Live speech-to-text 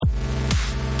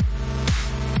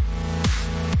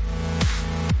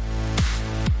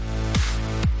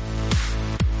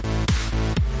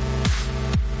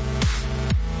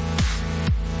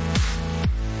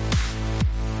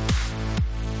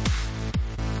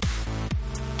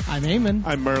I'm Eamon.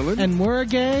 I'm Merlin. And we're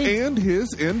gay. And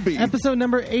his Enby. Episode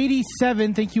number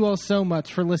 87. Thank you all so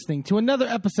much for listening to another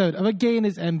episode of A Gay and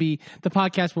His Enby, the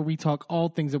podcast where we talk all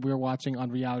things that we're watching on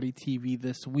reality TV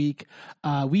this week.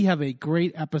 We have a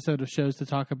great episode of shows to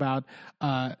talk about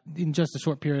in just a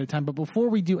short period of time. But before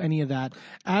we do any of that,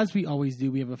 as we always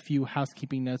do, we have a few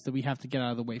housekeeping notes that we have to get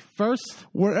out of the way first.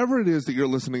 Wherever it is that you're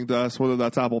listening to us, whether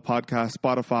that's Apple Podcasts,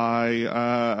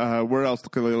 Spotify, where else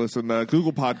can they listen?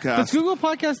 Google Podcasts. Does Google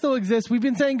Podcasts still exist? We've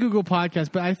been saying Google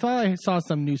Podcasts, but I thought I saw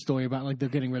some news story about like they're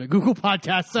getting rid of Google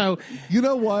Podcasts. So you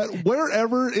know what?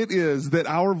 Wherever it is that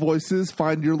our voices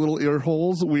find your little ear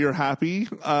holes, we are happy.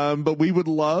 But we would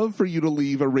love for you to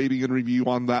leave a rating and review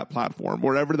on that platform,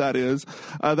 wherever that is.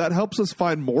 That helps us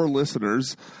find more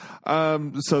listeners.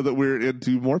 So that we're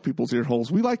into more people's ear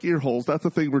holes. We like ear holes. That's the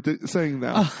thing we're saying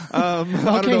now. I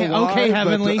don't know why, okay,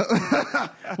 Heavenly.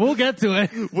 We'll get to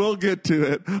it. We'll get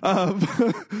to it.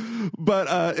 But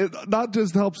it not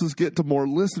just helps us get to more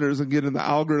listeners and get in the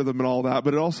algorithm and all that,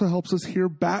 but it also helps us hear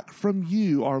back from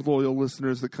you, our loyal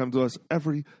listeners that come to us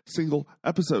every single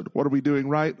episode. What are we doing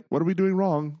right? What are we doing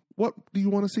wrong? What do you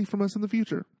want to see from us in the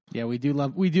future? Yeah, we do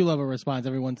love a response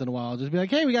every once in a while. Just be like,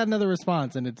 hey, we got another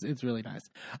response, and it's really nice.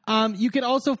 You can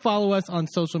also follow us on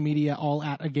social media, all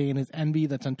at A Gay and His Enby.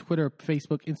 That's on Twitter,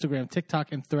 Facebook, Instagram,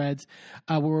 TikTok, and Threads,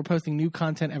 where we're posting new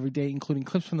content every day, including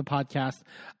clips from the podcast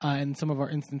and some of our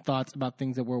instant thoughts about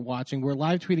things that we're watching. We're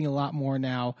live tweeting a lot more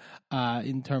now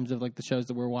in terms of like the shows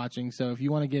that we're watching. So if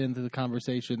you want to get into the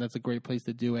conversation, that's a great place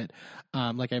to do it.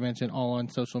 Like I mentioned, all on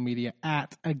social media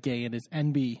at A Gay and His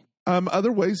Enby.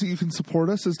 Other ways that you can support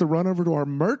us is to run over to our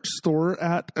merch store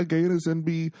at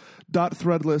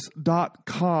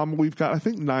agayandhisenby.threadless.com. We've got, I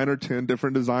think, 9 or 10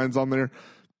 different designs on there.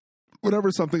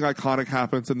 Whenever something iconic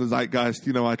happens in the zeitgeist,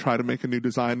 I try to make a new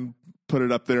design, put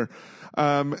it up there.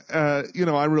 I'm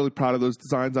really proud of those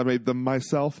designs. I made them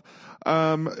myself.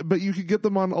 But you can get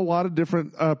them on a lot of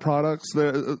different products.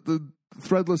 The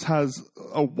Threadless has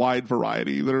a wide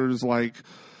variety. There's like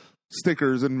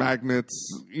stickers and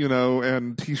magnets,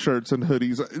 and t-shirts and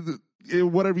hoodies.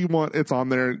 Whatever you want, it's on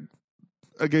there.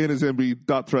 Again, is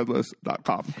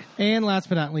enby.threadless.com. And last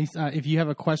but not least, if you have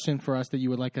a question for us that you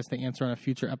would like us to answer on a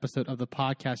future episode of the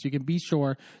podcast, you can be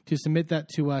sure to submit that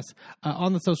to us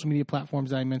on the social media platforms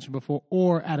that I mentioned before,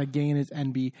 or at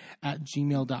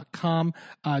agayandhisenby@gmail.com.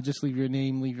 Just leave your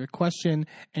name, leave your question,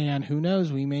 and who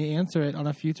knows, we may answer it on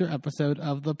a future episode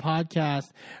of the podcast.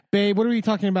 Babe, what are we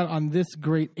talking about on this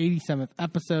great 87th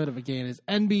episode of A Gay and His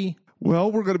Enby?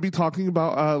 Well, we're going to be talking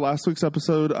about last week's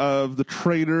episode of The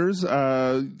Traders.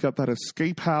 Got that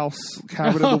escape house,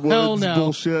 cabin in the woods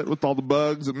bullshit with all the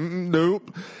bugs.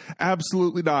 Nope.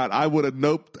 Absolutely not. I would have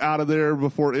noped out of there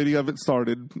before any of it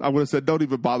started. I would have said, don't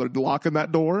even bother locking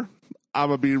that door. I'm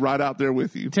going to be right out there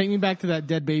with you. Take me back to that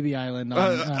dead baby island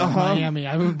on Miami.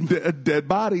 Dead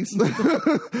bodies.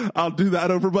 I'll do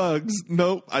that over bugs.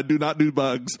 Nope, I do not do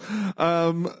bugs.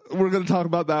 We're going to talk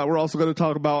about that. We're also going to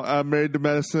talk about Married to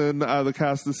Medicine. The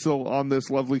cast is still on this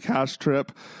lovely cash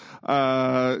trip.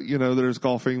 There's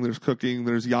golfing, there's cooking,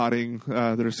 there's yachting,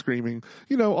 there's screaming,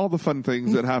 all the fun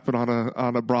things that happen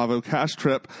on a Bravo cash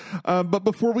trip. But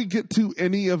before we get to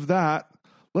any of that,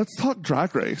 let's talk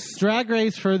Drag Race. Drag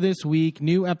Race for this week.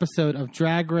 New episode of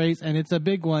Drag Race, and it's a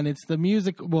big one. It's the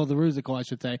musical, I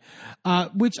should say,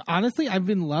 which honestly I've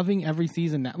been loving every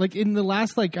season now. Like in the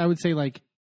last, I would say 4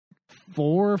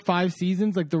 or 5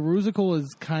 seasons, the Rusical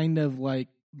is kind of like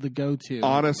the go-to.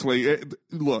 Honestly,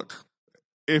 look.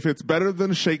 If it's better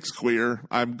than Shakespeare,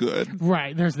 I'm good.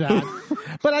 Right, there's that.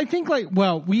 But I think,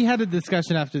 we had a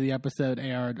discussion after the episode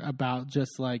aired about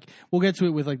just, we'll get to it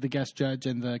with, the guest judge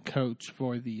and the coach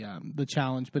for the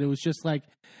challenge, but it was just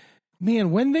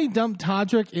man, when they dumped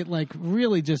Todrick, it,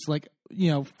 really just,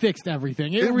 fixed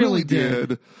everything. It really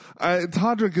did.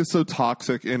 Todrick is so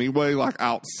toxic anyway,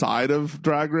 outside of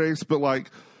Drag Race, but,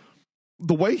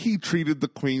 the way he treated the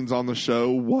queens on the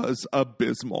show was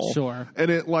abysmal. Sure.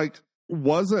 And it,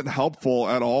 wasn't helpful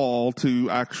at all to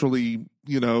actually,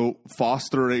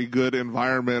 foster a good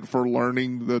environment for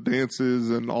learning the dances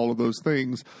and all of those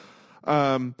things.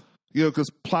 Because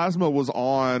Plasma was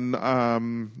on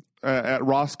at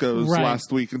Roscoe's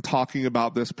last week and talking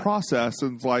about this process.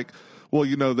 And it's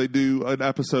they do an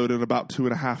episode in about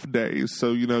 2.5 days.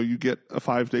 So, you get a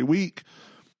 5-day week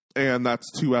and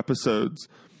that's 2 episodes.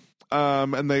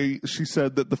 And she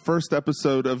said that the first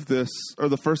episode of this, or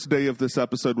the first day of this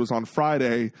episode, was on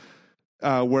Friday,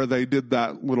 where they did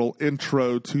that little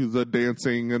intro to the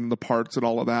dancing and the parts and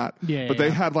all of that. But they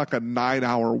had a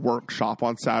 9-hour workshop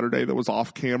on Saturday that was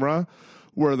off camera,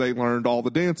 where they learned all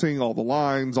the dancing, all the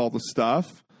lines, all the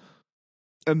stuff.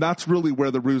 And that's really where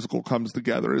the musical comes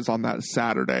together, is on that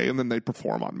Saturday, and then they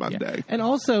perform on Monday. Yeah. And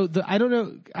also, I don't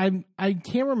know, I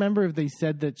can't remember if they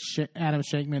said that Adam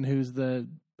Shankman, who's the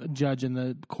judge and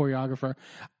the choreographer,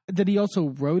 that he also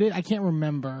wrote it. I can't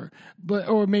remember,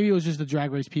 or maybe it was just the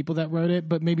Drag Race people that wrote it,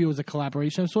 but maybe it was a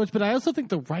collaboration of sorts. But I also think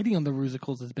the writing on the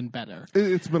musicals has been better.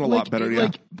 It's been a lot better, yeah.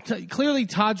 Clearly,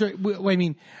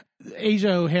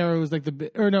 Asia O'Hara was like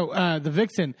the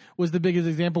Vixen was the biggest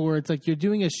example, where it's like you're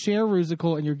doing a Cher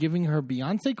musical and you're giving her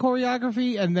Beyonce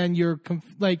choreography, and then you're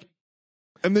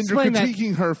and then you're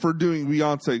critiquing her for doing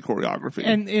Beyonce choreography.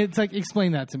 And it's like,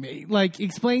 explain that to me. Like,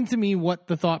 explain to me what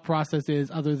the thought process is,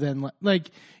 other than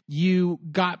like you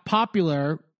got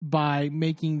popular by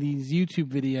making these YouTube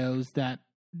videos that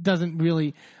doesn't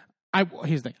really.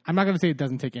 Here's the thing. I'm not going to say it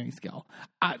doesn't take any skill.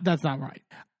 That's not right.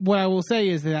 What I will say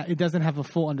is that it doesn't have a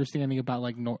full understanding about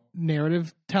like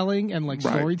narrative telling and like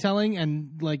storytelling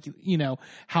and like, you know,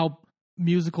 how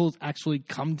musicals actually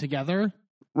come together.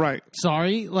 Right.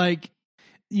 Sorry. Like,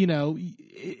 you know,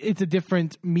 it's a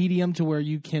different medium to where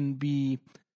you can be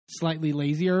slightly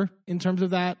lazier in terms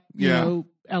of that, you know,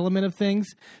 element of things.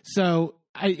 So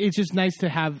it's just nice to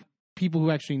have people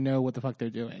who actually know what the fuck they're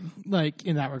doing, like,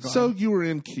 in that regard. So you were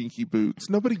in Kinky Boots.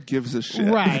 Nobody gives a shit.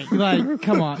 Right. Like,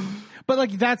 come on. But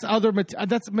like, that's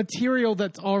that's material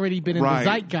that's already been in the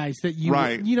zeitgeist that you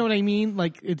know what I mean?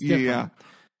 Like, it's different.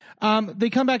 Yeah. They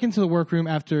come back into the workroom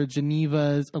after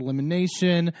Geneva's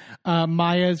elimination.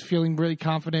 Maya's feeling really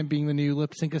confident being the new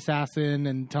lip sync assassin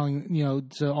and telling, you know,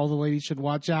 so all the ladies should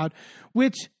watch out,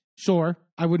 which, sure,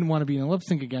 I wouldn't want to be in a lip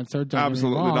sync against her.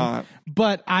 Absolutely not.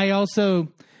 But I also,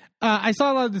 I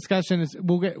saw a lot of discussion.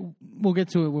 We'll get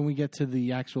to it when we get to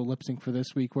the actual lip sync for this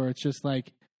week, where it's just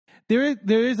like, there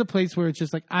is a place where it's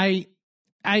just like,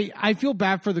 I feel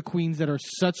bad for the queens that are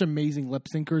such amazing lip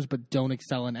syncers but don't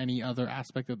excel in any other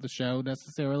aspect of the show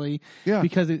necessarily. Yeah.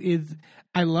 Because it is,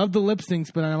 I love the lip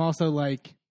syncs, but I'm also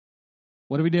like,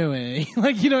 what are we doing?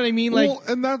 Like, you know what I mean? Like, well,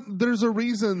 and that there's a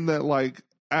reason that like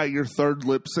at your third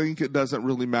lip sync, it doesn't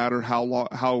really matter how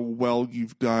well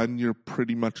you've done. You're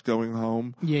pretty much going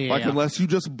home. Like unless you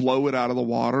just blow it out of the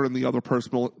water and the other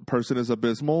person is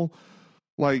abysmal,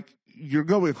 like, you're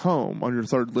going home on your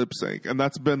third lip sync, and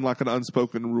that's been like an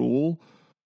unspoken rule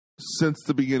since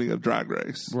the beginning of Drag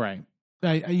Race. Right.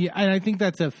 I think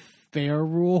that's a fair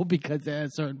rule, because at a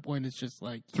certain point it's just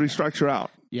like 3 strikes, you're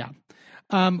out. Yeah.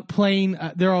 Plain,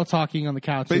 they're all talking on the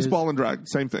couches. Baseball and drag,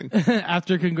 same thing.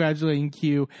 After congratulating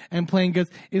Q, and Plain goes,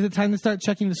 "Is it time to start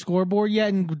checking the scoreboard yet?"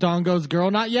 And Dawn goes, "Girl,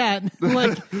 not yet."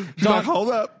 Like, Dawn,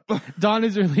 hold up. Dawn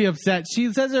is really upset.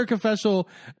 She says her confessional,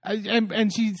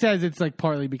 and she says it's like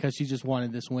partly because she just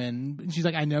wanted this win. She's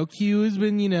like, "I know Q has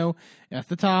been, you know, at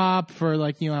the top for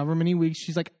like, you know, however many weeks."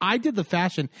 She's like, "I did the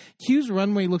fashion. Q's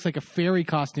runway looks like a fairy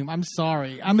costume. I'm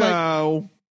sorry." I'm like,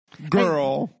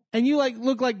 girl. And you like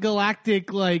look like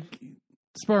galactic like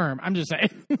sperm. I'm just saying.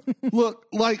 Look,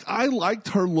 like, I liked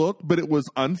her look, but it was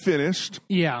unfinished.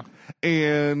 Yeah.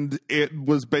 And it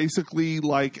was basically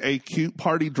like a cute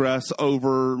party dress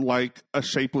over like a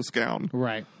shapeless gown.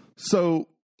 Right. So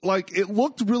like, it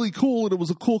looked really cool and it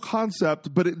was a cool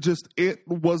concept, but it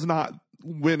was not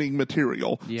winning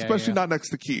material, especially not next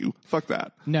to Q. Fuck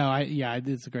that. No, I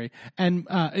disagree. And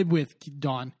with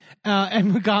Dawn,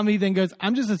 and Megami then goes,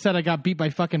 "I'm just upset I got beat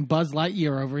by fucking Buzz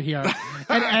Lightyear over here,"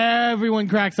 and everyone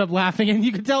cracks up laughing, and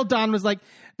you could tell Dawn was like,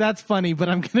 "That's funny, but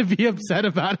I'm gonna be upset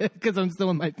about it because I'm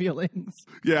still in my feelings."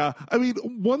 Yeah, I mean,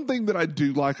 one thing that I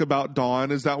do like about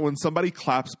Dawn is that when somebody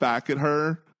claps back at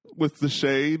her with the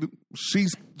shade,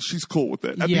 she's cool with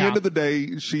it. At the end of the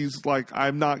day, she's like,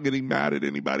 "I'm not getting mad at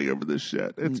anybody over this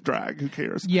shit. It's drag. Who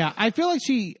cares?" Yeah, I feel like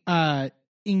she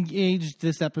engaged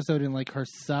this episode in like her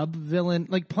sub villain.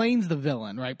 Like, Plain's the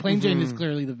villain, right? Plain Jane is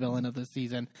clearly the villain of the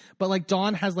season, but like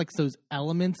Dawn has like those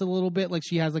elements a little bit. Like,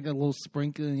 she has like a little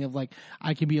sprinkling of like,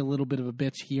 I can be a little bit of a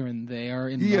bitch here and there.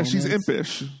 She's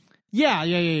impish. Yeah.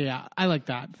 I like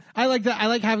that. I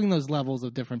like having those levels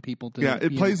of different people.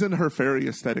 It plays in her fairy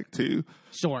aesthetic too.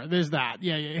 Sure, there's that.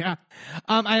 Yeah.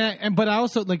 But I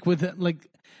also like with it, like,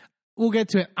 we'll get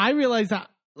to it. I realize that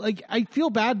like I feel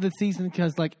bad this season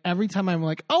because like every time I'm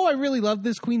like, oh, I really love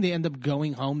this queen, they end up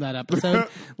going home that episode.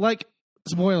 Like,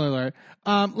 spoiler alert.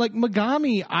 Like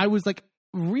Megami, I was like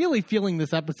really feeling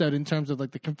this episode in terms of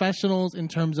like the confessionals, in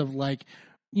terms of like,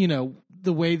 you know,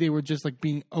 the way they were just like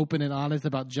being open and honest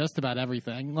about just about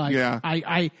everything. Like,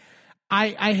 I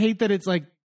hate that it's like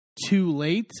too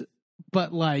late,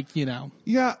 but like, you know.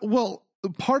 Yeah, well,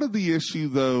 part of the issue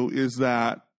though is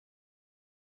that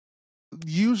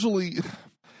usually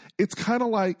it's kind of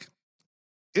like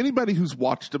anybody who's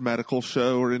watched a medical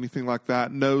show or anything like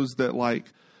that knows that like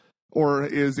or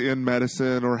is in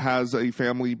medicine or has a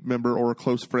family member or a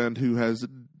close friend who has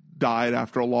died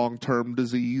after a long-term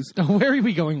disease. Where are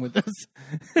we going with this?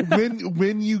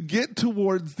 when you get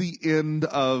towards the end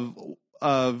of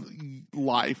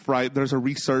life, right, there's a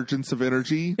resurgence of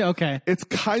energy. Okay. It's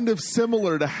kind of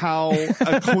similar to how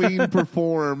a queen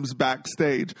performs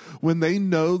backstage. When they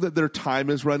know that their time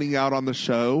is running out on the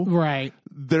show, right,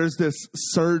 there's this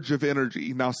surge of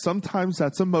energy. Now, sometimes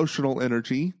that's emotional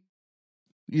energy,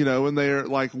 you know, and they're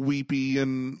like weepy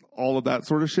and all of that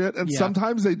sort of shit. And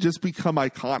sometimes they just become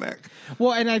iconic.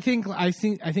 Well, and I think I've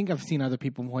seen other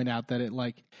people point out that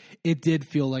it did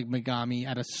feel like Megami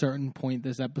at a certain point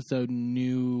this episode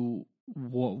knew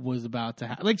what was about to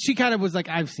happen. Like, she kind of was like,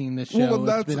 I've seen this show. Well,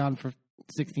 it's been on for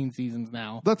 16 seasons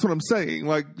now. That's what I'm saying.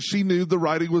 Like, she knew the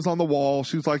writing was on the wall.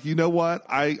 She was like, you know what?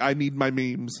 I need my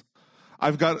memes.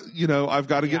 I've got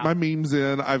to get my memes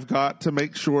in. I've got to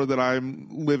make sure that I'm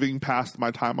living past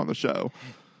my time on the show.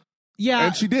 Yeah.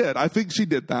 And she did. I think she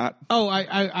did that. Oh,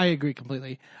 I agree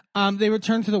completely. They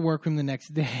returned to the workroom the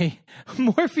next day.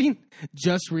 Morphine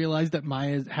just realized that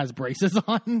Maya has braces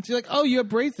on. She's like, oh, you have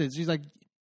braces. She's like,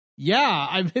 yeah,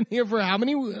 I've been here for how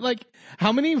many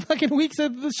fucking weeks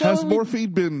of the show? Has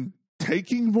Morphine been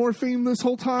taking morphine this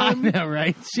whole time? I know,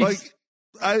 right? She was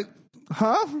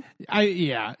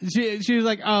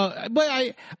like, oh,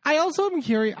 but I also am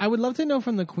curious. I would love to know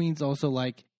from the queens also,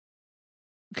 like,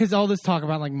 because all this talk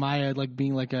about like Maya like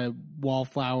being like a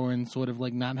wallflower and sort of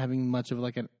like not having much of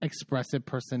like an expressive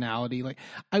personality. Like,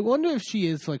 I wonder if she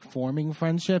is like forming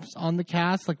friendships on the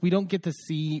cast. Like, we don't get to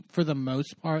see for the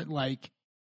most part, like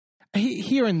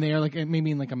here and there, like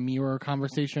maybe in like a mirror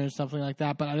conversation or something like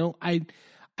that. But I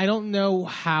don't know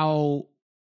how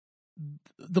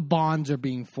the bonds are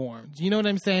being formed. You know what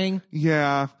I'm saying?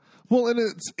 Yeah. Well, and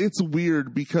it's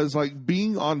weird because like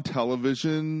being on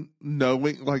television,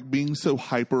 knowing like being so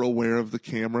hyper aware of the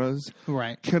cameras,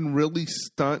 right, can really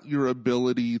stunt your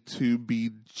ability to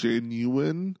be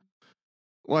genuine.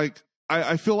 Like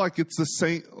I feel like it's the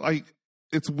same. Like,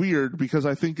 it's weird because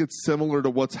I think it's similar to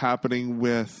what's happening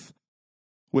with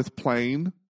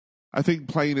Plane. I think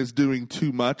Plane is doing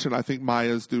too much, and I think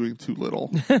Maya's doing too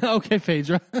little. Okay,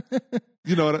 Phaedra.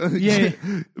 You know what I mean? Yeah.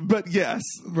 But yes.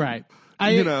 Right. I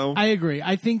agree.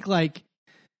 I think, like,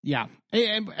 yeah.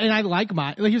 And I like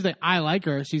Maya. Like, here's the thing. I like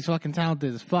her. She's fucking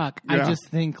talented as fuck. Yeah. I just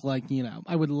think, like, you know,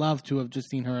 I would love to have just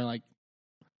seen her, like,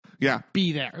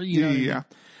 be there. You know what I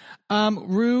mean?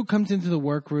 Rue comes into the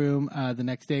workroom the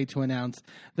next day to announce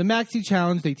the Maxi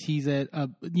Challenge. They tease it,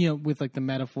 you know, with like the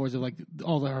metaphors of like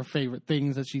all of her favorite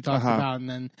things that she talks about, and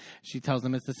then she tells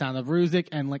them it's the sound of Ruzik,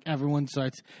 and like everyone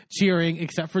starts cheering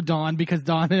except for Dawn, because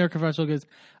Dawn in her confessional goes,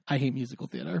 "I hate musical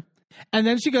theater," and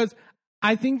then she goes,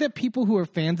 "I think that people who are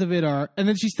fans of it are," and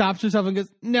then she stops herself and goes,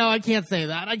 "No, I can't say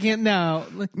that. I can't. No,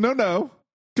 no,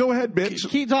 go ahead, bitch.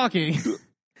 Keep talking."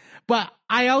 But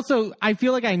I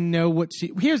feel like I know what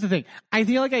here's the thing. I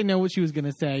feel like I know what she was going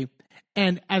to say.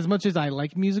 And as much as I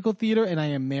like musical theater and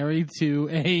I am married to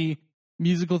a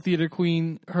musical theater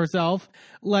queen herself,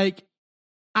 like,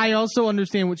 I also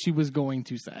understand what she was going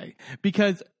to say,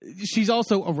 because she's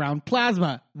also around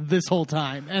plasma this whole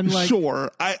time. And like,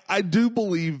 sure, I do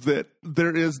believe that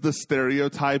there is the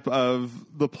stereotype of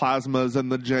the plasmas and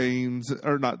the Janes,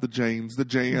 or not the Janes, the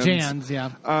Jans. Jans,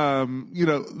 yeah. You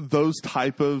know, those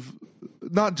type of,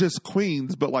 not just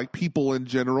queens, but like people in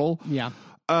general. Yeah.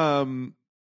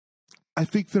 I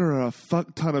think there are a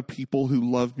fuck ton of people who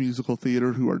love musical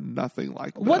theater who are nothing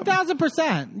like them.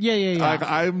 1000%. Yeah.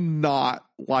 I'm not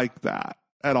like that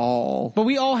at all. But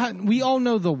we all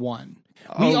know the one.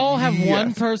 We all have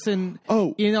one person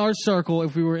in our circle,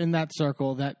 if we were in that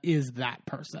circle, that is that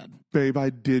person. Babe, I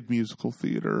did musical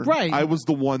theater. Right. I was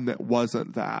the one that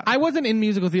wasn't that. I wasn't in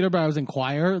musical theater, but I was in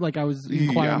choir. Like, I was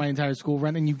in choir my entire school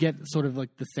run, and you get sort of like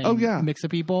the same mix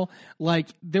of people. Like,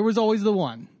 there was always the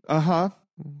one. Like,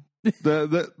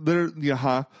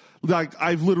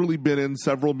 I've literally been in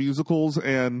several musicals,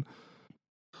 and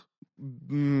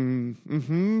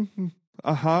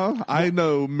I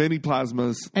know many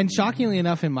plasmas. And shockingly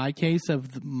enough, in my case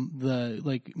of the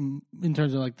like, in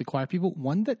terms of like the choir people,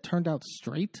 one that turned out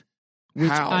straight,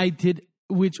 which I did,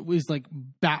 which was like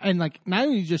and like not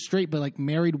only just straight, but like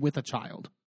married with a child.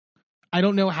 I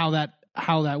don't know how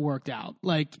that worked out.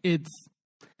 Like, it's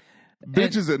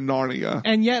bitches in Narnia,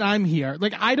 and yet I'm here.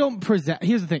 Like, I don't present.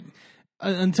 Here's the thing.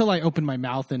 Until I open my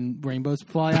mouth and rainbows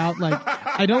fly out, like,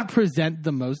 I don't present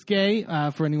the most gay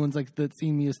for anyone's like that's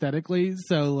seen me aesthetically.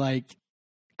 So like,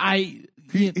 he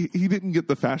didn't get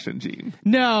the fashion gene.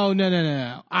 No.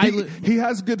 He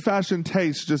has good fashion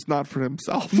taste, just not for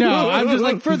himself. No, I'm just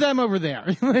like, for them over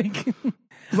there. Like,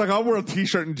 It's like, I'll wear a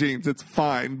t-shirt and jeans. It's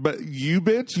fine. But you,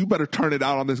 bitch, you better turn it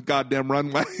out on this goddamn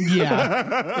runway.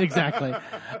 Yeah, exactly.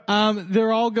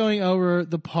 They're all going over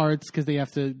the parts because they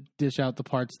have to dish out the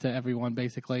parts to everyone,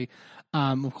 basically.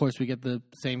 Of course, we get the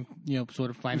same, sort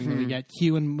of fighting that we get.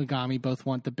 Q and Megami both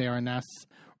want the Baroness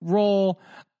role.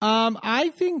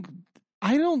 Here's the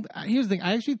thing.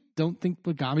 I actually don't think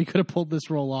Megami could have pulled this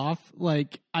role off.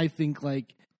 I think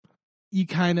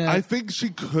she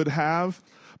could have,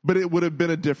 but it would have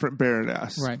been a different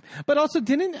Baroness. Right. But also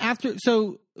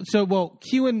Q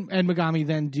and Megami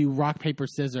then do rock, paper,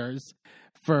 scissors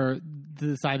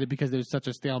decided because there's such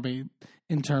a stalemate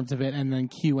in terms of it, and then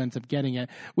Q ends up getting it.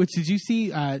 Which, did you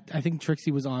see, I think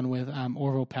Trixie was on with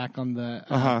Orville Peck on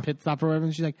the pit stop or whatever,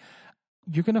 and she's like,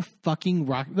 you're gonna fucking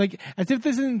rock, as if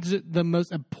this isn't the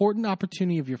most important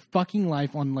opportunity of your fucking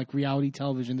life on reality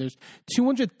television. There's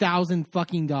 $200,000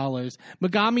 fucking dollars.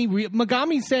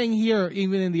 Megami saying here,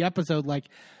 even in the episode,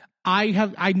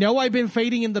 I know I've been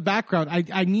fading in the background.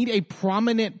 I need a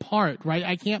prominent part, right?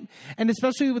 I can't, and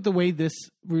especially with the way this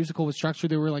musical was structured,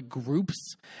 there were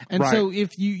groups, and so if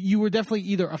you were definitely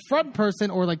either a front person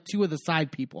or two of the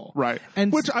side people, right?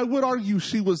 And which I would argue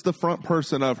she was the front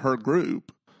person of her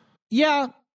group. Yeah,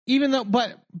 even though,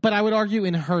 but I would argue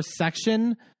in her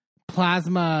section,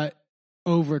 Plasma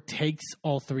overtakes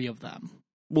all three of them.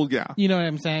 Well, yeah. You know what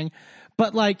I'm saying?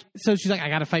 But so she's like, I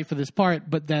got to fight for this part,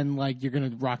 but then you're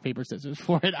going to rock, paper, scissors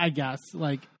for it, I guess.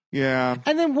 Yeah.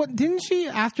 And then didn't she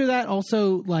after that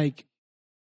also,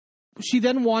 she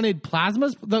then wanted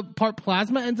the part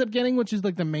Plasma ends up getting, which is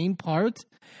the main part.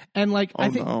 And I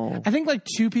think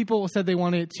two people said they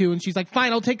wanted it too, and she's like,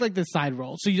 fine, I'll take this side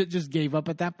role. So you just gave up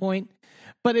at that point.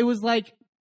 But it was I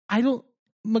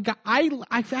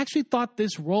actually thought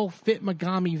this role fit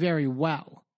Megami very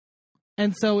well.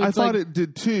 And so I thought it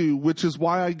did too, which is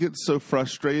why I get so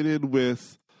frustrated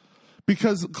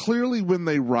because clearly when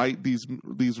they write these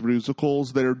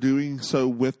musicals, they're doing so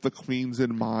with the queens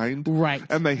in mind. Right.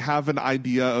 And they have an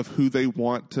idea of who they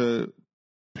want to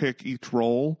pick each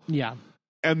role. Yeah.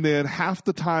 And then half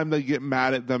the time they get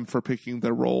mad at them for picking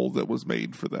the role that was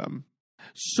made for them.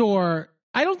 Sure.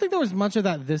 I don't think there was much of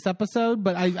that this episode,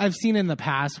 but I've seen in the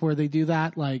past where they do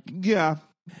that. Yeah.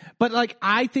 But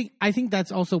I think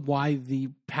that's also why the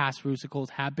past musicals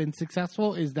have been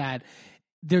successful, is that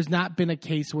there's not been a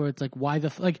case where it's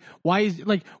why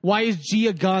is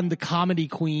Gia Gunn the comedy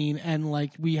queen and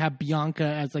we have Bianca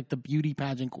as the beauty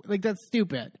pageant queen? That's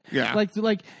stupid. Yeah.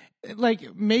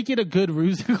 Make it a good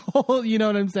musical. You know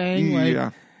what I'm saying?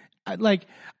 Yeah.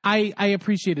 I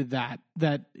appreciated that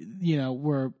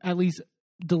we're at least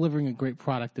delivering a great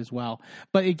product as well.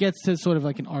 But it gets to sort of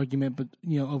an argument, but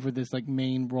over this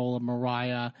main role of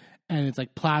Mariah, and it's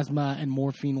Plasma and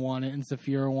Morphine want it and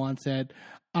Saphira wants it.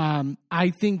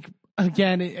 I think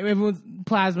again, everyone's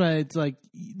Plasma. It's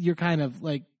you're kind of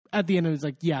at the end of it's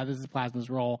yeah, this is Plasma's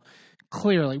role.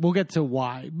 Clearly, we'll get to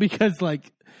why, because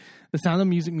the Sound of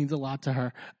Music means a lot to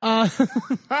her.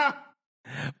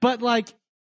 But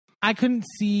I couldn't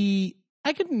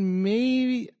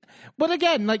maybe. But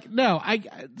again, no,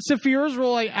 Saphira's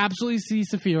role, I absolutely see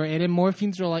Saphira in, and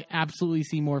Morphine's role, I absolutely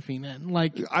see Morphine in.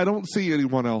 I don't see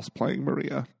anyone else playing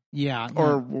Maria. Yeah.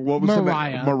 Or what was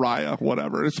Mariah. the name? Mariah,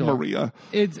 whatever. It's sure. Maria.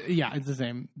 It's the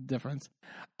same difference.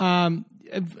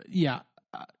 Yeah.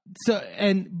 So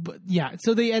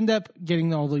they end up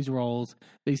getting all these roles.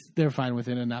 They're fine with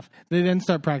it enough. They then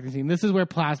start practicing. This is where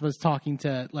Plasma's talking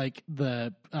to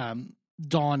the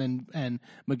Dawn and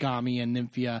Megami and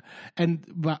Nymphia and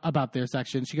about their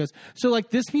section. She goes, so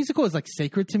this musical is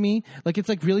sacred to me.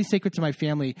 It's really sacred to my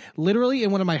family. Literally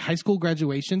in one of my high school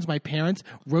graduations, my parents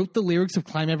wrote the lyrics of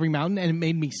Climb Every Mountain and it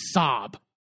made me sob.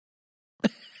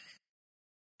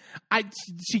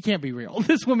 She can't be real.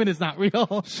 This woman is not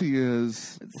real. She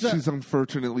is. She's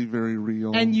unfortunately very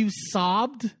real. And you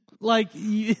sobbed?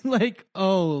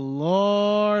 Oh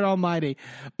Lord Almighty.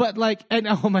 But and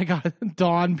oh my God,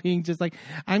 Dawn being just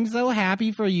I'm so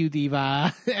happy for you,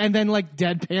 diva. And then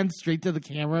deadpan straight to the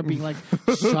camera being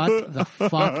shut the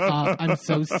fuck up. I'm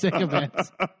so sick of it.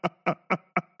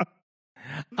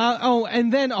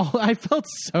 And then I felt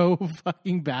so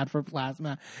fucking bad for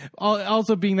Plasma.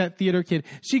 Also being that theater kid.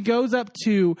 She goes up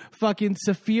to fucking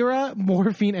Saphira,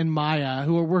 Morphine, and Maya,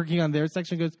 who are working on their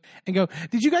section, go,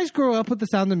 did you guys grow up with The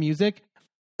Sound of Music?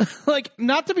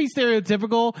 Not to be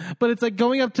stereotypical, but it's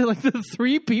going up to the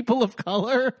three people of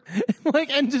color,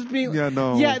 and just being, yeah,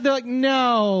 no. Yeah, they're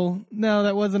no,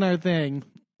 that wasn't our thing.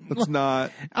 It's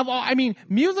not. I mean,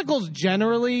 musicals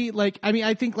generally,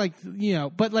 I think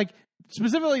but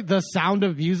specifically The Sound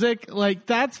of Music,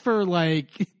 that's for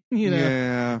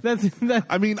Yeah. That.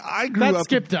 I mean, I grew That up.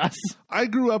 skipped us. I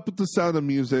grew up with The Sound of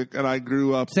Music, and I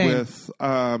grew up Same. with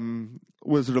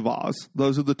Wizard of Oz.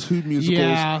 Those are the two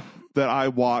musicals that I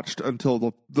watched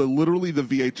until the literally the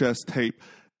VHS tape.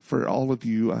 For all of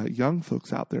you young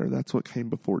folks out there, that's what came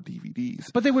before DVDs.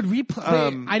 But they would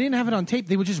replay. I didn't have it on tape.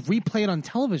 They would just replay it on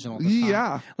television all the time.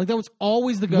 Yeah. Like that was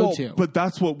always the go-to. Well, but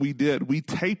that's what we did. We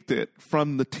taped it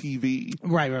from the TV.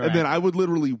 Right. And then I would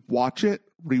literally watch it,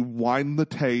 rewind the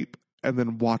tape, and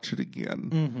then watch it again.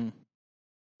 Mm-hmm.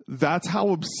 That's how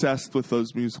obsessed with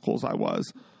those musicals I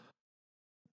was.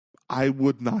 I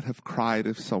would not have cried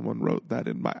if someone wrote that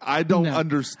in my... I don't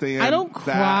understand. I don't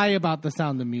cry about The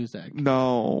Sound of Music.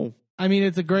 No. I mean,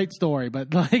 it's a great story,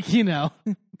 but like,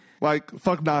 Like,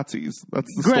 fuck Nazis. That's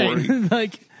the great. story.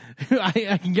 Like,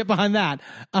 I can get behind that.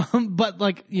 But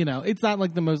like, it's not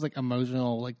like the most like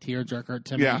emotional, like tearjerker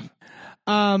to me.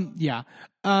 Yeah.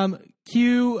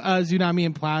 Q,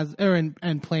 Tsunami,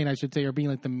 and Plane, I should say, are being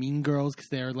like the mean girls because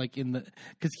they're like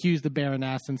because Q's the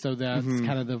Baroness, and so that's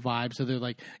kind of the vibe. So they're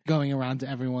like going around to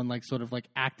everyone, like sort of like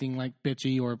acting like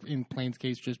bitchy, or in Plane's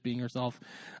case, just being herself.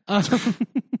 It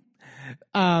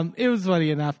was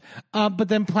funny enough. But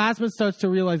then Plasma starts to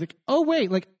realize, like, oh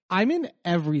wait, like I'm in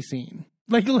every scene.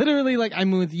 Like literally, like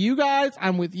I'm with you guys.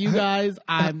 I'm with you guys.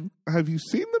 Have you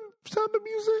seen The Sound of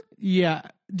Music? Yeah,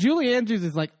 Julie Andrews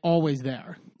is like always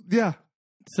there. Yeah.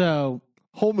 So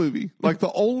whole movie. Like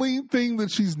the only thing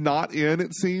that she's not in,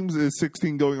 it seems, is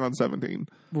 16 going on 17.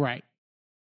 Right.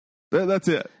 That's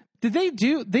it. Did they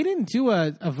do? They didn't do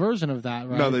a version of that,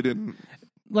 right? No, they didn't.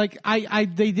 Like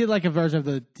they did like a version of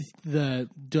the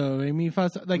Do Re Mi Fa.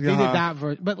 Like they did that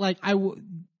version, but like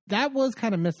that was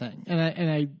kind of missing, and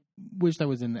I wish that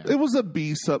was in there. It was a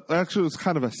B sub. Actually, it was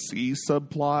kind of a C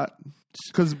subplot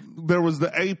because there was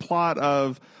the A plot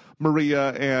of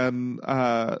Maria and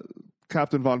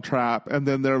Captain Von Trapp, and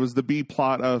then there was the B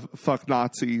plot of fuck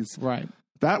Nazis. Right.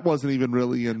 That wasn't even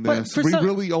really in this. We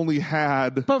really only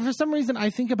had... But for some reason,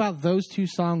 I think about those two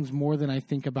songs more than I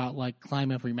think about, like,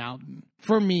 Climb Every Mountain.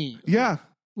 For me. Yeah.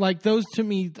 Like, those to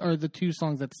me are the two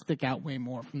songs that stick out way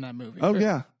more from that movie. Oh,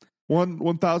 yeah.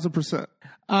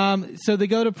 1,000%. So they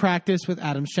go to practice with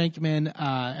Adam Shankman,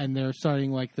 and they're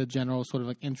starting like the general sort of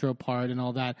like intro part and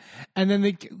all that. And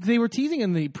then they were teasing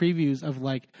in the previews of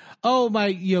like, oh,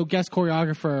 my guest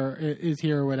choreographer is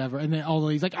here or whatever. And then all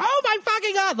he's like, oh my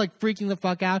fucking God, like freaking the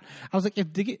fuck out. I was like,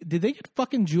 did they get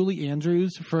fucking Julie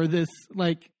Andrews for this?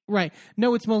 Like, right.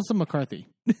 No, it's Melissa McCarthy.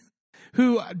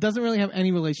 Who doesn't really have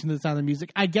any relation to The Sound of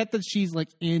Music. I get that she's like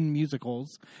in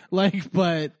musicals, like,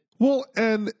 but well,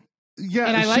 and yeah,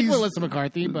 and I like Melissa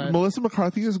McCarthy, but Melissa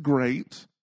McCarthy is great.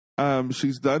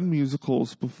 She's done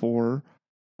musicals before,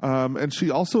 and she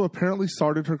also apparently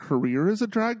started her career as a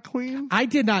drag queen. I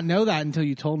did not know that until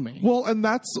you told me. Well, and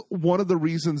that's one of the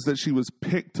reasons that she was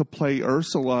picked to play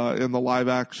Ursula in the live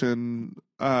action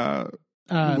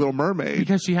Little Mermaid,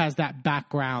 because she has that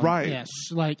background, right? Yes,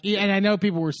 like, and I know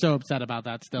people were so upset about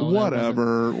that. Still,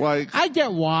 whatever. Like, I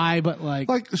get why, but like,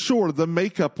 sure, the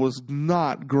makeup was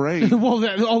not great. Well,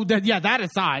 that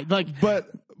aside, like,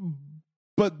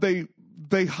 but they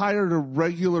hired a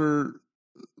regular,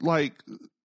 like,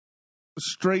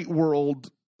 straight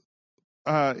world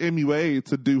MUA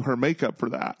to do her makeup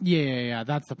for that. Yeah,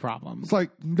 that's the problem. It's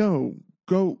like, no,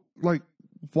 go, like,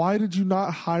 why did you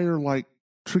not hire like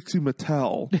Trixie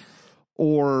Mattel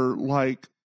or like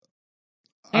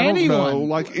anyone? I don't know,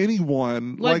 like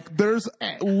anyone. Like there's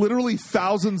literally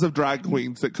thousands of drag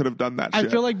queens that could have done that shit. I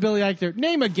feel like Billy Eichner.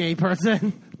 Name a gay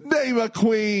person. Name a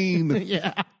queen.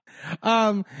 Yeah.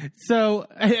 So,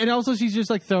 and also she's just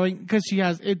like throwing, because she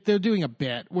has it, they're doing a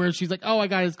bit where she's like, oh, I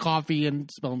got his coffee, and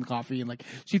spilling the coffee, and like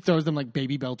she throws them like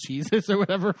Baby Bell cheeses or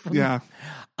whatever. Yeah.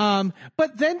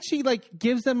 But then she like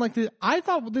gives them like I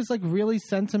thought this like really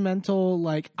sentimental,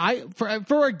 like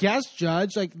for a guest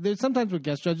judge, like there's sometimes with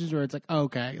guest judges where it's like, oh,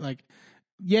 okay, like,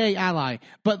 yay, ally.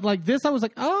 But like this, I was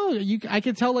like, oh, I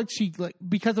could tell like she, like,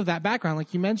 because of that background,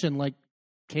 like you mentioned, like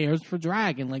cares for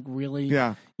drag and like really,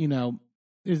 yeah,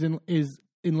 is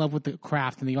in love with the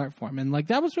craft and the art form, and like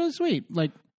that was really sweet.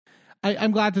 Like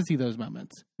I'm glad to see those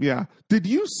moments. Yeah. Did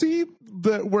you see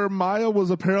where Maya was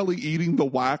apparently eating the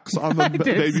wax on the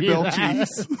Baby Bell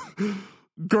cheese?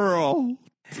 Girl.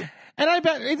 And I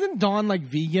bet, isn't Dawn like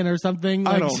vegan or something?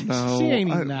 Like, I don't know. She ain't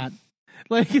eating that.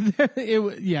 Like,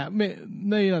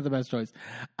 maybe not the best choice.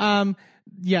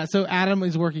 Yeah, so Adam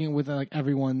is working with like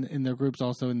everyone in their groups,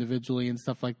 also individually and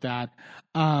stuff like that.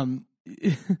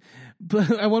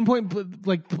 But at one point,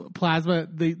 like Plasma,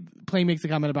 the Play makes a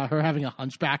comment about her having a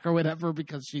hunchback or whatever,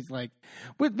 because she's like,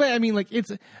 but I mean, like,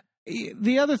 it's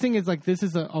the other thing is like this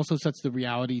is also such the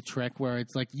reality trick where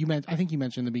it's like I think you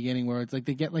mentioned in the beginning where it's like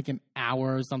they get like an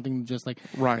hour or something just like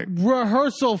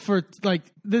rehearsal for like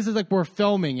this is like we're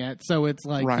filming it, so it's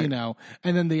like and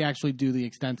then they actually do the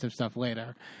extensive stuff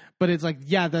later. But it's like,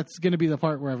 yeah, that's going to be the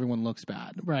part where everyone looks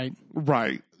bad, right?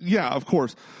 Right. Yeah, of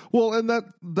course. Well, and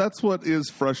that's what is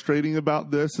frustrating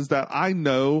about this is that I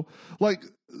know, like,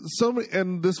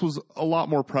 and this was a lot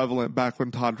more prevalent back when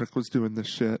Todrick was doing this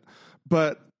shit.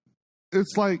 But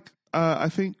it's like, I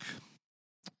think,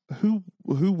 who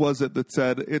was it that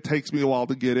said, it takes me a while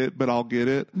to get it, but I'll get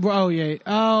it? Oh, yeah.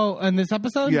 Oh, in this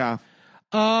episode? Yeah.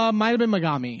 Might have been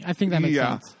Megami. I think that makes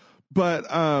sense. But,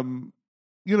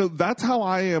 that's how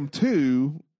I am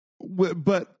too.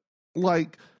 But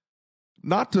like,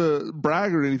 not to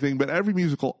brag or anything, but every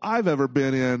musical I've ever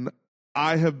been in,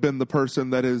 I have been the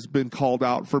person that has been called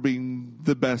out for being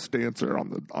the best dancer on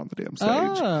the damn stage.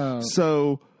 Oh.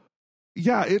 So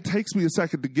yeah, it takes me a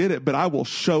second to get it, but I will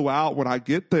show out when I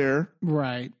get there.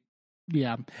 Right.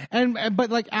 Yeah.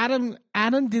 But like Adam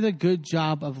did a good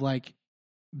job of like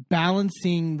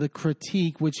balancing the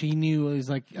critique, which he knew is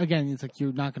like, again, it's like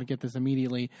you're not going to get this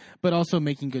immediately, but also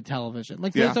making good television.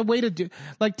 Like there's a way to do,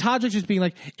 like Todrick just being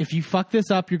like, if you fuck this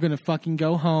up, you're going to fucking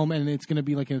go home and it's going to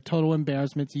be like a total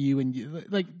embarrassment to you. And you,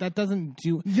 like that doesn't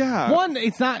do. Yeah. One,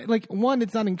 it's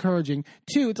not encouraging.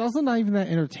 Two, it's also not even that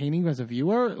entertaining as a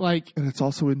viewer. Like, and it's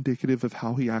also indicative of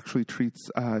how he actually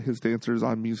treats his dancers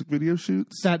on music video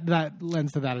shoots. That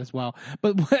lends to that as well.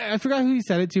 But I forgot who he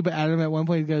said it to, but Adam at one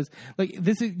point goes like,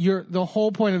 the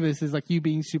whole point of this is like you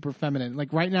being super feminine.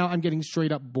 Like right now, I'm getting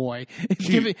straight up boy. It's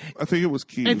cute. I think it was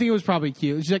cute. I think it was probably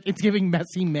cute. She's like, it's giving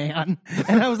messy man,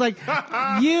 and I was like,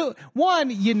 you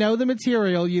know the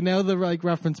material, you know the like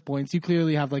reference points. You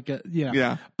clearly have like a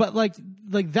yeah. But like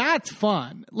that's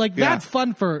fun. Like that's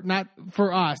fun not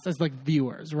for us as like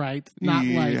viewers, right? Not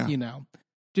like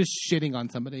just shitting on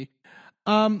somebody.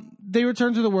 They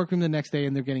return to the workroom the next day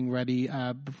and they're getting ready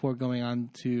before going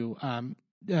on to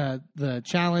the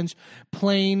challenge.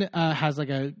 Plain has like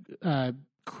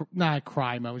not a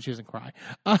cry moment. She doesn't cry.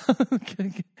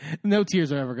 No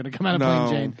tears are ever going to come out of Plain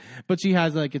Jane. But she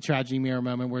has like a tragedy mirror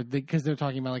moment where because they're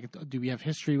talking about like, do we have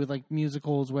history with like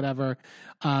musicals, whatever.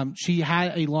 She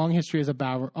had a long history as a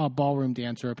ballroom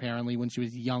dancer apparently when she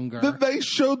was younger. They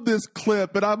showed this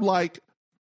clip and I'm like,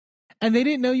 and they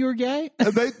didn't know you were gay?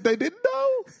 They didn't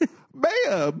know?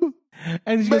 Ma'am.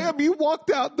 And ma'am, you walked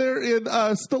out there in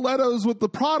stilettos with the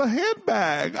Prada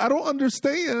handbag. I don't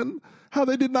understand how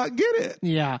they did not get it.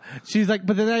 Yeah. She's like,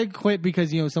 but then I quit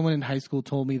because, someone in high school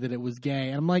told me that it was gay.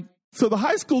 And I'm like, so the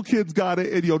high school kids got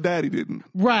it and your daddy didn't.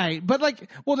 Right. But like,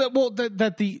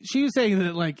 she was saying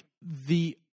that like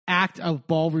the act of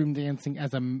ballroom dancing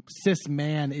as a cis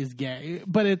man is gay.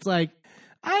 But it's like,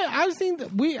 I've seen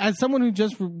that as someone who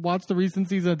just watched the recent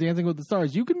season of Dancing with the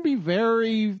Stars, you can be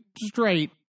very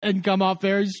straight and come off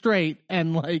very straight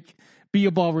and like be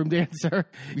a ballroom dancer.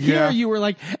 Yeah. Here you were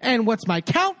like, and what's my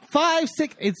count? 5,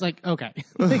 6. It's like, okay.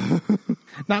 Like,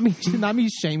 not me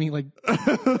shaming like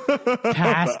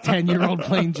past 10-year-old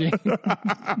Plain Jane.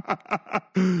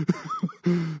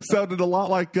 Sounded a lot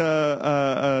like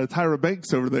Tyra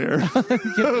Banks over there.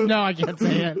 No, I can't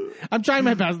say it. I'm trying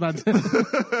my best not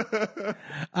to.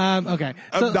 Okay.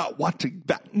 I'm not watching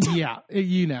that. Yeah,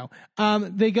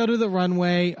 they go to the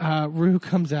runway. Rue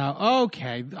comes out.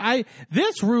 Okay.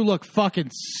 This Rue look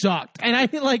fucking sucked. And I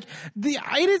mean, like,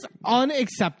 it is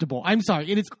unacceptable. I'm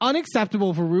sorry. It is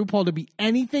unacceptable for RuPaul to be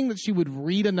anything that she would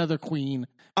read another queen.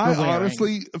 I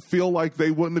honestly feel like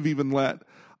they wouldn't have even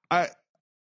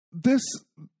this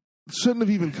shouldn't have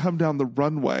even come down the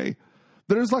runway.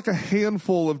 There's like a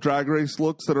handful of Drag Race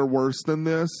looks that are worse than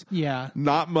this. Yeah.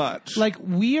 Not much. Like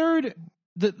weird.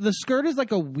 The skirt is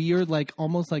like a weird, like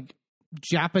almost like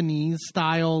Japanese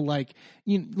style, like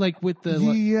like with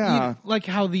the like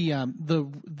how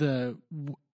the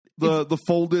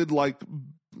folded like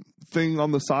thing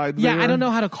on the side. Yeah, there. I don't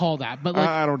know how to call that, but like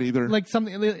I don't either. Like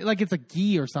something like it's a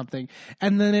gi or something,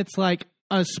 and then it's like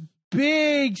a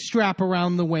big strap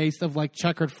around the waist of like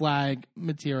checkered flag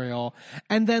material,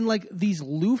 and then like these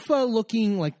loofah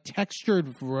looking like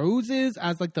textured roses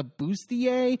as like the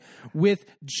bustier with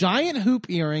giant hoop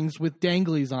earrings with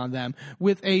danglies on them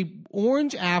with a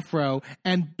orange afro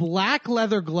and black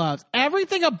leather gloves.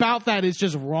 Everything about that is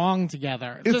just wrong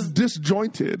together. It's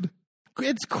disjointed.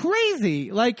 It's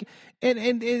crazy. Like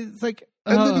and it's like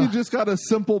and then you just got a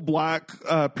simple black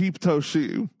peep toe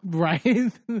shoe.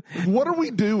 Right. What are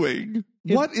we doing?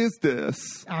 What is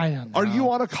this? I don't know. Are you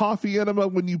on a coffee enema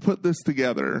when you put this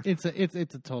together? It's a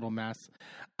total mess.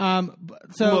 So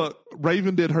look,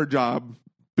 Raven did her job.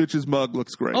 Bitch's mug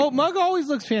looks great. Oh, Mug always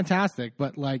looks fantastic,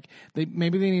 but like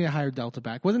maybe they need to hire Delta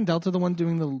back. Wasn't Delta the one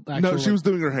doing the actual? No, she was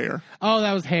doing her hair. Oh,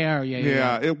 that was hair.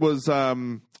 Yeah. It was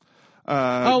guy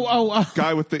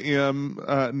with the M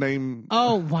name.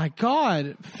 Oh my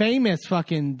God, famous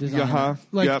fucking designer.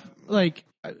 Like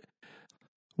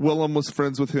Willem was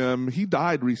friends with him. He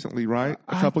died recently, right?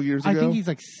 A couple years ago. I think he's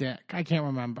like sick. I can't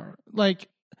remember. Like,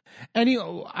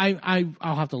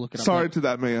 I'll have to look it up. Sorry to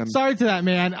that man.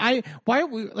 Why are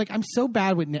we like? I'm so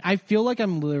bad with. I feel like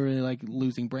I'm literally like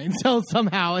losing brain cells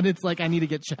somehow, and it's like I need to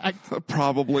get checked.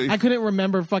 Probably. I couldn't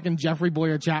remember fucking Jeffrey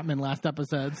Boyer Chapman last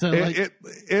episode. So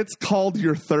it's called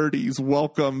your 30s.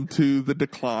 Welcome to the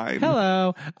decline.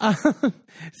 Hello.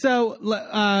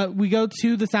 So we go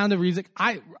to The Sound of Music.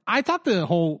 I thought it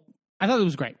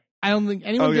was great. I don't think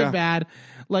anyone did bad.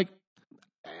 Like.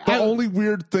 The only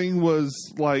weird thing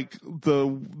was like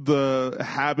the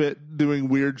Habit doing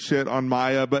weird shit on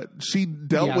Maya, but she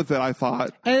dealt with it, I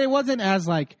thought. And it wasn't as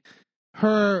like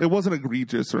it wasn't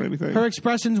egregious or anything. Her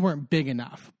expressions weren't big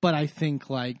enough, but I think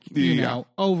like, you know,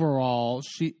 overall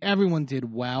everyone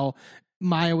did well.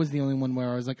 Maya was the only one where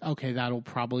I was like, okay, that'll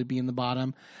probably be in the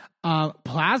bottom.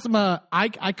 Plasma,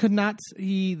 I could not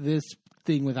see this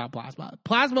thing without Plasma.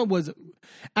 Plasma was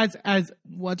as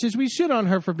much as we shit on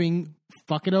her for being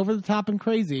fucking over the top and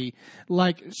crazy,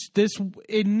 like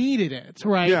it needed it,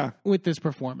 right? Yeah. With this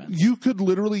performance. You could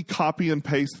literally copy and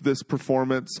paste this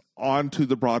performance onto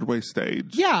the Broadway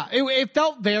stage. Yeah, it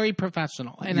felt very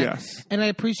professional. And yes. I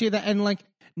appreciate that, and like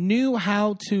knew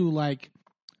how to like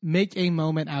make a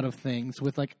moment out of things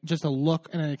with like just a look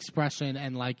and an expression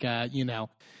and like you know,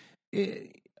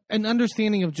 an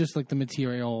understanding of just like the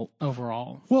material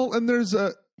overall. Well, and there's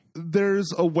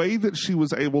a way that she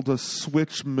was able to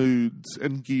switch moods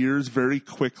and gears very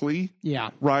quickly. Yeah.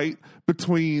 Right?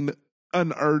 Between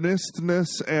an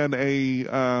earnestness and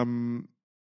a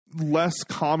less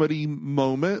comedy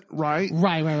moment, right?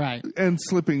 Right. And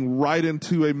slipping right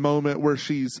into a moment where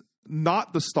she's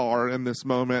not the star in this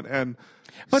moment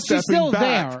but she's still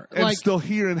there. And like, still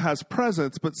here and has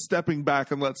presence, but stepping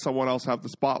back and let someone else have the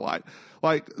spotlight.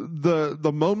 Like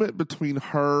the moment between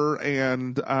her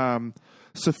and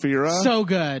Saphira. So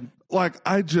good. Like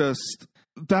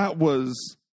that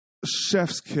was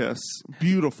chef's kiss.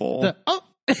 Beautiful.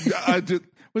 I did.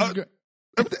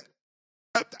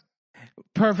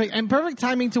 Perfect and perfect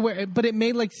timing to where, but it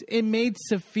made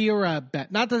Saphira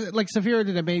bet. Not that like Saphira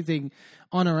did amazing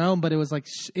on her own, but it was like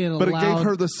but it gave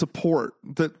her the support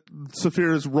that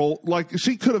Saphira's role. Like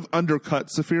she could have undercut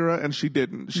Saphira, and she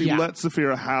didn't. She let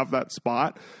Saphira have that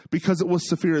spot because it was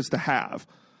Saphira's to have.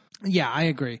 Yeah, I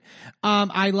agree. I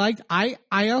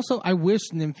wish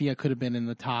Nymphia could have been in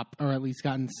the top, or at least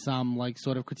gotten some like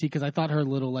sort of critique, because I thought her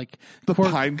little like the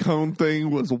pinecone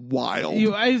thing was wild.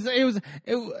 It was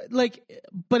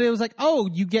like, oh,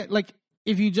 you get like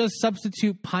if you just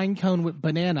substitute pinecone with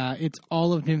banana, it's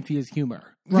all of Nymphia's humor,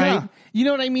 right? Yeah. You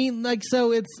know what I mean? Like,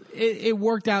 so it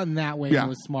worked out in that way. Yeah. It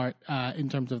was smart in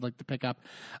terms of like the pickup.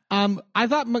 I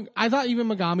thought even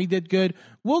Megami did good.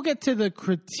 We'll get to the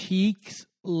critiques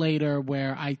later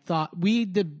where I thought we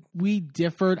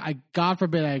differed. God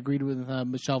forbid I agreed with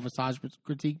Michelle Visage's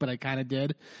critique, but I kind of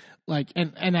did. Like,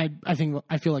 and I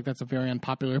feel like that's a very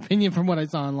unpopular opinion from what I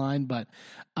saw online, but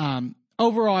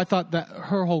overall I thought that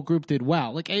her whole group did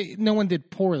well. Like, no one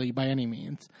did poorly by any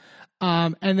means.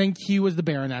 And then Q was the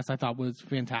Baroness, I thought was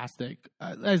fantastic.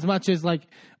 As much as like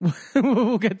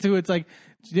we'll get to, it's like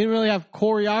she didn't really have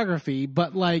choreography,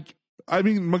 but like, I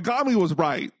mean, Megami was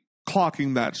right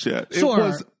clocking that shit. Sure. It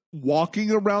was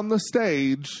walking around the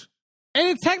stage, and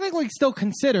it's technically still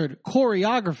considered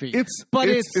choreography.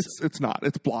 It's not.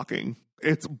 It's blocking.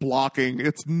 It's blocking.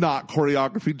 It's not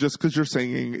choreography just because you're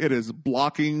singing. It is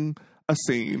blocking a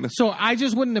scene. So I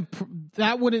just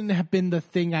that wouldn't have been the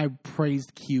thing I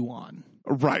praised Q on.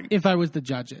 Right. If I was the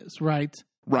judges, right?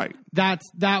 Right. That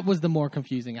was the more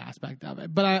confusing aspect of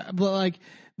it. But like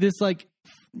this like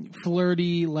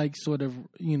flirty, like sort of,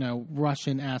 you know,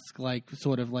 Russian-esque, like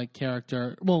sort of like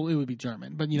character. Well, it would be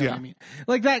German, but you know what I mean.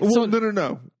 Like that. Well,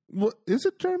 no. Well, is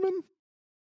it German?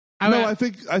 I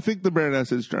think the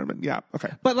Baroness is German. Yeah. Okay.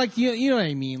 But like you know what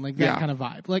I mean, like that kind of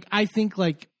vibe. Like I think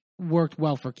like worked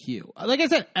well for Q. Like I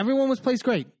said, everyone was placed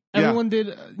great. Everyone did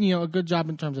a good job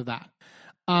in terms of that.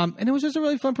 And it was just a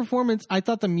really fun performance. I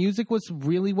thought the music was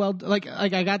really well. Like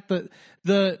I got the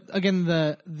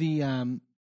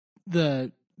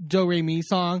Do Re Mi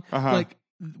song like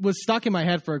was stuck in my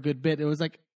head for a good bit. It was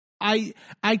like I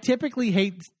typically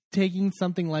hate taking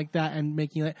something like that and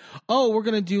making it, oh, we're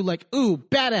gonna do like, ooh,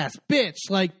 badass bitch,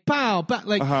 like pow,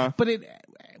 like, but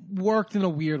worked in a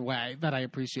weird way that I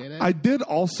appreciated. I did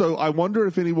also. I wonder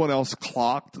if anyone else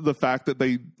clocked the fact that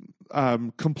they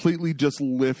completely just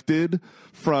lifted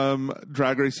from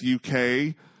Drag Race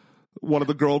UK one of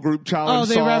the girl group challenge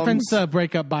songs. Oh, they referenced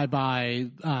Break Up Bye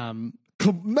Bye.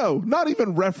 No, not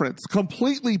even reference.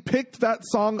 Completely picked that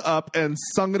song up and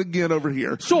sung it again over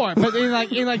here. Sure, but in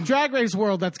like Drag Race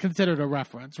world, that's considered a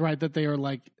reference, right? That they are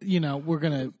like, we're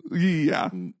gonna,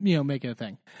 make it a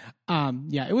thing.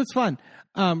 It was fun.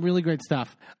 Really great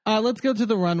stuff. Let's go to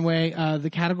the runway.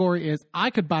 The category is I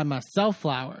Could Buy Myself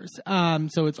Flowers.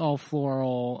 So it's all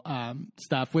floral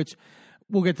stuff, which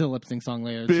we'll get to the lip sync song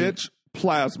later. Bitch,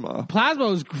 Plasma. Plasma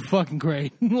was fucking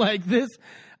great. Like this.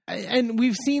 And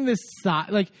we've seen this,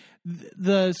 like,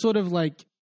 the sort of, like,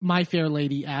 My Fair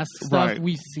Lady-esque stuff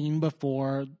we've seen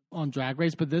before on Drag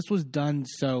Race, but this was done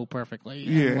so perfectly.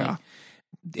 Yeah. And, like,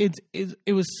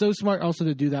 it was so smart also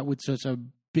to do that with such a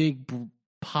big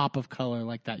pop of color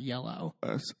like that yellow.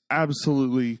 It's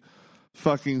absolutely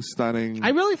fucking stunning. I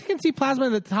really can see Plasma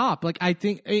at the top, like, I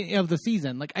think, of the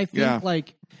season. Like, I think,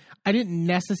 like, I didn't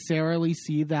necessarily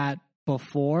see that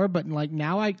before, but, like,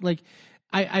 now I think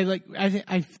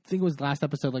it was last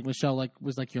episode, like Michelle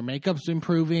was like, your makeup's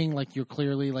improving, like you're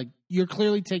clearly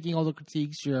taking all the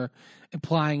critiques, you're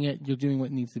applying it, you're doing what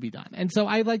needs to be done. And so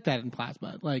I like that in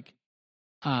Plasma. Like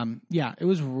it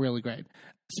was really great.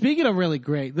 Speaking of really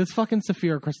great, this fucking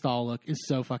Saphira Crystal look is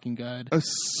so fucking good. It's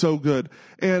so good.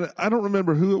 And I don't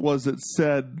remember who it was that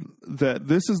said that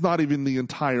this is not even the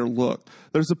entire look.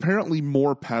 There's apparently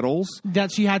more petals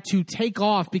that she had to take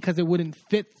off because it wouldn't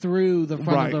fit through the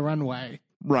front of the runway.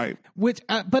 Right. Which,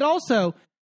 but also,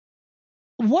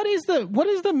 what is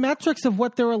the metrics of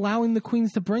what they're allowing the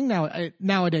queens to bring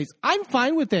nowadays? I'm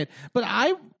fine with it, but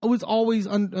I was always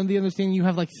on the understanding you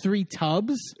have like 3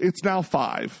 tubs. It's now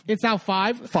 5. It's now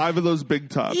 5? 5 of those big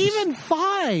tubs. Even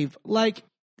 5. Like,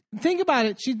 think about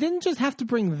it. She didn't just have to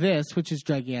bring this, which is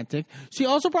gigantic. She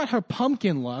also brought her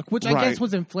pumpkin look, which I guess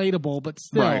was inflatable, but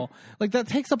still. Like, that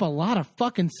takes up a lot of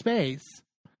fucking space.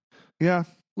 Yeah.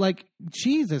 Like,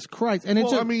 Jesus Christ. And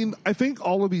it's I mean, I think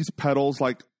all of these petals,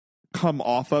 like, come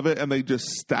off of it and they just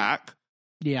stack.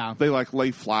 Yeah. They, like,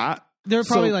 lay flat. They're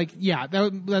probably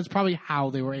that's probably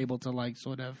how they were able to, like,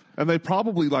 sort of. And they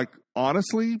probably, like,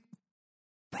 honestly,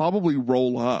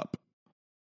 roll up.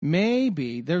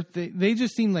 Maybe. They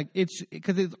just seem like it's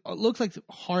because it looks like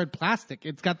hard plastic.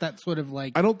 It's got that sort of,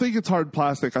 like. I don't think it's hard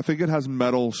plastic. I think it has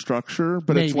metal structure,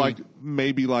 but it's, like,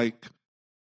 maybe, like,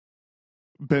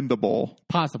 bendable.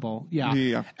 Possible,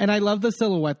 yeah. And I love the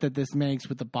silhouette that this makes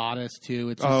with the bodice too.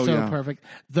 It's just perfect.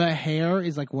 The hair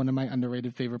is like one of my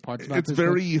underrated favorite parts about it's this. It's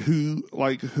very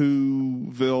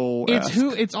Whoville.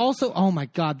 It's also, oh my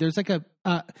god, there's like a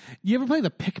you ever play the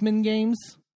Pikmin games?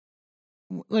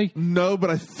 Like, no,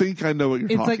 but I think I know what you're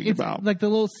talking about. It's like the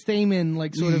little stamen,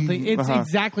 like, sort of thing. It's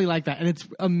exactly like that, and it's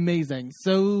amazing.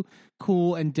 So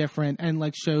cool and different, and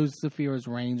like shows Saphira's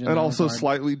range. And also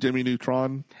slightly Jimmy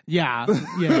Neutron. Yeah.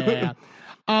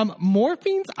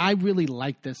 Morphines, I really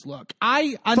like this look.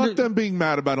 Fuck them being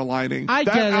mad about a lining.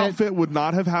 That outfit would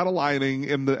not have had a lining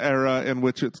in the era in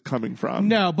which it's coming from.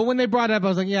 No, but when they brought it up, I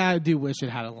was like, yeah, I do wish it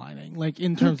had a lining, like,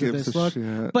 in terms of this look.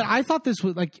 Shit? But I thought this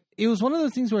was, like, it was one of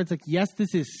those things where it's like, yes,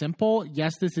 this is simple.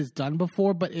 Yes, this is done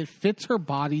before, but it fits her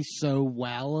body so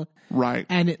well. Right.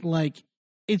 And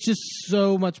it's just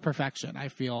so much perfection, I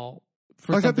feel.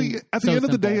 For like, at the end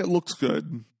of the day, simple. it looks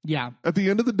good. Yeah. At the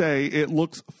end of the day, it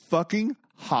looks fucking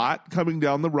hot coming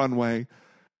down the runway.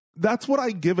 That's what I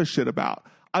give a shit about.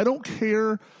 I don't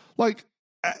care. Like,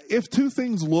 if 2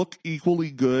 things look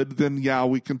equally good, then yeah,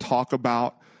 we can talk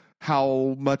about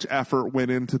how much effort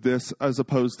went into this as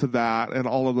opposed to that and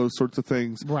all of those sorts of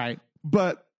things. Right.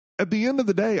 But at the end of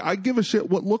the day, I give a shit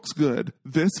what looks good.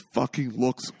 This fucking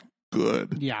looks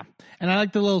good. Yeah. And I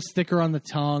like the little sticker on the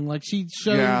tongue. Like, she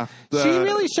showed, she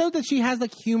really showed that she has,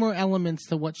 like, humor elements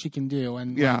to what she can do.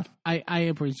 And like, I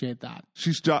appreciate that.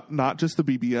 She's not just the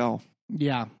BBL.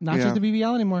 Yeah. Not just the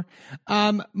BBL anymore.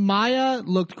 Maya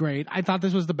looked great. I thought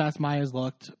this was the best Maya's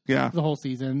looked the whole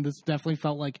season. This definitely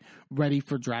felt like ready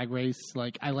for Drag Race.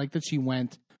 Like, I like that she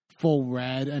went full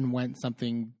red and went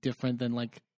something different than,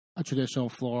 like, a traditional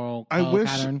floral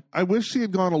pattern. I wish she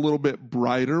had gone a little bit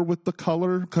brighter with the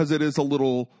color, because it is a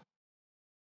little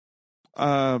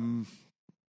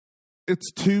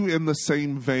it's too in the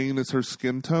same vein as her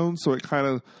skin tone, so it kind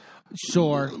of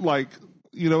like,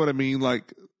 you know what I mean,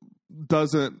 like,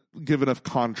 doesn't give enough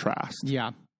contrast.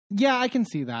 Yeah, I can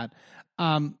see that.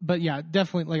 But yeah,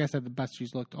 definitely, like I said, the best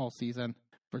she's looked all season.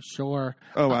 For sure.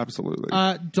 Oh, absolutely.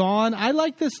 Dawn, I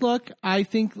like this look. I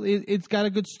think it's got a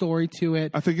good story to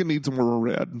it. I think it needs more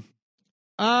red.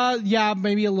 Yeah,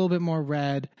 maybe a little bit more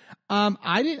red.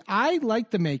 I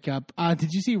liked the makeup.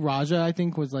 Did you see Raja? I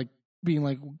think was like being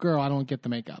like, "Girl, I don't get the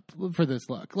makeup for this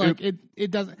look." Like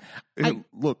it doesn't.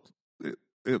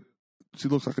 She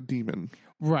looks like a demon.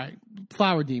 Right,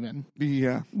 flower demon.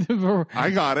 Yeah, I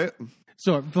got it.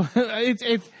 Sure,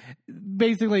 it's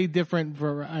basically different.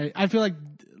 I feel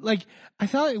like I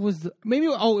thought it was maybe.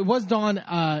 Oh, it was Dawn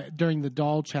during the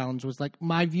doll challenge. Was like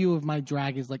my view of my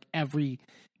drag is like every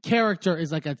character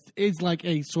is like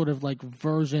a sort of like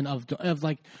version of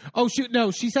like. Oh shoot,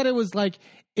 no, she said it was like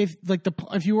if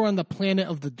you were on the planet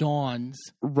of the Dawns,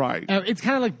 right? It's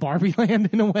kind of like Barbie Land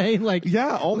in a way, like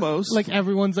yeah, almost like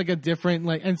everyone's like a different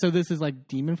like, and so this is like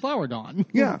Demon Flower Dawn,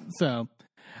 yeah. So,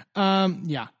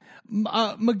 yeah,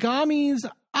 Megami's.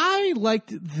 I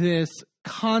liked this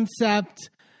concept.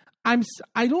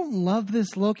 I don't love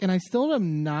this look, and I still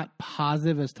am not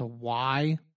positive as to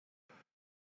why.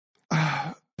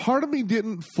 Part of me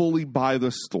didn't fully buy the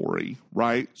story,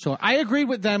 right? Sure. I agreed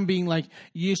with them being like,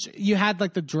 you had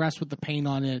like the dress with the paint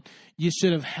on it. You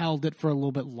should have held it for a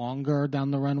little bit longer down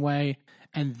the runway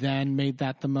and then made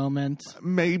that the moment.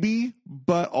 Maybe,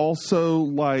 but also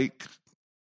like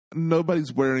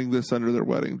nobody's wearing this under their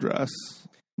wedding dress.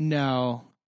 No.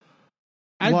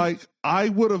 I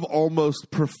would have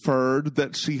almost preferred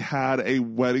that she had a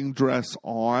wedding dress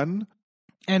on.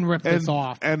 And ripped this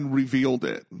off. And revealed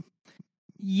it.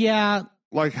 Yeah.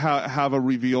 Like have a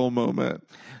reveal moment.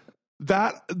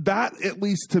 That at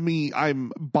least to me,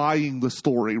 I'm buying the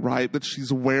story, right? That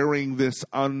she's wearing this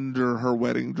under her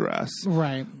wedding dress.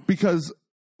 Right. Because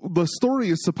the story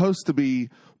is supposed to be,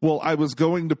 well, I was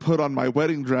going to put on my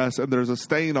wedding dress and there's a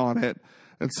stain on it.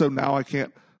 And so now I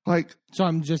can't, like. So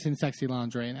I'm just in sexy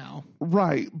lingerie now.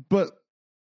 Right. But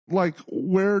like,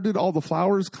 where did all the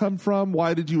flowers come from?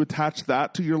 Why did you attach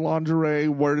that to your lingerie?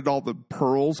 Where did all the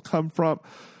pearls come from?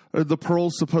 Are the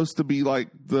pearls supposed to be like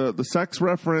the sex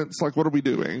reference? Like, what are we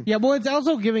doing? Yeah, well, it's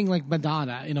also giving like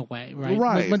Madonna in a way, right?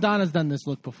 Right. Like, Madonna's done this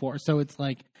look before, so it's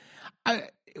like, I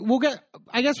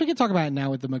guess we can talk about it now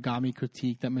with the Megami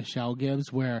critique that Michelle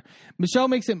gives, where Michelle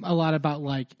makes it a lot about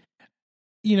like,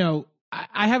 you know,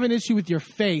 I have an issue with your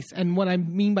face, and what I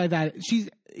mean by that,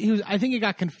 I think it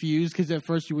got confused because at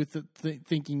first you were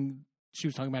thinking she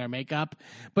was talking about her makeup,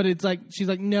 but it's like she's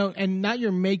like, no, and not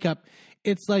your makeup.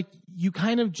 It's like you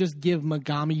kind of just give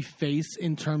Megami face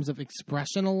in terms of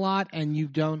expression a lot, and you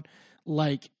don't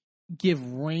like give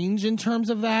range in terms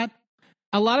of that.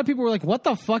 A lot of people were like, "What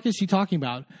the fuck is she talking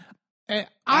about?"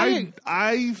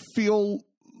 I feel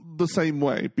the same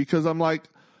way because I'm like,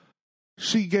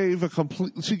 she gave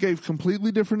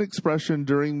completely different expression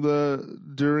during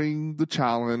the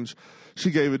challenge.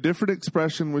 She gave a different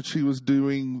expression when she was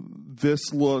doing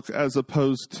this look as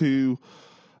opposed to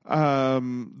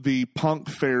the punk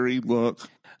fairy look.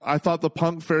 I thought the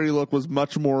punk fairy look was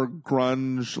much more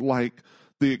grunge, like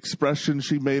the expression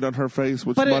she made on her face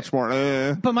was much more.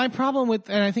 But my problem with,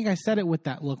 and I think I said it with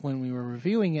that look when we were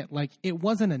reviewing it, like it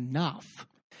wasn't enough.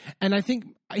 And I think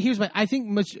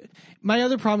my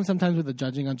other problem sometimes with the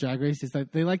judging on Drag Race is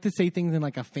that they like to say things in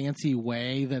like a fancy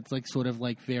way that's like sort of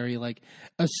like very like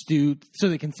astute so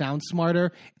they can sound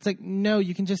smarter. It's like, no,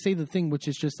 you can just say the thing, which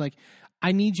is just like,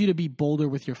 I need you to be bolder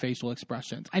with your facial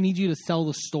expressions. I need you to sell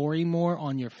the story more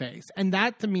on your face. And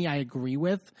that to me, I agree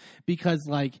with because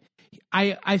like,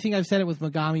 I think I've said it with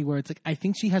Megami where it's like, I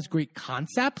think she has great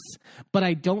concepts, but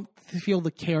I don't feel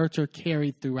the character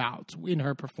carried throughout in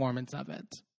her performance of it.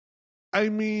 I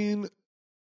mean,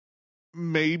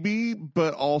 maybe,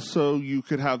 but also you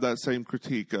could have that same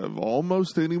critique of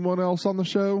almost anyone else on the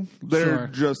show. They're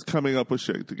just coming up with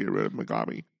shit to get rid of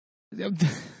Megami.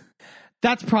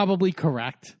 That's probably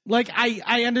correct. Like,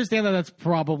 I understand that that's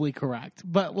probably correct.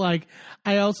 But, like,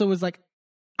 I also was like,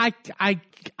 I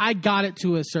got it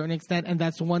to a certain extent. And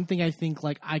that's one thing I think,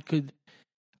 like,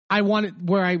 I wanted,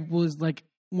 where I was, like,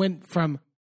 went from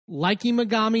liking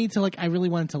Megami to like I really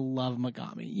wanted to love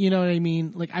Megami. You know what I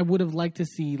mean? Like I would have liked to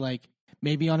see like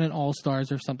maybe on an All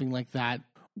Stars or something like that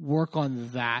work on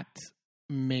that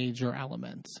major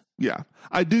element. Yeah,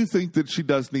 I do think that she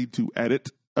does need to edit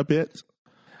a bit.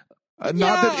 Not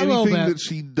that anything that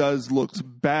she does looks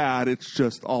bad. It's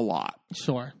just a lot.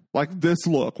 Sure. Like this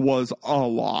look was a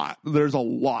lot. There's a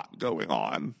lot going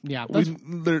on. Yeah,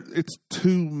 it's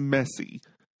too messy.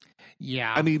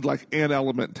 Yeah. I need like an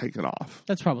element taken off.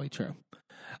 That's probably true.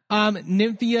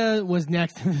 Nymphia was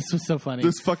next, and this was so funny.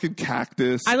 This fucking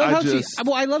cactus. I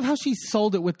love how she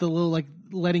sold it with the little like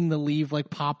letting the leaf like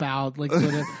pop out, like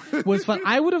sort of was fun.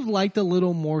 I would have liked a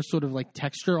little more sort of like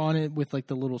texture on it with like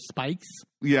the little spikes.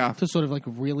 Yeah. To sort of like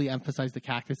really emphasize the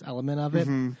cactus element of it.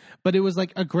 But it was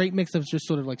like a great mix of just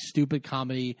sort of like stupid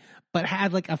comedy, but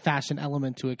had like a fashion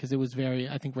element to it because it was very,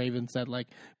 I think Raven said, like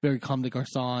very comme des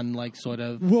garçons, like sort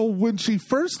of. Well, when she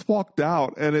first walked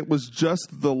out and it was just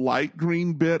the light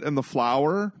green bit and the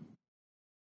flower,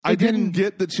 I didn't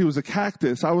get that she was a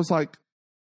cactus. I was like,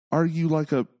 are you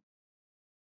like a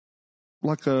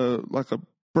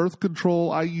birth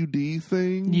control IUD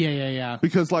thing? Yeah.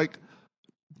 Because like,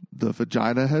 the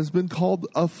vagina has been called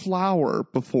a flower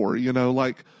before,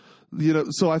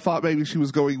 so I thought maybe she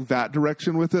was going that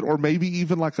direction with it, or maybe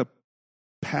even like a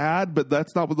pad, but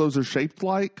that's not what those are shaped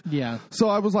like. Yeah. So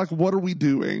I was like, what are we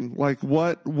doing? Like,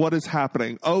 what is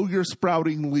happening? Oh, you're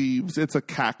sprouting leaves. It's a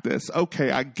cactus.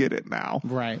 Okay, I get it now.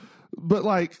 Right. But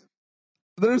like,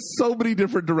 there's so many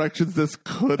different directions this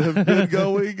could have been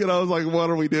going, and I was like, what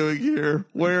are we doing here?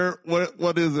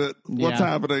 What is it? What's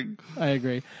happening? I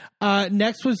agree.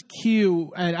 Next was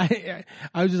Q, and I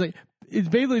was just like, it's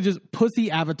basically just pussy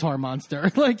avatar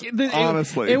monster. Like,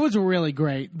 honestly, it was really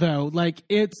great though. Like,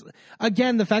 it's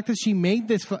again the fact that she makes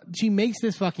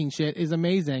this fucking shit is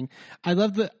amazing. I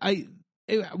love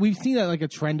we've seen that like a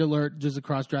trend alert just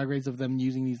across Drag Race of them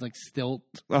using these like stilt.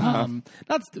 They're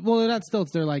not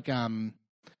stilts. They're like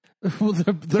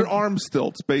they're arm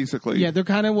stilts basically. Yeah, they're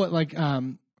kind of what like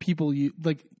people use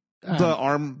like. The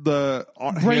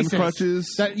hand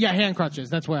crutches. Hand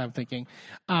crutches. That's what I'm thinking.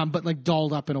 But like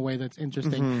dolled up in a way that's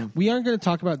interesting. We aren't going to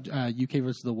talk about UK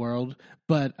versus the world,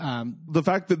 but the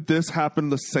fact that this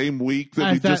happened the same week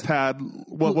that we just had,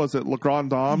 what was it, Le Grand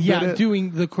Dame? Yeah,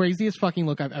 doing the craziest fucking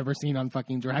look I've ever seen on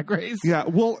fucking Drag Race. Yeah,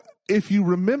 well, if you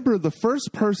remember, the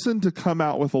first person to come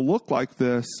out with a look like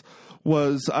this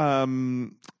was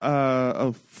the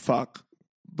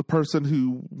person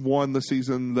who won the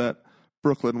season that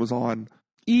Brooklyn was on.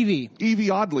 Evie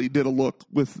Oddly did a look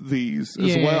with these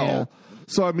as well. Yeah.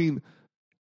 So I mean,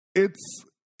 it's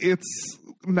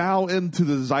now into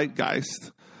the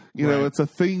zeitgeist. You know, it's a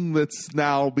thing that's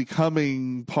now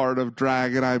becoming part of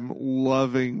drag, and I'm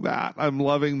loving that. I'm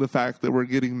loving the fact that we're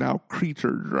getting now creature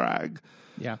drag.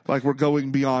 Yeah, like we're going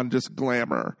beyond just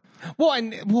glamour. Well,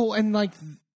 and like,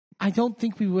 I don't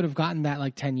think we would have gotten that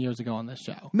like 10 years ago on this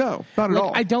show. No, not at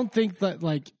all. I don't think that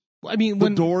like. I mean, the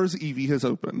doors Evie has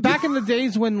opened. Back in the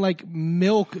days when like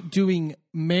Milk doing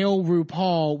male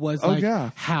RuPaul was like,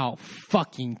 how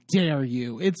fucking dare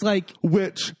you? It's like,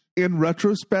 which in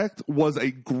retrospect was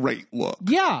a great look.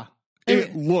 Yeah,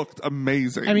 it looked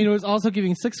amazing. I mean, it was also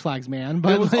giving Six Flags Man,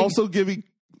 but it was also giving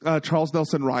Charles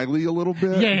Nelson Riley a little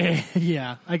bit.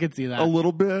 Yeah, I could see that a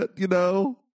little bit. You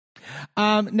know.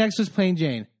 Next was Plain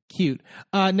Jane, cute.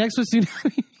 Next was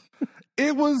Tsunami.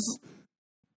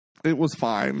 It was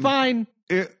fine. Fine.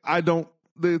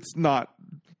 It's not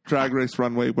Drag Race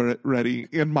runway ready,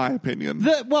 in my opinion.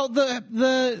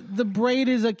 The braid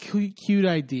is a cute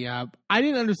idea. I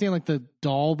didn't understand like the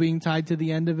doll being tied to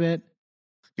the end of it.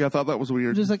 Yeah, I thought that was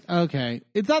weird. Just like, okay,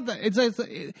 it's not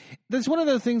that. That's one of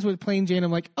those things with Plain Jane.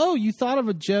 I'm like, oh, you thought of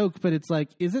a joke, but it's like,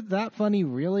 is it that funny,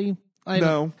 really?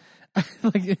 No.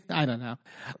 Like, I don't know.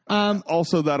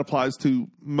 Also, that applies to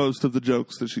most of the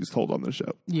jokes that she's told on the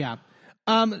show. Yeah.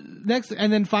 Next,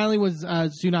 and then finally was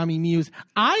Tsunami Muse.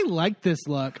 I like this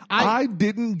look. I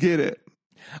didn't get it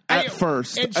at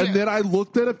first. And then I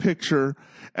looked at a picture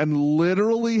and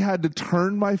literally had to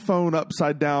turn my phone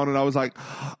upside down, and I was like,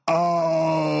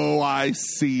 oh, I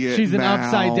see it. She's now. An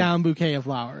upside down bouquet of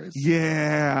flowers.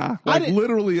 Yeah. Like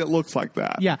literally it looks like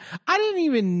that. Yeah. I didn't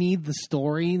even need the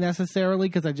story necessarily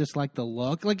because I just like the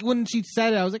look. Like when she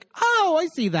said it, I was like, oh, I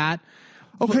see that.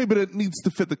 Okay, but it needs to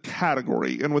fit the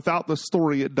category, and without the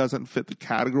story, it doesn't fit the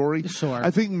category. Sure. I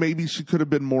think maybe she could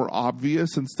have been more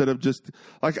obvious instead of just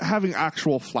like having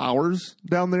actual flowers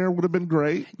down there would have been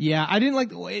great. Yeah, I didn't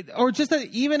like, or just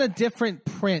even a different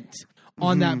print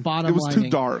on that bottom. It was lining. too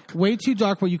dark, way too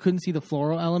dark, where you couldn't see the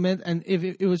floral element. And if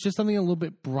it was just something a little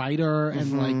bit brighter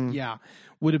and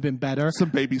would have been better. Some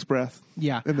baby's breath.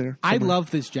 Yeah, in there. I love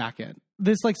this jacket.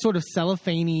 This like sort of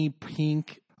cellophane-y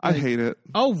pink. I hate it.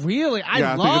 Oh, really?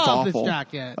 I love this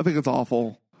jacket. I think it's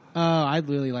awful. Oh, I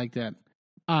really liked it.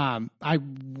 I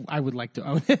would like to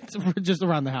own it for just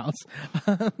around the house.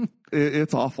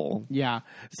 It's awful. Yeah.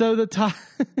 So the top.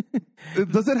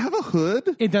 Does it have a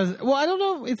hood? It does. Well, I don't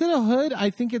know. Is it a hood?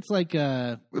 I think it's like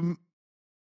a.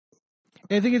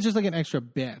 I think it's just like an extra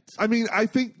bit. I mean, I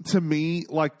think to me,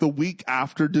 like the week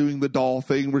after doing the doll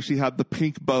thing where she had the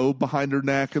pink bow behind her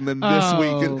neck, and then this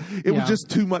week it was just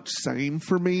too much same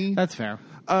for me. That's fair.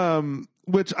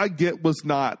 Which I get was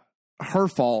not her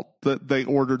fault that they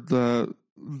ordered the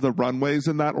runways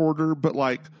in that order, but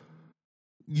like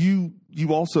you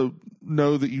also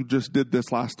know that you just did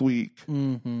this last week.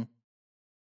 Mm-hmm.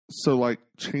 So, like,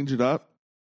 change it up.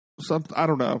 Something, I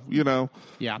don't know, you know.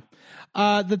 Yeah.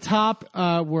 The top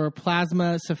were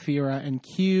Plasma, Saphira, and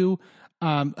Q.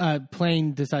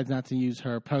 Plane decides not to use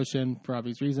her potion for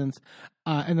obvious reasons.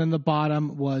 And then the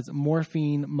bottom was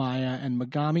Morphine, Maya, and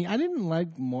Megami. I didn't like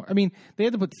I mean, they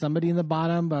had to put somebody in the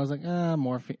bottom, but I was like,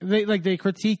 Morphine. They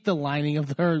critiqued the lining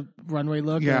of her runway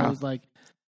look. Yeah. And I was like,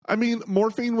 I mean,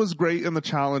 Morphine was great in the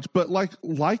challenge, but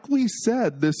like we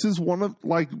said, this is one of,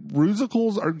 like,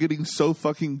 musicals are getting so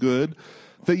fucking good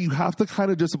that you have to kind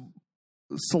of just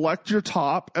select your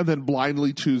top and then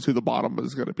blindly choose who the bottom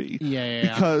is going to be. Yeah.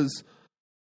 Because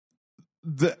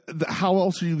how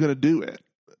else are you going to do it?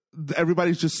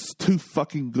 Everybody's just too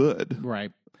fucking good.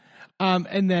 Right.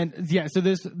 And then, so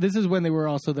this is when they were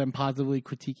also then positively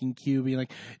critiquing Q, being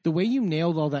like, the way you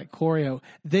nailed all that choreo.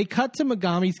 They cut to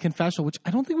Megami's confessional, which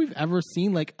I don't think we've ever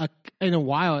seen, like, in a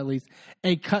while at least,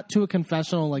 a cut to a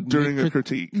confessional, like, during a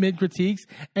critique. Mid-critiques.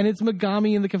 And it's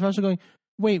Megami in the confessional going,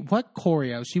 wait, what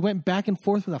choreo? She went back and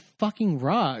forth with a fucking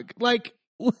rug. Like,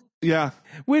 yeah.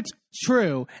 Which,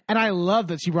 true. And I love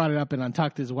that she brought it up in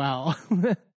Untucked as well.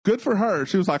 Good for her.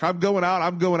 She was like, I'm going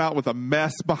out with a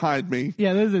mess behind me.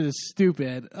 Yeah, this is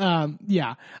stupid.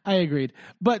 Yeah, I agreed.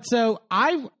 But so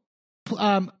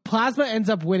Plasma ends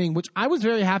up winning, which I was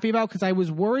very happy about because I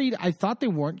was worried. I thought they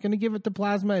weren't going to give it to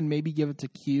Plasma and maybe give it to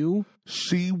Q.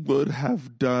 She would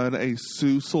have done a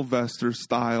Sue Sylvester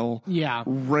style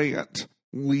rant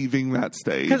leaving that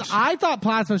stage. Because I thought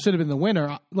Plasma should have been the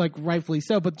winner, like, rightfully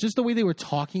so. But just the way they were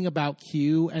talking about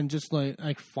Q and just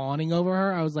like fawning over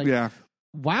her, I was like,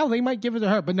 wow, they might give it to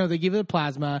her. But no, they give it to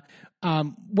Plasma.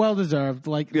 Well deserved.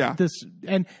 Like, this,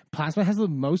 and Plasma has the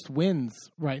most wins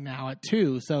right now at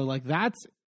 2. So, like,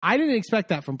 I didn't expect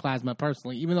that from Plasma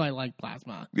personally, even though I like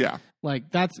Plasma. Yeah. Like,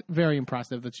 that's very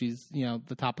impressive that she's,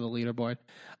 the top of the leaderboard.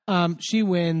 She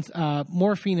wins.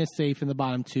 Morphine is safe in the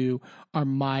bottom 2 are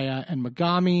Maya and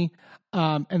Megami.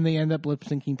 And they end up lip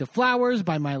syncing to Flowers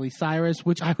by Miley Cyrus,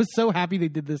 which I was so happy they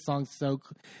did this song so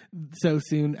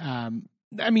soon.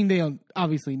 I mean, they don't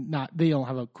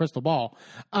have a crystal ball.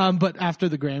 But after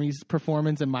the Grammys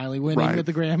performance and Miley winning at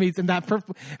the Grammys and that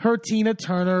her Tina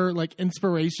Turner, like,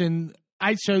 inspiration,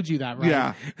 I showed you that, right?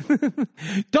 Yeah.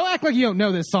 Don't act like you don't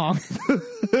know this song.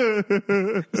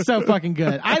 So fucking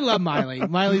good. I love Miley.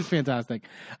 Miley's fantastic.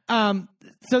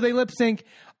 So they lip sync.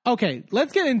 Okay,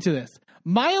 let's get into this.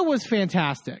 Maya was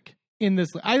fantastic in this.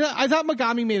 I thought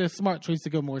Megami made a smart choice to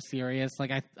go more serious.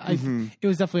 Like, it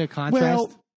was definitely a contrast.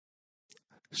 Well,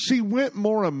 she went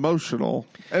more emotional,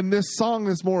 and this song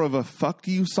is more of a fuck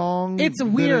you song. It's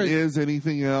weird. Than it is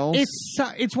anything else.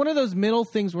 It's one of those middle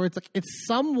things where it's like it's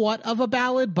somewhat of a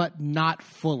ballad, but not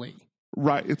fully.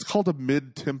 Right. It's called a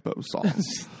mid-tempo song.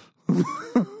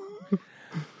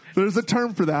 There's a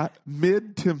term for that.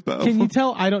 Mid-tempo. Can you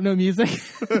tell I don't know music?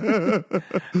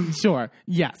 Sure.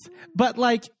 Yes. But,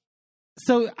 like,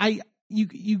 so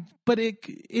but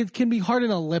it can be hard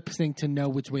in a lip sync to know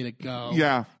which way to go.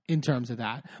 Yeah. In terms of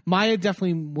that, Maya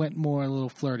definitely went more a little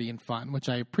flirty and fun, which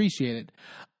I appreciated.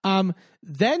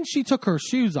 Then she took her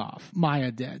shoes off.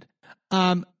 Maya did.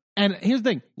 And here's the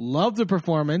thing: love the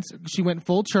performance. She went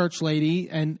full church lady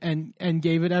and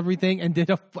gave it everything, and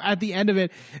at the end of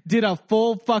it did a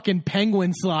full fucking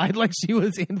penguin slide like she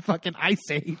was in fucking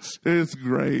Ice Age. It's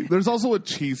great. There's also a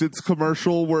Cheez-Its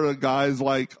commercial where a guy's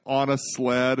like on a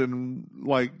sled and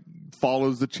like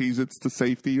follows the Cheez-Its to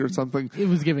safety or something. It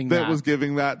was giving that was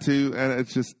giving that too, and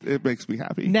it makes me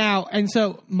happy. Now, and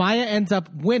so Maya ends up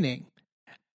winning.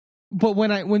 But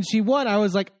when she won, I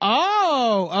was like,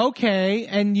 oh, okay.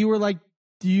 And you were like,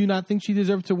 do you not think she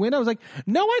deserved to win? I was like,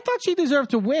 no, I thought she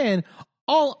deserved to win.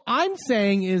 All I'm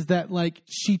saying is that, like,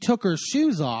 she took her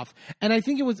shoes off. And I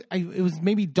think it was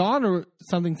maybe Dawn or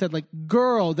something said, like,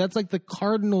 girl, that's like the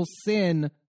cardinal sin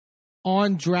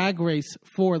on Drag Race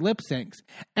for lip syncs.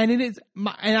 And it is,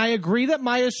 and I agree that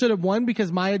Maya should have won because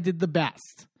Maya did the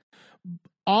best.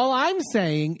 All I'm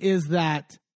saying is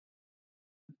that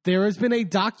there has been a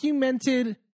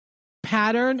documented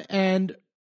pattern and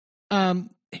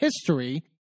history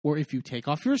where if you take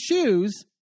off your shoes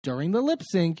during the lip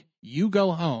sync, you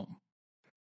go home.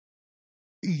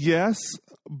 Yes,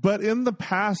 but in the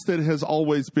past it has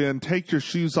always been take your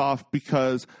shoes off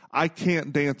because I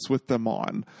can't dance with them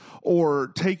on,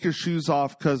 or take your shoes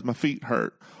off because my feet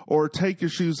hurt, or take your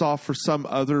shoes off for some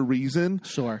other reason.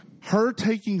 Sure. Her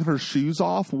taking her shoes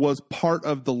off was part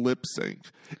of the lip sync.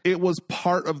 It was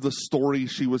part of the story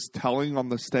she was telling on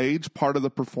the stage, part of the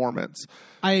performance.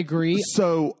 I agree.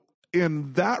 So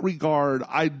in that regard,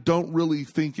 I don't really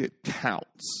think it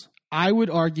counts. I would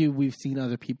argue we've seen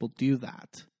other people do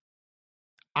that.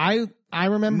 I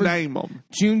remember Name them.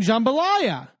 June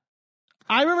Jambalaya.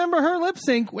 I remember her lip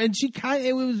sync when she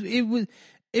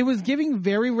it was giving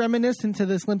very reminiscent to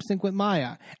this lip sync with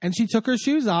Maya, and she took her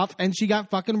shoes off and she got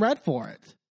fucking red for it.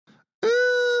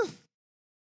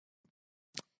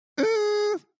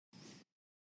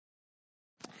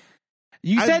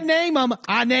 You said name them.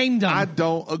 I named them. I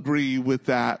don't agree with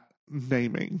that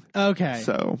naming. Okay.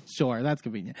 So. Sure, that's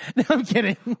convenient. No, I'm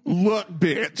kidding. Look,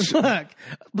 bitch. Look.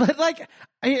 But like,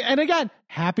 and again,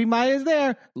 happy Maya's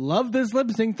there. Love this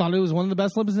lip sync. Thought it was one of the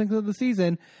best lip syncs of the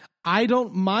season. I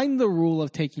don't mind the rule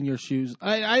of taking your shoes.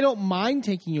 I don't mind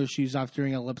taking your shoes off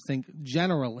during a lip sync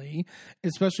generally,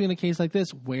 especially in a case like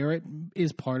this where it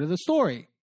is part of the story.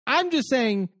 I'm just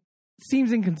saying,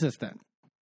 seems inconsistent.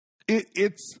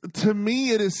 It's to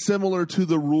me, it is similar to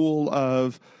the rule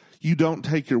of you don't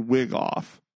take your wig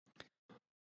off.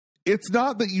 It's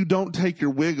not that you don't take your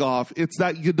wig off. It's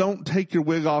that you don't take your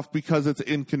wig off because it's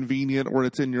inconvenient or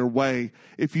it's in your way.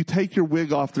 If you take your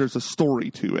wig off, there's a story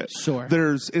to it. Sure.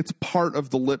 It's part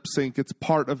of the lip sync. It's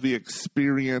part of the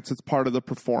experience. It's part of the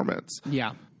performance.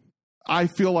 Yeah. I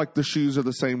feel like the shoes are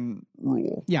the same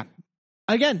rule. Yeah.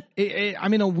 Again,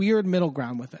 I'm in a weird middle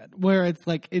ground with it, where it's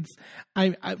like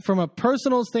I from a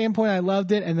personal standpoint, I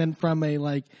loved it, and then from a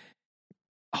like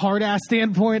hard ass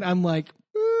standpoint, I'm like,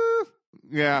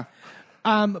 yeah.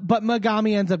 But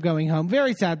Megami ends up going home.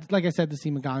 Very sad, like I said, to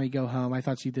see Megami go home. I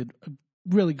thought she did a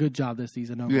really good job this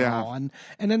season overall, and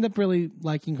end up really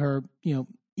liking her,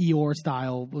 Eeyore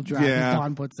style drag, as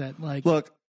Dawn puts it. Like,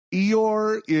 look,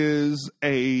 Eeyore is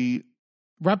a.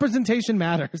 Representation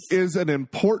matters. Is an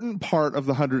important part of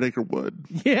the 100 Acre Wood.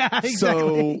 Yeah, exactly.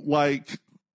 So, like,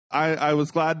 I was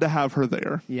glad to have her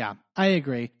there. Yeah, I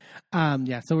agree.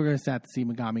 So we're going to sad to see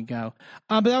Megami go.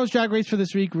 But that was Drag Race for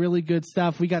this week. Really good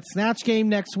stuff. We got Snatch Game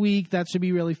next week. That should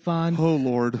be really fun. Oh,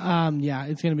 Lord. Yeah,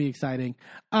 it's going to be exciting.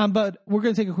 But we're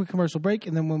going to take a quick commercial break,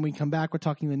 and then when we come back, we're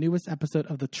talking the newest episode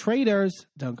of The Traitors.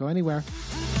 Don't go anywhere.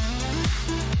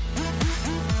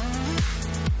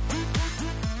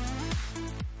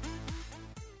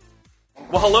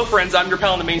 Well, hello, friends. I'm your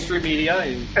pal in the mainstream media.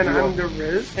 And I'm the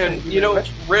Riz. And,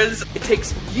 Riz, it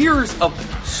takes years of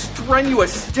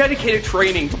strenuous, dedicated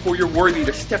training before you're worthy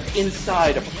to step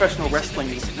inside a professional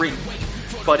wrestling ring.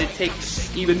 But it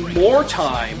takes even more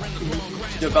time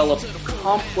to develop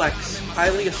complex,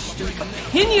 highly astute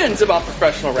opinions about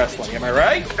professional wrestling. Am I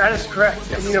right? That is correct.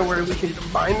 And you know where we can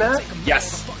find that?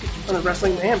 Yes. On the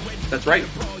Wrestling Man. That's right.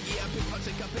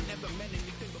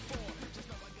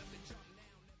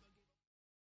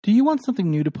 Do you want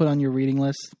something new to put on your reading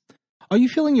list? Are you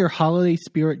feeling your holiday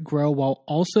spirit grow while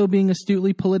also being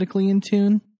astutely politically in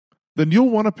tune? Then you'll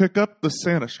want to pick up The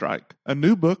Santa Strike, a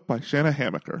new book by Shanna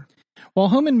Hamaker. While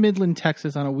home in Midland,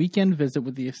 Texas, on a weekend visit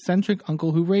with the eccentric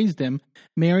uncle who raised him,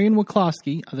 Marion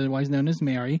Wachlowski, otherwise known as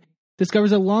Mary,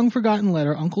 discovers a long-forgotten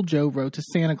letter Uncle Joe wrote to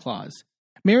Santa Claus.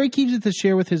 Mary keeps it to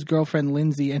share with his girlfriend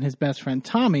Lindsay and his best friend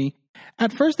Tommy.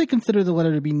 At first, they consider the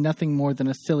letter to be nothing more than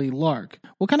a silly lark.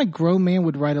 What kind of grown man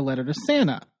would write a letter to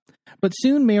Santa? But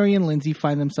soon, Mary and Lindsay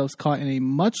find themselves caught in a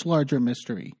much larger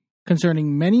mystery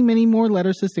concerning many, many more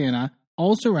letters to Santa,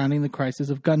 all surrounding the crisis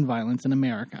of gun violence in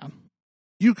America.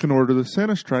 You can order The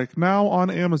Santa Strike now on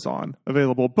Amazon,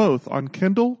 available both on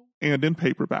Kindle and in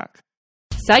paperback.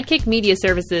 Sidekick Media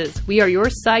Services. We are your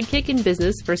sidekick in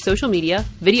business for social media,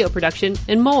 video production,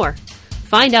 and more.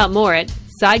 Find out more at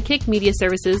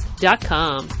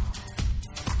sidekickmediaservices.com.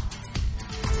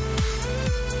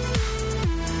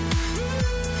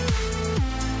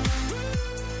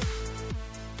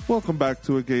 Welcome back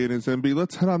to A Gay and His Enby.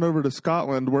 Let's head on over to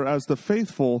Scotland, where as the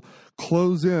faithful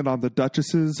close in on the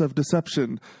Duchesses of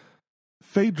Deception,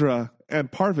 Phaedra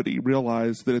and Parvati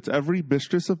realize that it's every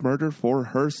mistress of murder for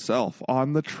herself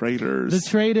on The Traitors. The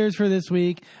Traitors for this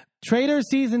week. Traitors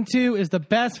Season 2 is the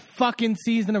best fucking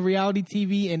season of reality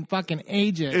TV in fucking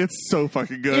ages. It's so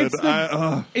fucking good.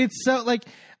 It's so, like,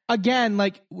 again,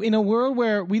 like, in a world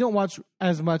where we don't watch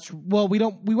as much, well,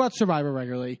 we watch Survivor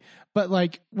regularly, but,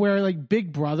 like, where, like,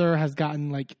 Big Brother has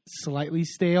gotten, like, slightly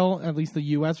stale, at least the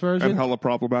U.S. version. And hella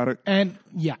problematic. And,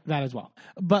 yeah, that as well.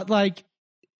 But, like,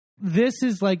 this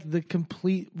is, like, the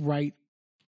complete right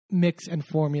mix and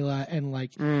formula, and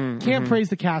like can't praise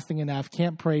the casting enough,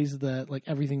 can't praise the like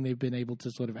everything they've been able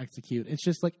to sort of execute. It's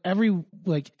just like every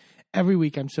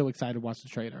week I'm so excited to watch The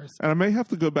Traitors. And I may have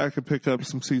to go back and pick up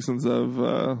some seasons of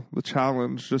The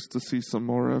Challenge just to see some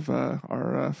more of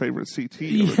our favorite CT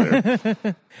over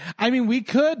there. I mean, we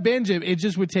could binge it. It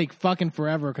just would take fucking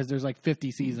forever because there's like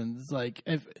 50 seasons. Like,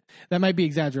 if that might be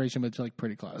exaggeration, but it's like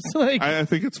pretty close. Like, I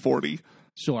think it's 40.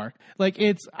 Sure. Like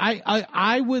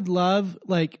I would love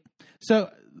so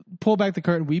pull back the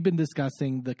curtain. We've been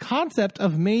discussing the concept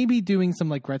of maybe doing some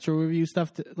like retro review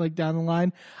stuff down the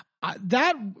line.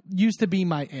 That used to be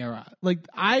my era. Like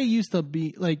I used to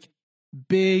be like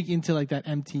big into like that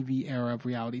MTV era of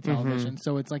reality television.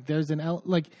 So it's like there's an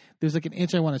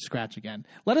itch I want to scratch again.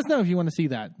 Let us know if you want to see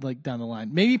that like down the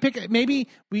line. Maybe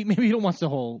we don't watch the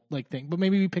whole like thing, but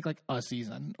maybe we pick like a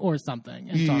season or something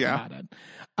and talk about it.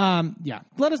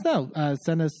 Let us know.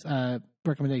 Send us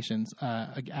recommendations.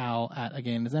 Al at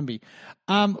again is Enby.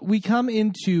 We come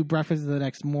into breakfast the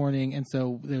next morning, and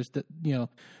so there's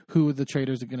who the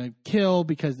traders are going to kill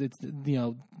because it's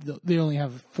they only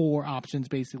have 4 options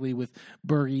basically with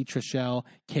Bergie, Trishelle,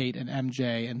 Kate, and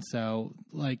MJ, and so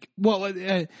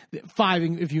 5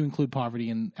 if you include Poverty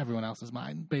in everyone else's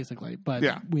mind basically. But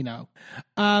we know.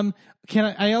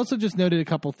 I also just noted a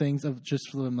couple things of just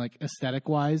from like aesthetic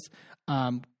wise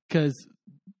because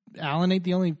Alan ain't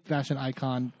the only fashion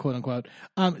icon, quote unquote.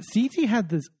 CT had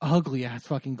this ugly ass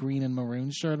fucking green and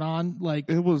maroon shirt on. Like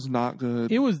it was not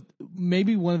good. It was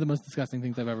maybe one of the most disgusting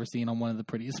things I've ever seen on one of the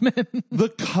prettiest men. The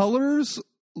colors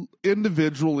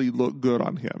individually look good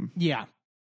on him. Yeah.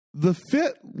 The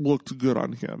fit looked good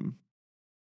on him,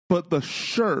 but the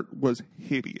shirt was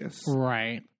hideous.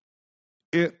 Right.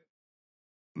 It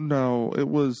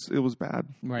was bad.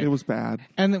 Right. It was bad.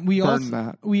 And then we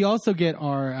also get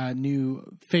our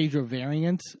new Phaedra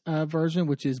variant version,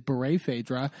 which is Beret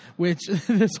Phaedra, which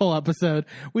this whole episode,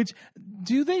 which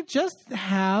do they just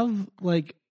have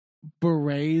like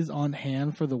berets on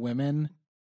hand for the women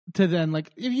to then like,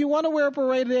 if you want to wear a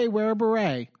beret today, wear a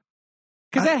beret.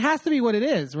 Because that has to be what it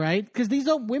is, right? Because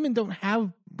women don't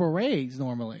have berets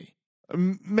normally.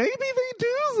 Maybe they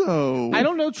do, though. I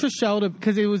don't know Trishelle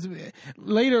because it was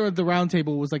later at the round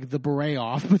table was like the beret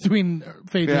off between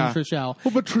Phaedra and Trishelle.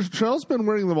 Well, but Trishelle's been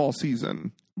wearing them all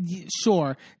season.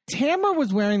 Sure. Tamara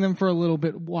was wearing them for a little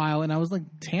bit while, and I was like,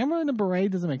 Tamara in a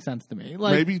beret doesn't make sense to me.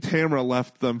 Like, maybe Tamara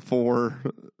left them for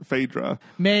Phaedra.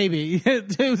 Maybe.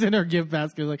 It was in her gift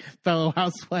basket, like, fellow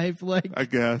housewife. Like, I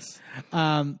guess.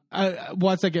 I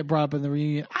watched that get brought up in the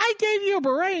reunion. I gave you a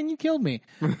beret and you killed me.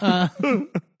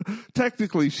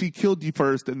 Technically, she killed you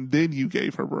first, and then you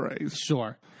gave her berets.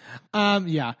 Sure.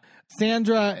 Yeah.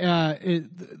 Sandra,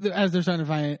 as they're starting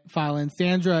to file in,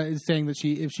 Sandra is saying that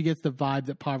if she gets the vibe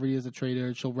that Poverty is a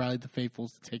traitor, she'll rally the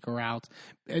faithfuls to take her out.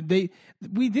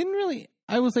 We didn't really,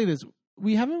 I will say this,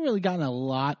 we haven't really gotten a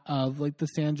lot of like the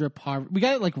Sandra Poverty. We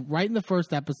got it like right in the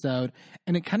first episode,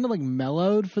 and it kind of like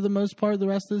mellowed for the most part of the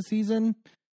rest of the season.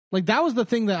 Like that was the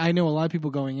thing that I know a lot of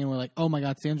people going in were like, oh my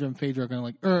God, Sandra and Phaedra are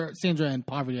going to or Sandra and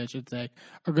Poverty, I should say,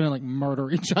 are going to like murder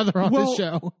each other on this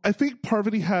show. I think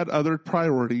Poverty had other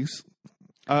priorities.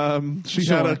 She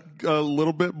had a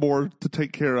little bit more to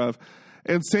take care of.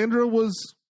 And Sandra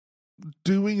was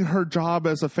doing her job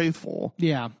as a faithful.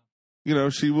 Yeah.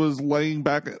 She was laying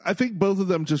back. I think both of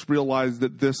them just realized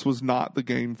that this was not the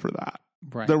game for that.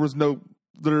 Right. There was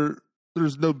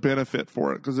there's no benefit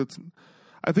for it because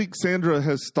I think Sandra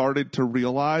has started to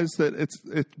realize that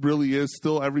it really is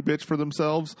still every bitch for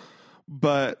themselves,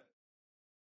 but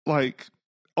like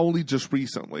only just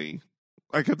recently.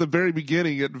 Like at the very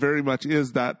beginning, it very much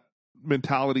is that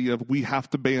mentality of we have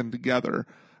to band together,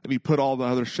 and you put all the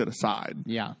other shit aside.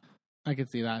 Yeah, I can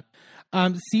see that.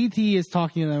 CT is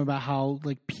talking to them about how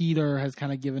like Peter has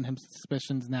kind of given him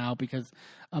suspicions now because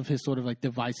of his sort of like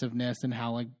divisiveness and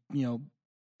how like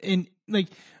in like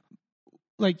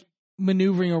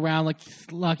maneuvering around, like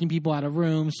locking people out of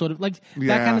rooms, sort of like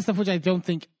that kind of stuff, which I don't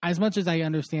think, as much as I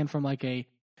understand from I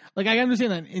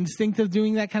understand that instinct of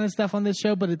doing that kind of stuff on this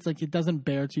show, but it's like it doesn't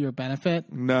bear to your benefit.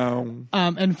 No.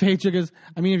 And Phaedra goes,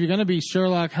 I mean, if you're going to be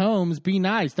Sherlock Holmes, be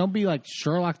nice. Don't be like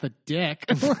Sherlock the Dick.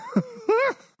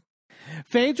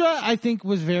 Phaedra, I think,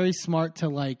 was very smart to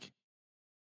like,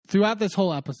 throughout this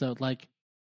whole episode, like,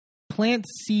 plant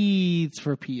seeds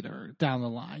for Peter down the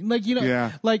line. Like,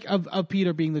 like of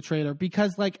Peter being the traitor.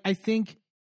 Because, like, I think,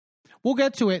 we'll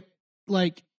get to it,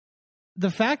 like, the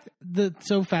fact that's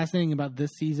so fascinating about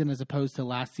this season as opposed to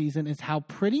last season is how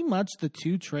pretty much the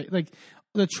two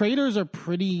the traitors are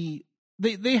pretty.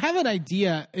 They have an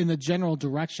idea in the general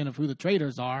direction of who the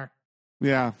traitors are.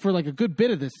 Yeah, for like a good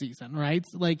bit of this season, right?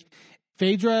 Like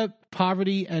Phaedra,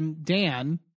 Poverty, and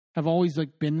Dan have always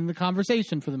like been in the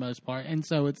conversation for the most part, and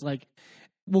so it's like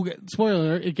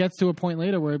spoiler. It gets to a point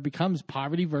later where it becomes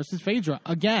Poverty versus Phaedra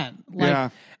again.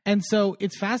 And so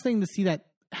it's fascinating to see that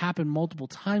happen multiple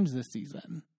times this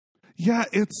season. Yeah,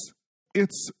 it's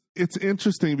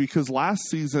interesting because last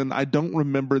season I don't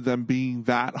remember them being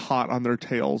that hot on their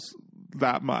tails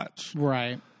that much.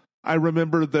 Right. I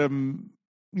remember them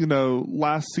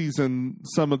last season,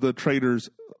 some of the traders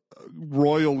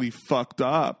royally fucked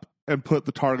up and put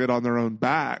the target on their own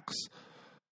backs.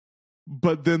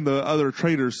 But then the other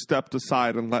traders stepped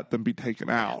aside and let them be taken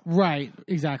out. Right,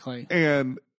 exactly.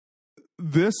 And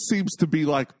this seems to be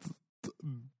like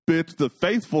Bitch the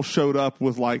Faithful showed up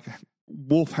with like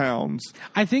wolfhounds.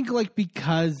 I think like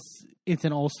because it's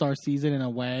an all-star season in a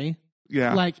way.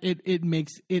 Yeah. Like it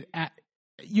makes it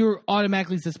you're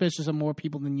automatically suspicious of more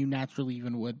people than you naturally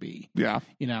even would be. Yeah.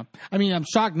 I mean, I'm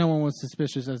shocked no one was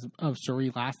suspicious of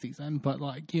Cherie last season, but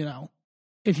like,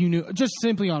 if you knew just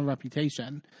simply on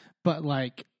reputation, but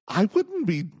like I wouldn't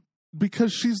be,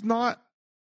 because she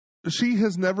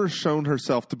has never shown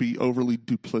herself to be overly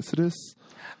duplicitous.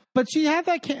 But she had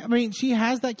that. She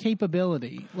has that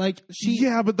capability. Like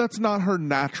yeah, but that's not her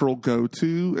natural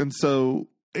go-to, and so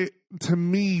it to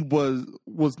me was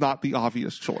not the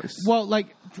obvious choice. Well,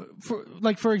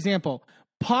 for example,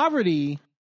 Poverty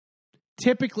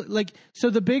typically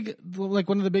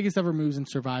one of the biggest ever moves in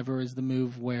Survivor is the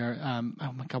move where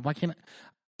oh my god, why can't I?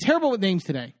 Terrible with names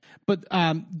today, but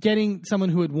getting someone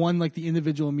who had won like the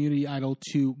individual immunity idol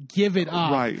to give it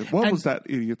up. Right. What was that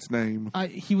idiot's name?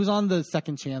 He was on the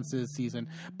Second Chances season,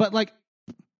 but like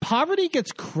Poverty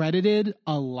gets credited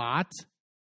a lot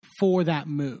for that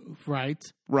move, right?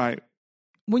 Right.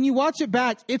 When you watch it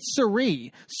back, it's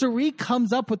Cherie. Cherie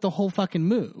comes up with the whole fucking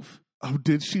move. Oh,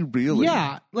 did she really?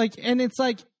 Yeah. And it's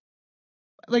like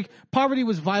Poverty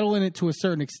was vital in it to a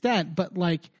certain extent, but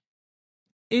like,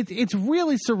 it's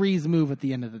really Cherie's move at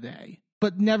the end of the day,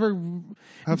 but never.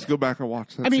 I have to go back and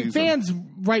watch that. Season. Fans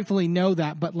rightfully know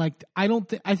that, but like, I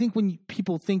think when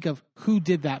people think of who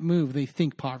did that move, they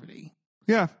think Poverty.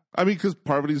 Yeah. because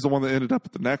Parvati's the one that ended up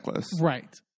with the necklace.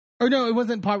 Right. Or no, it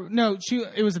wasn't Poverty. No,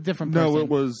 it was a different person. No, it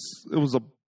was a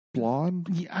blonde.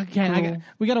 Yeah, again,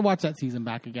 we got to watch that season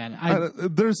back again.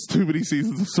 There's too many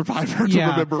seasons of Survivor to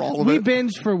remember all of it. We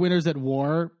binged for Winners at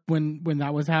War when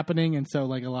that was happening, and so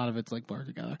like a lot of it's like blurred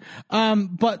together.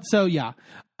 Poverty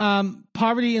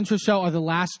and Trishelle are the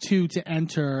last two to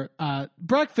enter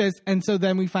breakfast, and so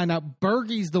then we find out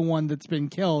Bergie's the one that's been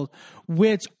killed.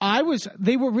 Which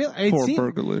they were really poor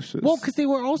Burgalicious. Well, because they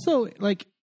were also like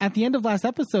at the end of last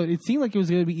episode, it seemed like it was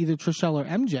going to be either Trishelle or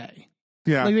MJ.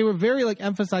 Yeah. Like they were very like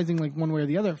emphasizing like one way or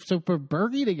the other. So for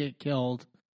Bergie to get killed,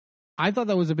 I thought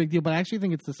that was a big deal, but I actually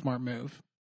think it's the smart move.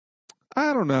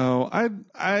 I don't know.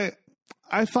 I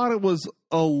thought it was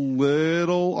a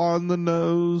little on the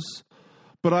nose,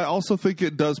 but I also think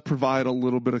it does provide a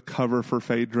little bit of cover for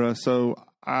Phaedra. So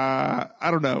I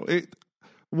don't know.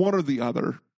 One or the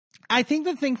other. I think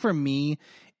the thing for me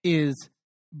is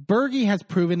Bergie has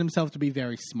proven himself to be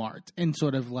very smart and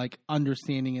sort of like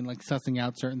understanding and like sussing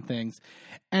out certain things.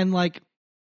 And like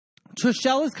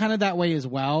Trishelle is kind of that way as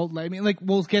well. I mean, like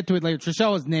we'll get to it later.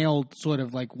 Trishelle has nailed sort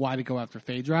of like why to go after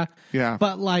Phaedra. Yeah.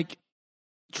 But like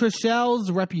Trishelle's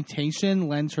reputation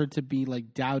lends her to be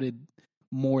like doubted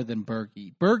more than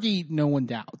Bergie. Bergie, no one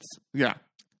doubts. Yeah.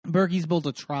 Bergie's built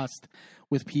a trust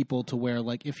with people to where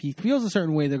like if he feels a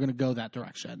certain way, they're going to go that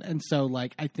direction. And so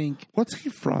like I think. What's he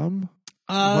from?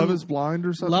 Love is Blind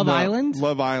or something? Island?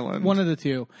 Love Island. One of the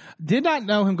two. Did not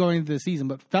know him going into the season,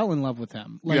 but fell in love with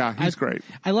him. Like, yeah, he's great.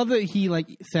 I love that he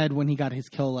like said when he got his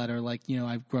kill letter, like,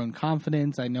 I've grown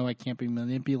confidence. I know I can't be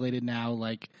manipulated now.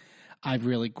 Like, I've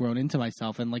really grown into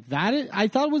myself. And like that, I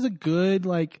thought was a good,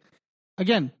 like,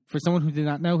 again, for someone who did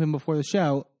not know him before the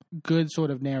show, good sort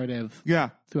of narrative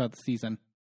throughout the season.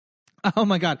 Oh,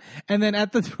 my God. And then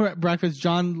at the breakfast,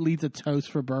 John leads a toast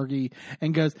for Bergie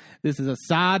and goes, "This is a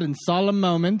sad and solemn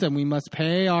moment, and we must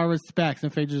pay our respects."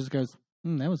 And Phaedra just goes,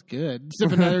 "That was good."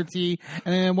 Sip another tea.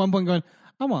 And then at one point going,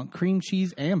 "I want cream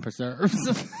cheese and preserves."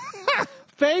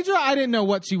 Phaedra, I didn't know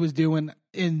what she was doing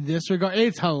in this regard.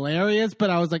 It's hilarious, but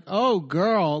I was like, oh,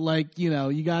 girl, like,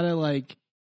 you got to, like,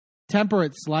 temper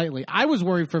it slightly. I was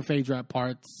worried for Phaedra at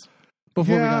parts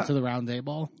before we got to the round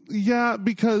table. Yeah,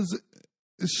 because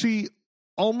she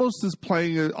almost is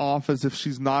playing it off as if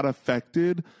she's not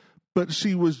affected, but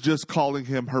she was just calling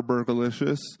him her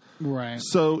Burgalicious. Right.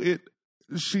 So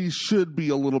she should be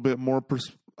a little bit more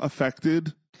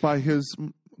affected by his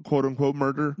quote unquote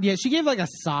murder. Yeah, she gave like a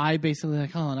sigh, basically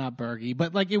like, "Oh, not Bergie,"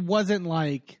 but like it wasn't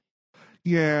like.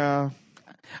 Yeah.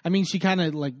 I mean, she kind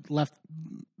of like left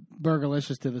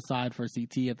Burgalicious to the side for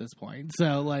CT at this point.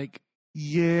 So like.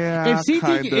 Yeah,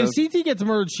 if CT gets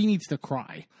murdered, she needs to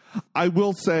cry. I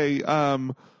will say,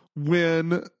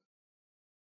 when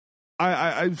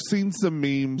I've seen some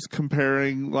memes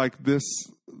comparing like this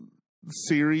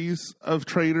series of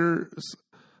traders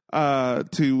to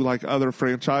like other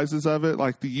franchises of it,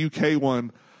 like the UK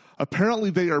one. apparently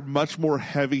they are much more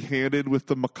heavy-handed with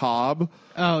the macabre.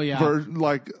 Oh yeah.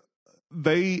 Like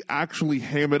they actually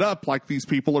ham it up like these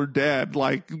people are dead,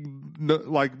 like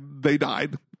they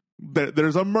died.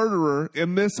 There's a murderer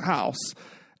in this house,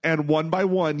 and one by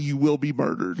one you will be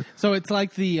murdered. So it's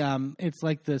like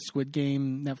the Squid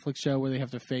Game Netflix show where they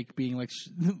have to fake being like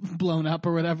blown up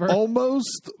or whatever.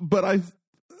 Almost, but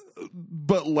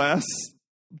less,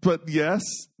 but yes,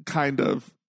 kind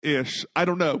of ish. I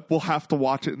don't know. We'll have to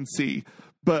watch it and see.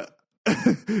 But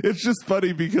it's just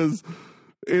funny because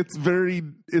it's very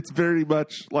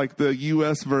much like the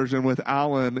US version with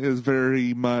Alan is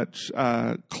very much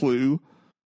Clue,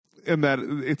 in that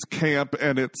it's camp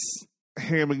and it's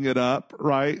hamming it up,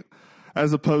 right?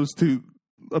 As opposed to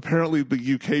apparently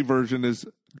the UK version is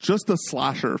just a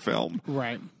slasher film.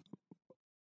 Right.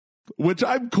 Which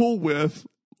I'm cool with.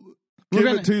 Give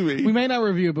it to me. We may not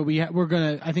review it, but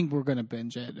I think we're gonna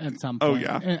binge it at some point. Oh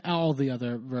yeah. And all the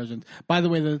other versions. By the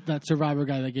way, that Survivor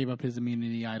guy that gave up his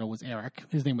immunity idol was Eric.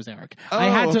 His name was Eric. Oh, I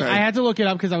had to look it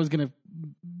up because I was gonna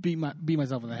beat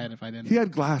myself in the head if I didn't. He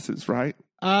had glasses, right?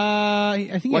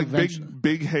 I think like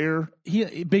big hair.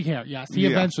 Big hair. Yes, he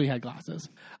eventually had glasses.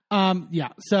 Yeah.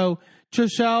 So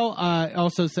Trishelle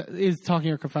also is talking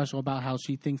in her confessional about how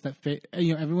she thinks that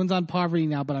everyone's on poverty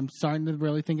now, but I'm starting to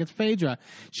really think it's Phaedra.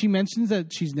 She mentions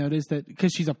that she's noticed that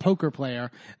because she's a poker player,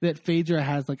 that Phaedra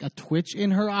has like a twitch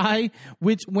in her eye.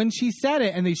 Which when she said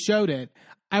it and they showed it,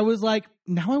 I was like,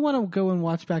 now I want to go and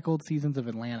watch back old seasons of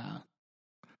Atlanta.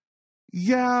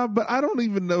 Yeah, but I don't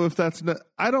even know if that's.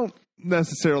 I don't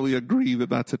necessarily agree that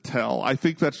that's a tell. I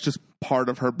think that's just part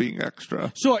of her being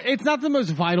extra. Sure, it's not the most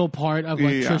vital part of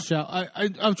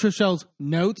Trishelle's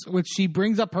notes, which she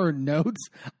brings up her notes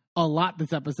a lot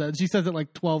this episode. She says it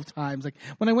like 12 times. Like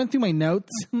when I went through my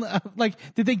notes, like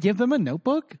did they give them a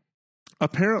notebook?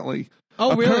 Apparently.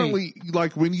 Oh, really? Apparently,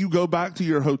 like when you go back to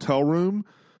your hotel room,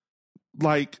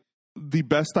 like the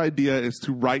best idea is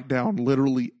to write down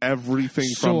literally everything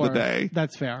from the day.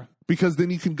 That's fair. Because then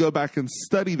you can go back and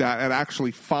study that and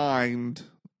actually find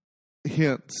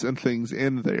hints and things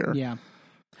in there. Yeah.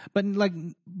 But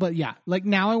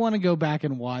now I want to go back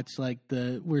and watch like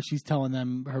where she's telling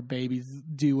them her baby's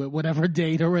due at whatever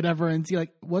date or whatever and see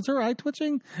like, was her eye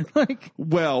twitching? Like,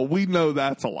 well, we know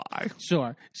that's a lie.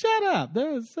 Sure. Shut up.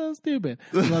 That was so stupid.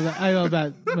 I love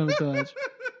that moment so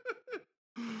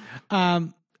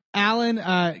much.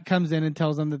 Alan comes in and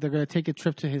tells them that they're going to take a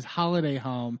trip to his holiday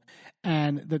home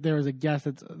and that there is a guest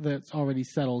that's already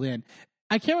settled in.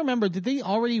 I can't remember. Did they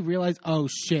already realize, oh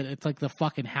shit, it's like the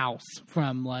fucking house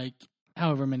from like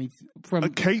however many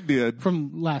Kate did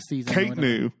from last season. Kate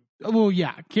knew. Well,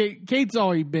 yeah, Kate's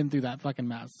already been through that fucking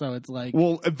mess, so it's like.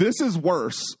 Well, this is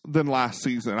worse than last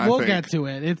season. We'll get to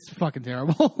it. It's fucking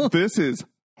terrible. This is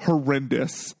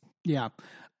horrendous. Yeah.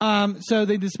 So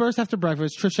they disperse after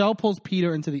breakfast. Trishelle pulls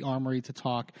Peter into the armory to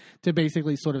talk, to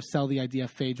basically sort of sell the idea of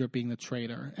Phaedra being the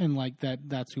traitor and like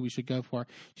that's who we should go for.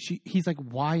 He's like,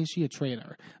 why is she a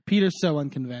traitor? Peter's so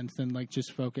unconvinced and like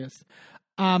just focused.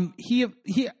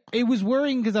 It was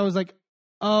worrying because I was like,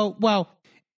 oh, well,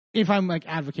 if I'm like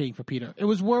advocating for Peter, it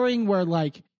was worrying where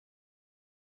like,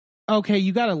 okay,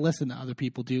 you got to listen to other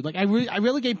people, dude. Like, I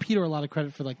really gave Peter a lot of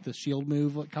credit for like the shield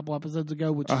move a couple episodes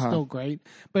ago, which is still great.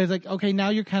 But it's like, okay, now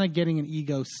you're kind of getting an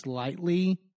ego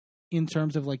slightly in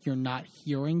terms of like you're not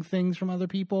hearing things from other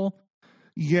people.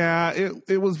 Yeah,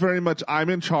 it was very much I'm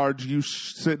in charge. You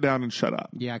sit down and shut up.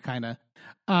 Yeah, kind of.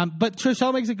 But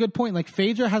Trishelle makes a good point. Like,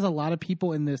 Phaedra has a lot of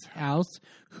people in this house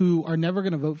who are never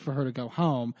going to vote for her to go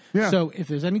home. Yeah. So if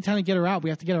there's any time to get her out, we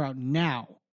have to get her out now.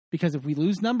 Because if we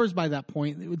lose numbers by that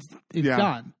point, it's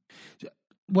done.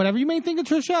 Whatever you may think of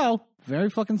Trishelle, very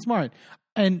fucking smart.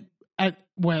 And at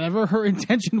whatever her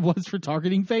intention was for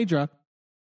targeting Phaedra,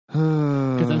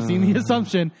 because I've seen the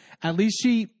assumption, at least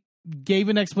she gave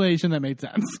an explanation that made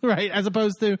sense, right? As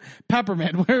opposed to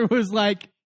Peppermint, where it was like,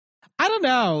 I don't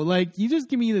know, like, you just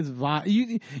give me this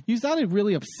vibe. You sounded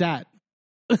really upset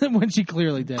when she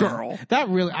clearly did. Girl.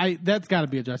 That's got to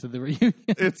be addressed at the reunion.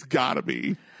 It's got to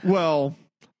be. Well...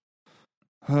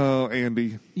 Oh,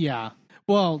 Andy. Yeah.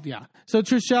 Well, yeah. So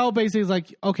Trishelle basically is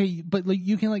like, okay, but like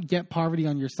you can like get Parvati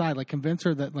on your side, like convince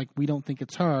her that like we don't think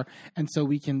it's her, and so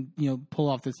we can pull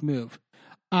off this move.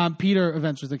 Peter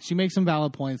eventually is like, she makes some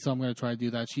valid points, so I'm going to try to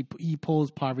do that. He pulls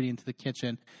Parvati into the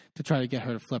kitchen to try to get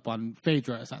her to flip on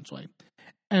Phaedra, essentially.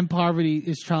 And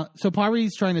Parvati's trying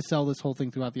to sell this whole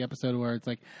thing throughout the episode, where it's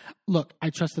like, look,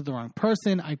 I trusted the wrong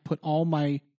person. I put all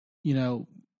my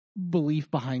belief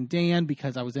behind Dan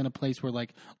because I was in a place where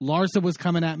like Larsa was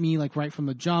coming at me like right from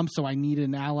the jump, so I needed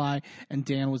an ally, and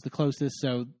Dan was the closest.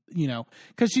 So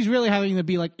because she's really having to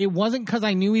be like, it wasn't because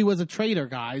I knew he was a traitor,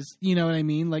 guys. You know what I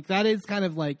mean? Like that is kind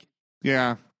of like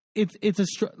it's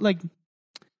like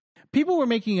people were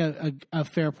making a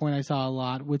fair point I saw a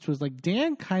lot, which was like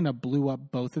Dan kind of blew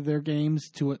up both of their games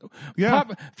to it. Yeah,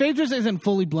 Phaedrus isn't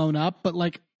fully blown up, but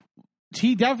like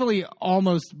he definitely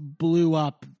almost blew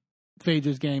up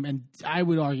Phaedra's game, and I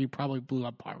would argue probably blew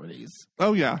up Parvati's.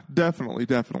 Oh yeah, definitely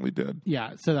did.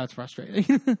 Yeah, so that's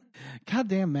frustrating.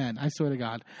 Goddamn, man, I swear to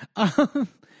God.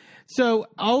 So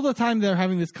all the time they're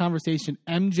having this conversation,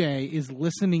 MJ is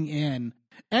listening in.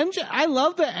 I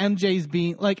love that MJ's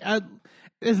being like,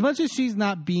 as much as she's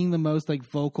not being the most like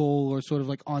vocal or sort of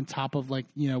like on top of like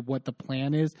what the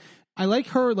plan is, I like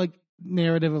her like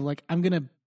narrative of like, I'm gonna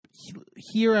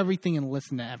hear everything and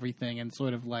listen to everything and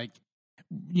sort of like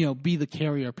be the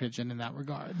carrier pigeon in that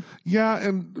regard. Yeah,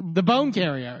 and the bone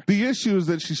carrier. The issue is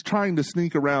that she's trying to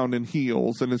sneak around in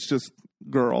heels, and it's just,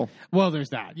 girl. Well,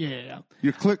 there's that. Yeah.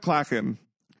 You're click-clacking.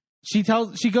 She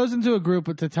goes into a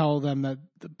group to tell them that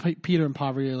Peter and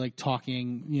Parvati are like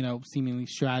talking, seemingly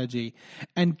strategy.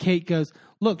 And Kate goes,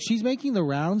 look, she's making the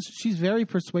rounds. She's very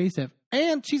persuasive.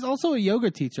 And she's also a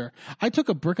yoga teacher. I took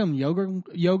a Brigham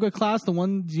yoga class, the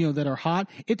ones, that are hot.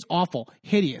 It's awful,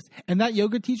 hideous. And that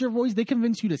yoga teacher voice, they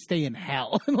convince you to stay in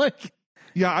hell. Like,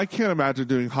 yeah, I can't imagine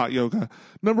doing hot yoga.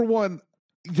 Number one,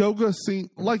 yoga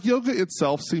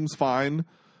itself seems fine.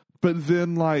 But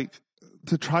then like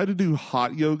to try to do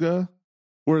hot yoga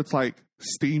where it's like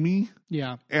steamy.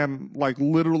 Yeah. And like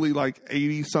literally like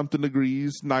 80 something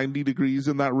degrees, 90 degrees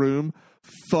in that room.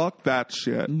 Fuck that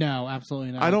shit. No,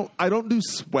 absolutely not. I don't do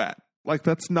sweat. Like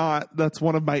that's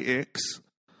one of my icks.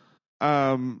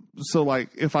 So like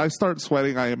if I start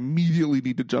sweating, I immediately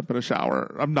need to jump in a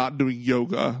shower. I'm not doing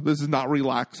yoga. This is not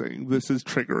relaxing. This is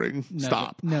triggering. No,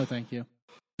 Stop. No, thank you.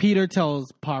 Peter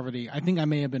tells Parvati, I think I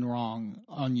may have been wrong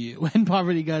on you. And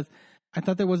Parvati goes, I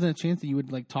thought there wasn't a chance that you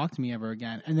would like talk to me ever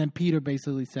again. And then Peter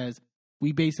basically says,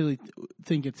 we basically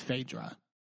think it's Phaedra.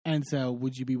 And so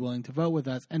would you be willing to vote with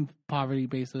us? And Parvati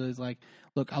basically is like,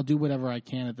 look, I'll do whatever I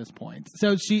can at this point.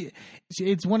 So she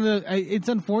it's one of the, it's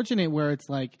unfortunate where it's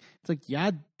like,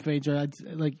 yeah, Phaedra, it's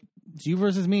like it's you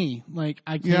versus me. Like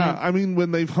I can't. Yeah. I mean,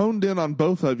 when they've honed in on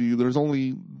both of you,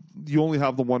 you only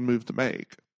have the one move to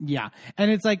make. Yeah.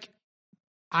 And it's like,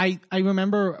 I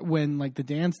remember when like the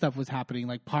Dan stuff was happening,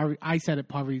 like I said it,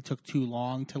 Parvati took too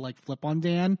long to like flip on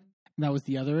Dan. And that was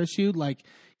the other issue. Like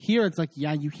here, it's like,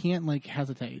 yeah, you can't like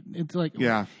hesitate. It's like,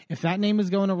 yeah, if that name is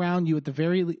going around, you at the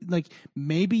very like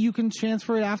maybe you can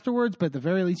transfer it afterwards, but at the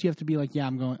very least, you have to be like, yeah,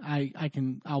 I'm going.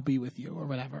 I'll be with you or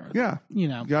whatever. Yeah, you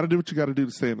got to do what you got to do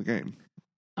to stay in the game.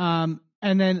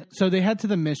 And then so they head to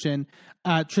the mission.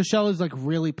 Trishelle is like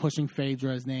really pushing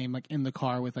Phaedra's name like in the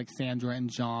car with like Sandra and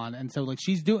John, and so like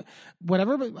she's doing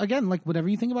whatever. But again, like whatever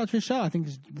you think about Trishelle, I think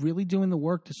is really doing the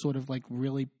work to sort of like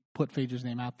really put Phaedra's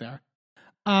name out there.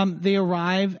 They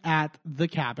arrive at the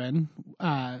cabin,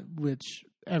 which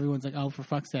everyone's like, oh, for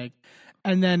fuck's sake.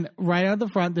 And then right out the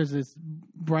front, there's this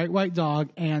bright white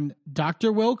dog and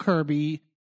Dr. Will Kirby.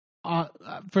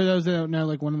 For those that don't know,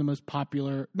 like one of the most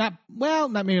popular,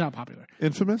 maybe not popular.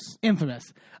 Infamous.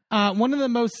 One of the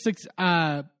most,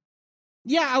 I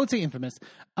would say infamous,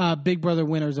 Big Brother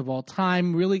winners of all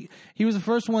time. Really, he was the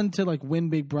first one to like win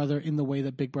Big Brother in the way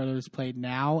that Big Brother is played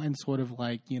now. And sort of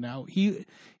like, he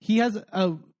has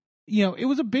it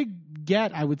was a big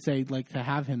get, I would say, like to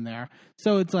have him there.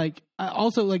 So it's like,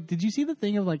 also like, did you see the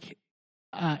thing of like,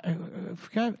 I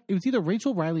forgot, it was either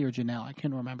Rachel Riley or Janelle, I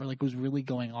can't remember, like was really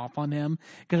going off on him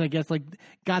because I guess like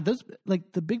God, those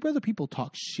like the Big Brother people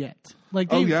talk shit, like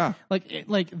they,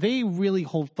 like they really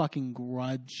hold fucking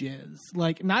grudges,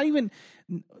 like not even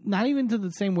to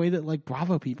the same way that like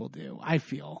Bravo people do. I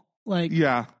feel like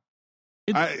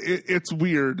it's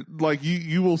weird. Like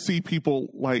you will see people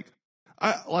like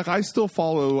I still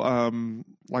follow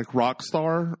like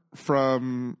Rockstar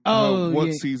from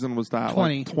what season was that?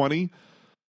 20. Like 20.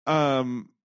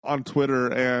 On Twitter,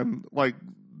 and like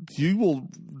you will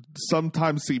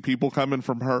sometimes see people coming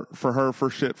for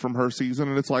shit from her season,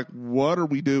 and it's like, what are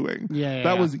we doing?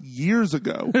 That was years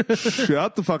ago.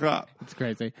 Shut the fuck up. It's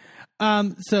crazy.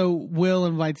 So Will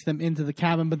invites them into the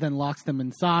cabin, but then locks them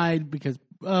inside because,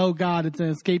 oh God, it's an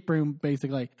escape room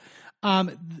basically.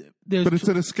 But it's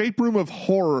an escape room of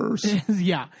horrors.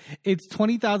 Yeah, it's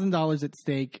 $20,000 at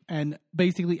stake, and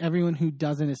basically everyone who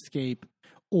doesn't escape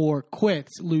or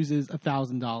quits loses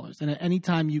 $1,000. And at any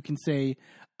time you can say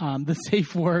the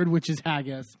safe word, which is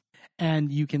haggis,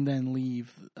 and you can then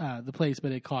leave the place,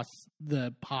 but it costs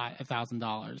the pot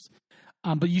 $1,000.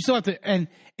 But you still have to, and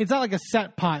it's not like a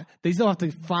set pot. They still have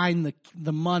to find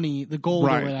the money, the gold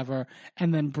Right. or whatever,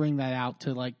 and then bring that out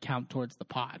to like count towards the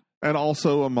pot. And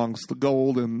also amongst the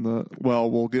gold and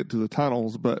we'll get to the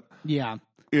tunnels, but Yeah.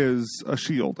 is a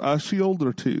shield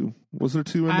or two? Was there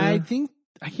two in there? I think,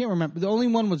 I can't remember. The only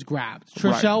one was grabbed.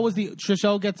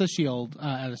 Trishelle gets a shield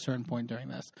at a certain point during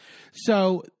this.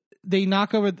 So they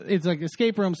knock over, it's like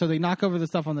escape room, so they knock over the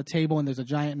stuff on the table and there's a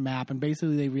giant map, and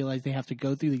basically they realize they have to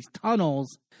go through these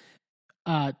tunnels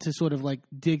to sort of like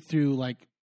dig through like,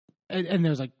 and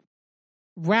there's like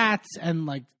rats and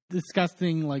like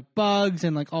disgusting like bugs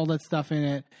and like all that stuff in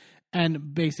it.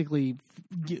 And basically,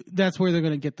 that's where they're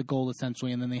going to get the gold,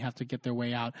 essentially, and then they have to get their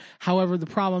way out. However, the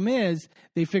problem is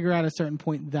they figure out at a certain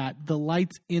point that the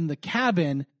lights in the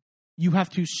cabin, you have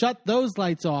to shut those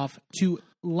lights off to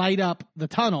light up the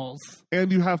tunnels.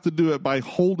 And you have to do it by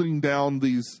holding down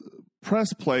these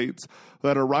press plates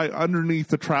that are right underneath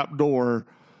the trap door.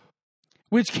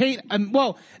 Which Kate,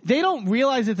 well, they don't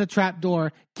realize it's a trap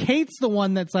door. Kate's the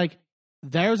one that's like,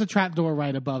 there's a trap door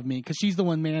right above me, because she's the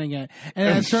one manning it. And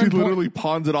at a And she certain point, literally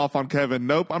pawns it off on Kevin.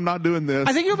 Nope, I'm not doing this.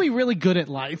 I think you'll be really good at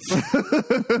lights.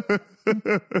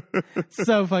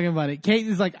 So fucking funny. Kate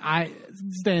is like,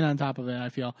 staying on top of it, I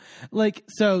feel. Like,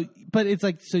 so, but it's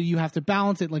like, so you have to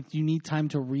balance it. Like, you need time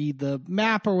to read the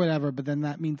map or whatever, but then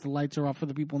that means the lights are off for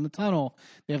the people in the tunnel.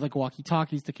 They have like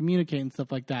walkie-talkies to communicate and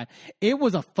stuff like that. It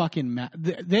was a fucking mess.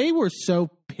 They were so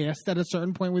pissed at a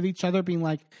certain point with each other, being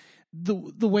like,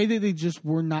 the way that they just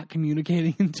were not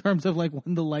communicating in terms of like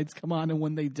when the lights come on and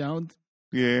when they don't.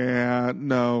 Yeah,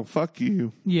 no, fuck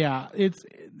you. Yeah, it's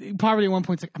Poverty at one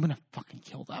point. It's like, I'm gonna fucking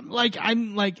kill them. Like,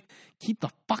 I'm like, keep the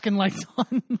fucking lights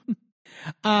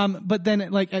on. But then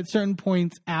like at certain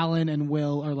points, Alan and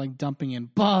Will are like dumping in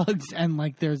bugs, and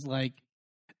like there's like,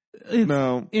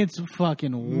 it's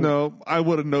fucking no. I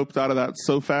would have noped out of that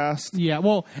so fast. Yeah,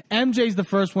 well, MJ's the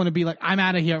first one to be like, I'm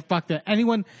out of here. Fuck that.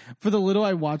 Anyone, for the little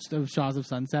I watched of Shaws of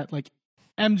Sunset, like,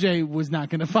 MJ was not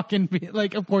going to fucking be,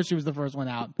 like, of course she was the first one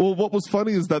out. Well, what was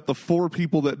funny is that the 4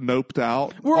 people that noped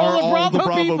out Were are all the the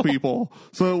Bravo Bravo people.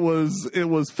 So it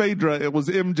was Phaedra, it was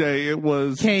MJ, it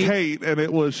was Kate, and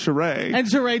it was Sheree. And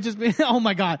Sheree just, oh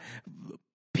my God.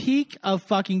 Peak of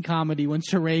fucking comedy when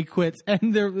Sheree quits,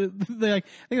 and they're like,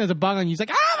 I think there's a bug on you. He's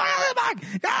like, oh my God,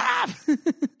 ah!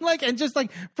 Like, and just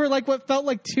like for like what felt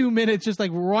like 2 minutes, just like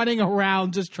running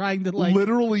around, just trying to like,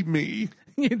 literally me.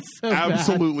 It's so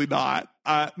absolutely bad.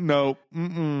 not. No.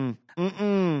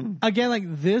 Again, like,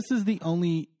 this is the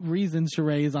only reason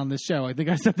Sheree is on this show. I think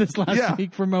I said this last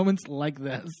week, for moments like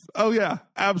this. Oh yeah,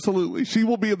 absolutely. She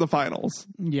will be in the finals.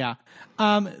 Yeah.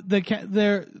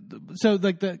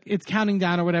 It's counting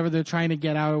down or whatever. They're trying to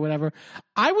get out or whatever.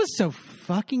 I was so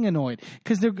fucking annoyed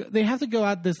because they have to go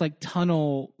out this like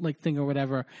tunnel like thing or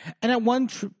whatever. And at one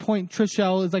point,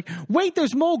 Trishelle is like, "Wait,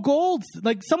 there's more gold.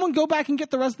 Like, someone go back and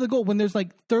get the rest of the gold." When there's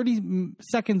like 30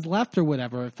 seconds left or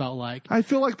whatever, it felt like. I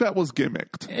feel like that was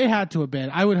gimmicked. It had to have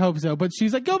been. I would hope so. But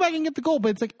she's like, "Go back and get the gold." But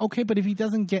it's like, okay, but if he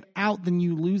doesn't get out, then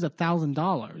you lose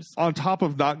 $1,000 on top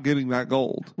of not getting that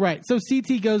gold. Right. So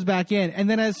CT goes back in, and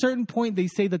then at a certain point, they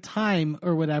say the time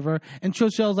or whatever, and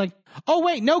Trichelle's like, "Oh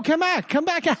wait, no, come back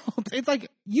out." It's like,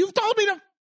 you've told me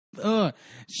to.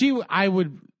 I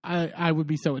would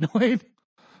be so annoyed.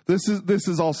 This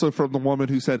is also from the woman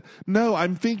who said, "No,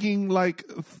 I'm thinking like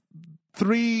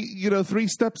 3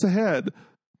 steps ahead."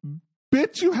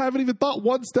 Bitch, you haven't even thought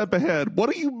 1 step ahead. What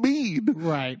do you mean?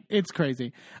 Right. It's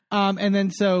crazy. And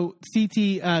then so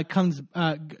CT comes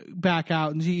back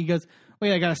out, and he goes,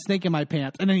 "Wait, I got a snake in my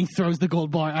pants." And then he throws the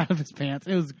gold bar out of his pants.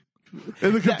 It was.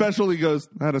 In the confessional, he goes,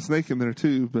 "I had a snake in there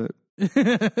too," but.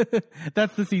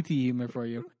 That's the CT humor for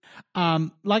you.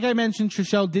 Like I mentioned,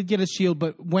 Trishelle did get a shield,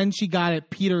 but when she got it,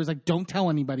 Peter was like, "Don't tell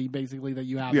anybody," basically, that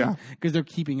you have it, because they're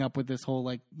keeping up with this whole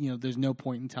like, there's no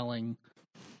point in telling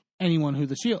anyone who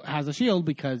has a shield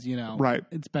because right.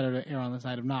 It's better to err on the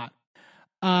side of not.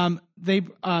 They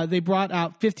brought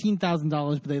out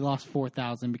 $15,000, but they lost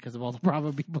 $4,000 because of all the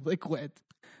Bravo people that quit.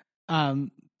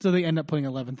 So they end up putting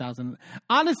 $11,000.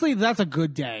 Honestly, that's a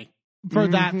good day for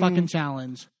that fucking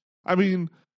challenge. I mean,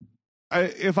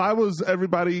 if I was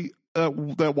everybody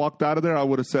that walked out of there, I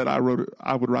would have said I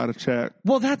would write a check.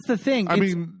 Well, that's the thing. I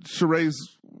mean, Sheree's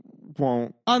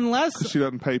won't, unless she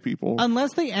doesn't pay people.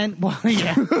 Unless they end. Well,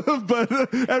 yeah,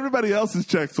 but everybody else's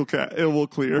checks will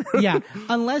clear. Yeah,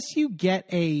 unless you get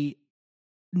a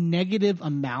negative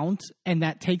amount, and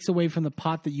that takes away from the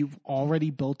pot that you've already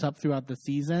built up throughout the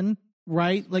season.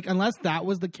 Right? Like, unless that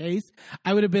was the case,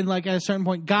 I would have been like, at a certain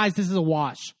point, guys, this is a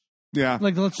wash. Yeah.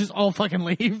 Like, let's just all fucking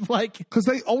leave. Like, because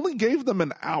they only gave them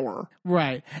an hour.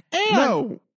 Right. And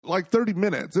no, like 30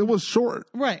 minutes. It was short.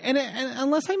 Right. And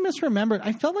unless I misremembered,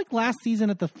 I felt like last season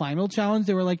at the final challenge,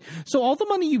 they were like, so all the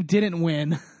money you didn't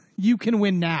win, you can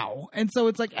win now. And so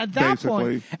it's like at that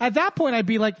point, I'd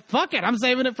be like, fuck it. I'm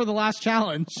saving it for the last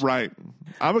challenge. Right.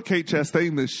 I'm a Kate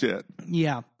Chastain this shit.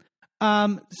 Yeah.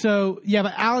 So yeah,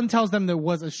 but Alan tells them there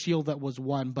was a shield that was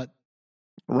won, but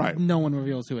right. No one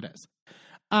reveals who it is.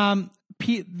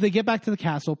 They get back to the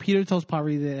castle. Peter tells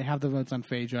Parvati that they have the votes on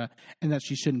Phaedra and that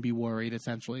she shouldn't be worried,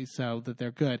 essentially, so that they're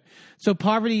good. So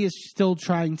Parvati is still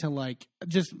trying to, like,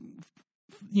 just,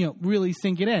 really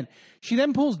sink it in. She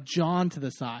then pulls John to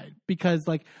the side because,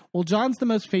 like, well, John's the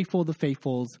most faithful of the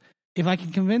faithfuls. If I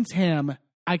can convince him,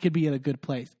 I could be at a good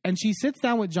place. And she sits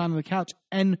down with John on the couch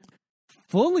and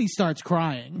fully starts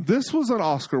crying. This was an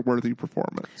Oscar-worthy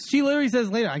performance. She literally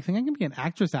says later, I think I can be an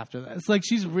actress after this. Like,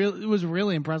 was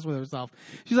really impressed with herself.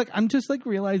 She's like, I'm just, like,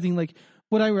 realizing, like,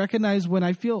 what I recognize when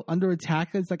I feel under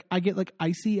attack is, like, I get, like,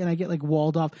 icy and I get, like,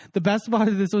 walled off. The best part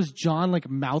of this was John, like,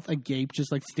 mouth agape, just,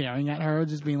 like, staring at her,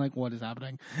 just being like, what is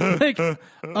happening? Like,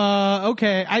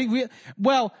 okay.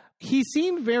 Well, he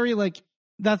seemed very, like,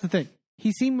 that's the thing.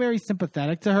 He seemed very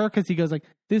sympathetic to her because he goes like,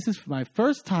 this is my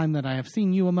first time that I have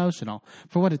seen you emotional.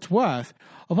 For what it's worth,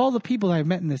 of all the people I've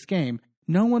met in this game,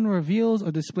 no one reveals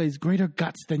or displays greater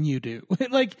guts than you do.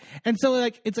 Like, and so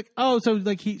like, it's like, oh, so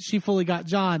like she fully got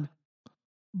John.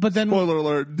 But then, spoiler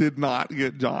alert, did not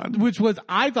get John. Which was,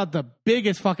 I thought, the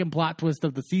biggest fucking plot twist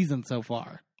of the season so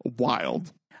far.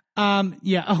 Wild.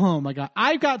 Yeah. Oh my God.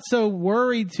 I got so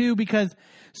worried too because,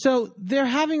 so they're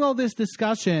having all this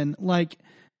discussion, like,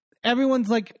 everyone's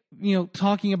like,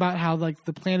 talking about how like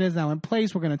the plan is now in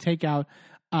place. We're going to take out,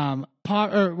 we're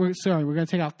going to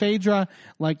take out Phaedra.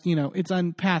 Like, it's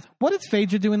on path. What is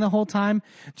Phaedra doing the whole time?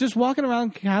 Just walking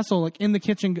around the castle, like in the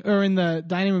kitchen or in the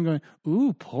dining room going,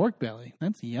 ooh, pork belly.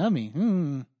 That's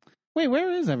yummy. Wait,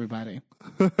 where is everybody?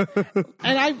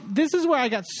 And this is where I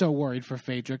got so worried for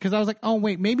Phaedra because I was like, oh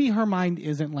wait, maybe her mind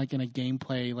isn't like in a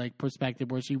gameplay like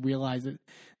perspective where she realizes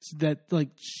that like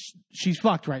she's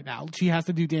fucked right now. She has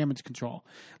to do damage control.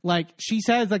 Like she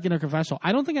says like in her confessional,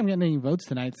 I don't think I'm getting any votes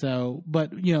tonight. So,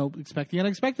 but expect the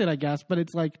unexpected, I guess. But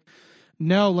it's like,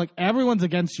 no, like everyone's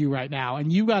against you right now,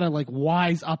 and you gotta like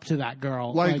wise up to that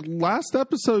girl. Like last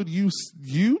episode, you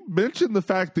mentioned the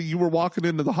fact that you were walking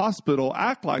into the hospital.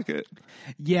 Act like it.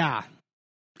 Yeah,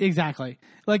 exactly.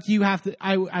 Like you have to.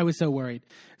 I was so worried.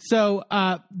 So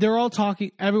they're all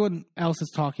talking. Everyone else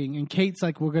is talking, and Kate's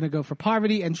like, "We're gonna go for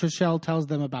Parvati," and Trishelle tells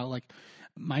them about like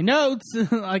my notes,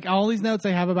 like all these notes I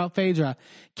have about Phaedra.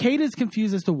 Kate is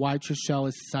confused as to why Trishelle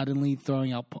is suddenly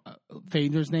throwing out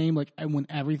Phaedra's name, like when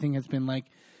everything has been like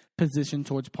positioned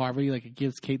towards Parvati. Like it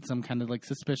gives Kate some kind of like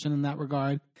suspicion in that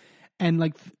regard, and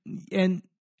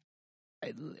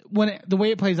when the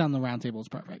way it plays out on the round table is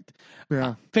perfect.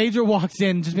 Yeah, Phaedra walks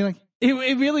in, just being like,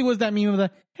 it really was that meme of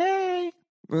the hey,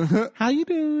 how you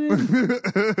doing,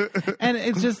 and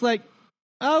it's just like,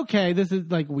 okay, this is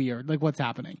like weird. Like what's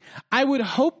happening? I would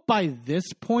hope by this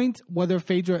point, whether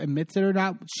Phaedra admits it or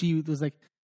not, she was like,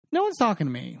 no one's talking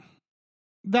to me.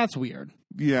 That's weird.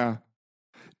 Yeah.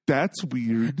 That's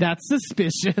weird. That's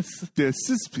suspicious. That's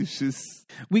suspicious.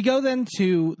 We go then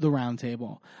to the round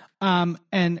table.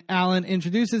 And Alan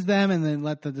introduces them and then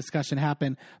let the discussion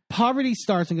happen. Parvati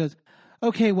starts and goes,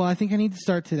 okay, well, I think I need to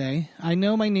start today. I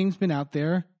know my name's been out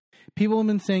there. People have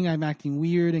been saying I'm acting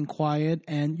weird and quiet,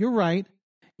 and you're right.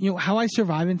 How I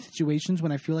survive in situations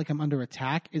when I feel like I'm under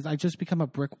attack is I just become a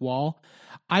brick wall.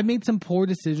 I made some poor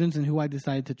decisions in who I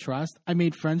decided to trust. I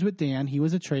made friends with Dan. He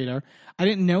was a traitor. I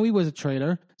didn't know he was a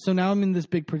traitor. So now I'm in this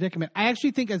big predicament. I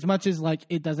actually think as much as like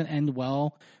it doesn't end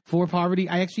well for Parvati,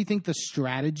 I actually think the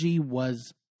strategy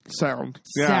was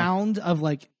sound of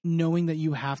like knowing that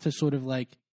you have to sort of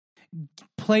like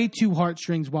play two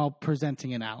heartstrings while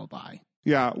presenting an alibi.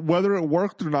 Yeah, whether it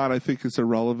worked or not, I think is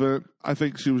irrelevant. I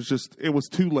think it was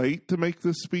too late to make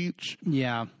this speech.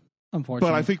 Yeah,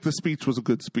 unfortunately. But I think the speech was a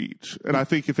good speech. And I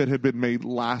think if it had been made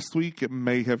last week, it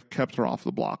may have kept her off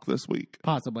the block this week.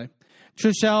 Possibly.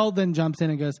 Trishelle then jumps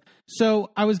in and goes, so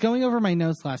I was going over my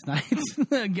notes last night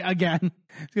again.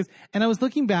 And I was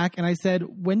looking back and I said,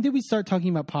 when did we start talking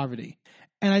about Parvati?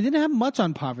 And I didn't have much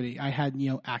on Parvati. I had,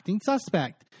 acting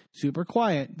suspect, super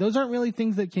quiet. Those aren't really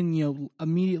things that can,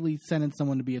 immediately sentence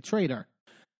someone to be a traitor.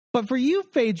 But for you,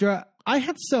 Phaedra, I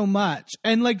had so much.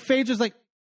 And like Phaedra's like,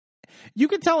 you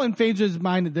could tell in Phaedra's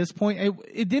mind at this point,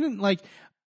 it didn't like,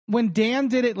 when Dan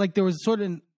did it, like there was sort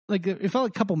of, like it felt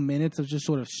like a couple minutes of just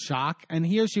sort of shock. And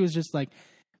here she was just like,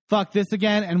 fuck this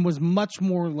again, and was much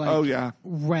more like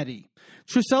ready.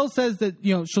 Trishelle says that,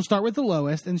 she'll start with the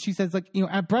lowest, and she says, like,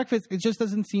 at breakfast, it just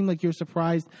doesn't seem like you're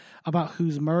surprised about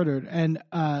who's murdered. And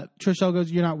Trishelle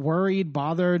goes, you're not worried,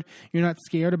 bothered, you're not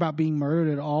scared about being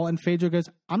murdered at all. And Phaedra goes,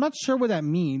 I'm not sure what that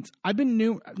means. I've been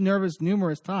nervous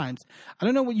numerous times. I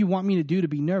don't know what you want me to do to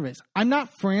be nervous. I'm not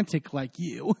frantic like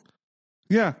you.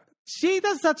 Yeah. She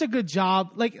does such a good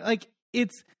job. Like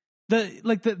it's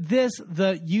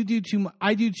you do too much,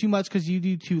 I do too much because you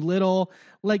do too little.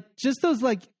 Like, just those,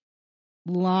 like,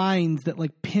 lines that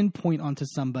like pinpoint onto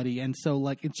somebody, and so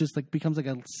like it just like becomes like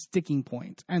a sticking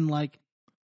point, and like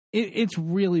it's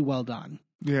really well done.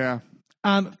 Yeah.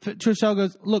 Trishelle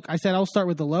goes, look, I said I'll start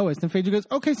with the lowest, and Phaedra goes,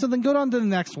 okay, so then go on to the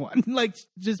next one. Like,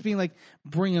 just being like,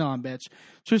 bring it on, bitch.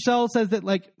 Trishelle says that,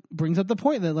 like, brings up the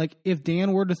point that, like, if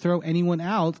Dan were to throw anyone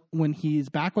out when his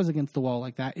back was against the wall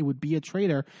like that, it would be a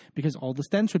traitor because all the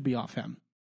stench would be off him.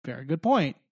 Very good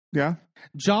point. Yeah.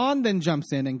 John then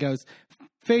jumps in and goes,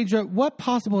 Phaedra, what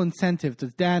possible incentive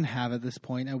does Dan have at this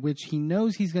point at which he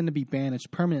knows he's going to be banished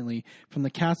permanently from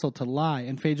the castle to lie?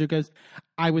 And Phaedra goes,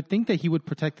 I would think that he would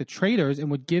protect the traitors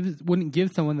and wouldn't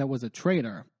give someone that was a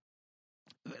traitor.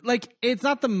 Like, it's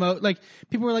not the like,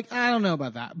 people were like, I don't know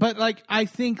about that. But, like, I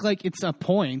think, like, it's a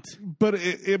point. But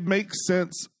it makes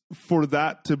sense for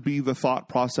that to be the thought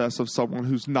process of someone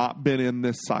who's not been in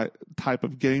this type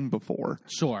of game before.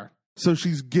 Sure. So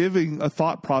she's giving a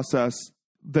thought process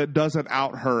that doesn't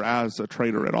out her as a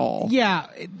traitor at all. Yeah,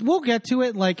 we'll get to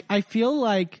it. Like, I feel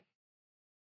like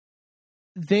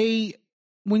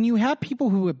when you have people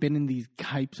who have been in these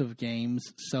types of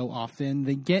games so often,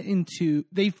 they get into,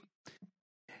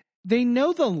 they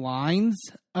know the lines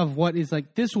of what is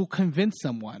like, this will convince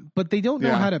someone, but they don't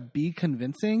know how to be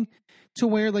convincing, to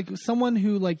where like someone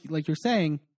who like you're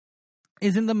saying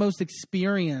isn't the most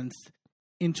experienced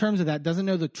in terms of that, doesn't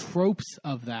know the tropes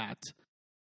of that,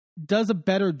 does a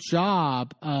better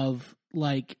job of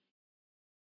like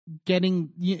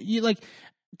getting you like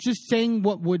just saying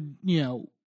what would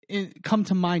come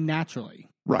to mind naturally.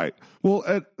 Right.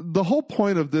 Well, the whole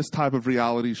point of this type of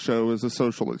reality show is a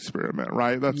social experiment,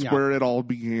 right? That's where it all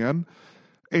began.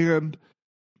 And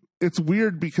it's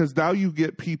weird because now you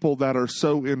get people that are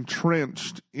so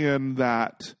entrenched in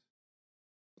that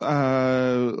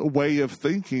way of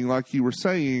thinking, like you were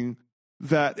saying,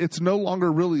 that it's no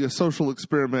longer really a social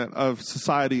experiment of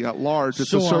society at large.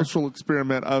 It's a social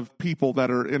experiment of people that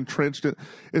are entrenched in.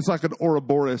 It's like an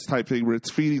Ouroboros type thing where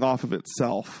it's feeding off of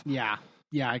itself. Yeah.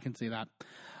 Yeah, I can see that.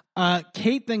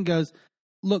 Kate then goes,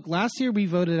 look, last year we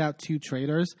voted out 2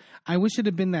 traitors. I wish it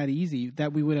had been that easy,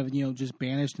 that we would have, just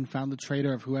banished and found the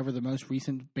traitor of whoever the most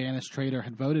recent banished traitor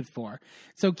had voted for.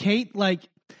 So Kate, like,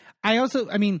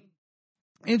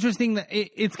 interesting that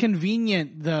it's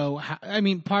convenient though.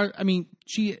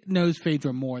 She knows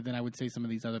Phaedra more than I would say some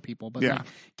of these other people, but like,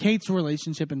 Kate's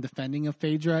relationship and defending of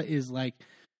Phaedra is like,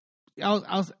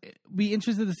 I'll be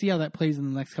interested to see how that plays in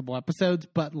the next couple episodes,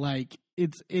 but like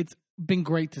it's been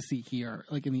great to see here,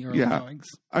 like in the early goings.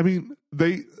 I mean,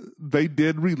 they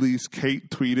did release, Kate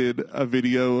tweeted a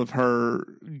video of her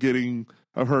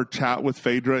chat with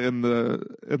Phaedra in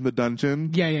the dungeon.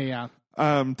 Yeah.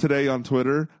 Today on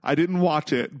Twitter. I didn't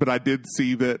watch it, but I did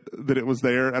see that it was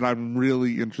there, and I'm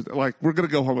really interested. Like, we're gonna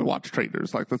go home and watch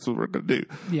Traitors. Like, that's what we're gonna do.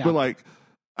 Yeah. But like,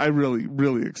 I'm really,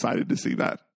 really excited to see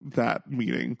that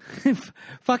meeting.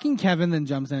 Fucking Kevin then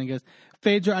jumps in and goes,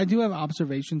 Phaedra, I do have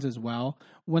observations as well.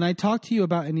 When I talk to you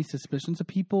about any suspicions of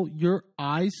people, your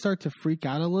eyes start to freak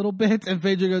out a little bit. And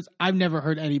Phaedra goes, I've never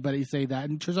heard anybody say that.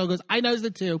 And Trishelle goes, I noticed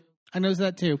that too.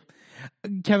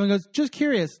 Kevin goes, just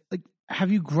curious, like,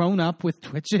 have you grown up with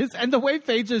Twitches? And the way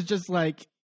Phaedra's just like...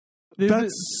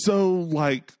 so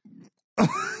like...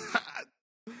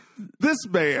 this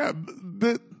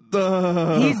man...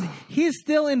 He's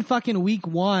still in fucking week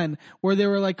 1 where they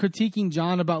were like critiquing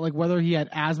John about like whether he had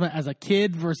asthma as a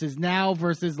kid versus now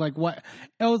versus like what.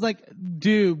 I was like,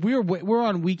 dude, we're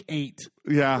on week 8.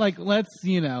 Yeah. Like, let's,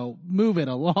 move it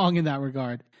along in that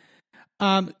regard.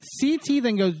 CT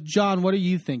then goes, John, what are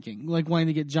you thinking? Like, wanting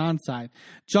to get John's side.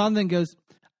 John then goes,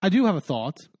 I do have a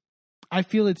thought. I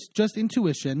feel it's just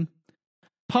intuition.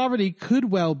 Poverty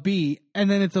could well be, and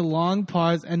then it's a long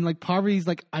pause, and like Poverty's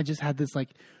like, I just had this like,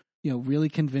 really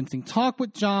convincing talk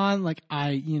with John. Like,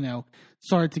 I,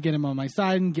 started to get him on my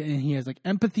side, and he has like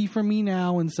empathy for me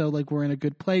now, and so like we're in a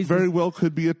good place. Very well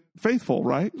could be a faithful,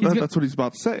 right? That's what he's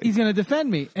about to say. He's going to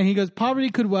defend me, and he goes, Poverty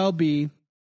could well be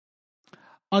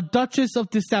a Duchess of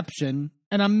Deception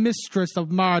and a Mistress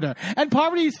of Murder. And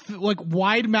Poverty's like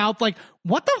wide mouth, like,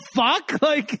 what the fuck?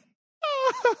 Like,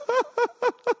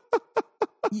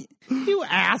 You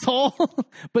asshole.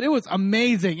 But it was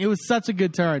amazing. It was such a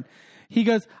good turn. He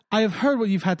goes, I have heard what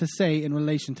you've had to say in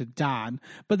relation to Don,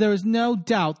 but there is no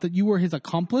doubt that you were his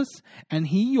accomplice and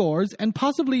he yours and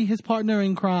possibly his partner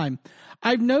in crime.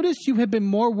 I've noticed you have been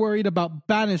more worried about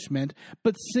banishment,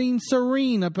 but seem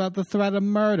serene about the threat of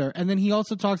murder. And then he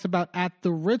also talks about at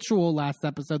the ritual last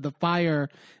episode, the fire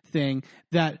thing,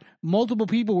 that multiple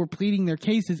people were pleading their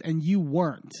cases and you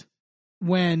weren't.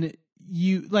 When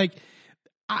you, like...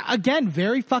 Again,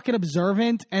 very fucking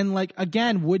observant and, like,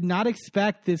 again, would not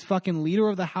expect this fucking leader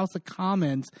of the House of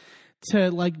Commons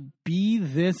to, like, be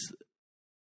this,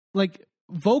 like,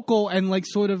 vocal and, like,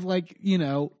 sort of, like, you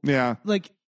know. Yeah.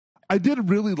 Like. I did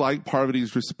really like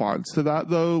Parvati's response to that,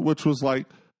 though, which was like,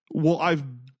 well, I've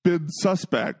been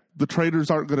suspect. The traitors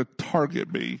aren't going to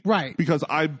target me. Right. Because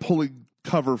I'm pulling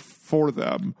cover for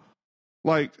them.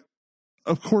 Like.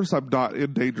 Of course, I'm not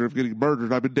in danger of getting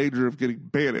murdered. I'm in danger of getting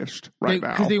banished now.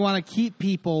 Because they want to keep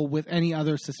people with any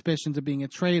other suspicions of being a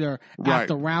traitor at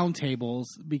the round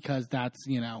tables because that's,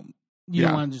 you know, you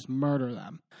don't want to just murder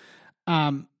them.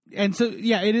 And so,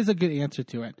 yeah, it is a good answer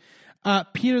to it.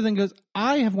 Peter then goes,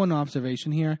 I have one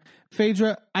observation here.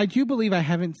 Phaedra, I do believe I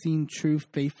haven't seen true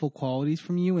faithful qualities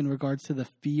from you in regards to the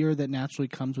fear that naturally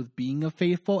comes with being a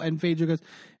faithful. And Phaedra goes,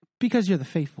 because you're the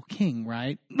faithful king,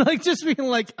 right? Like, just being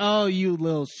like, oh, you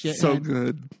little shit. So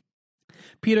good.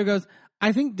 Peter goes,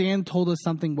 I think Dan told us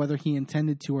something whether he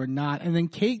intended to or not. And then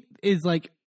Kate is, like,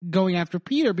 going after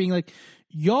Peter, being like,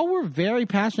 y'all were very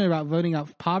passionate about voting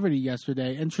out poverty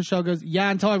yesterday. And Trishelle goes, yeah,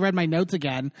 until I read my notes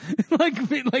again.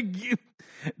 Didn't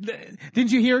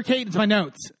you hear, Kate? It's my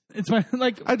notes. It's my,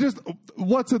 like...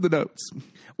 What's in the notes?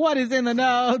 What is in the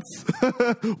notes?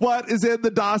 What is in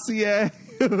the dossier?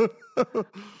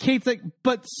 Kate's like,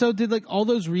 but so did, like, all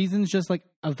those reasons just, like,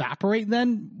 evaporate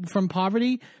then from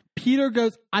poverty? Peter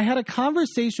goes, I had a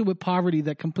conversation with poverty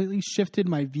that completely shifted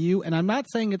my view, and I'm not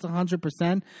saying it's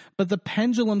 100%, but the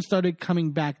pendulum started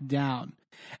coming back down.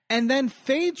 And then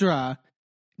Phaedra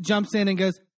jumps in and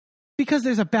goes, because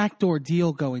there's a backdoor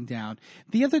deal going down.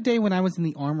 The other day when I was in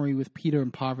the armory with Peter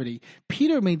and Parvati,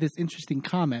 Peter made this interesting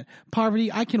comment.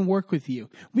 Parvati, I can work with you.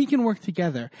 We can work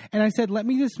together. And I said, let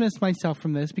me dismiss myself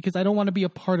from this because I don't want to be a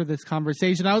part of this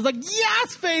conversation. I was like,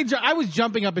 yes, Phaedra. I was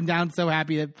jumping up and down so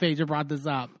happy that Phaedra brought this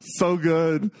up. So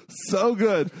good. So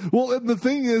good. Well, and the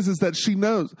thing is that she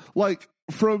knows, like,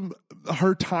 from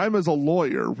her time as a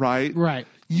lawyer, right? Right.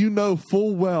 You know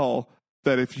full well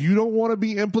that if you don't want to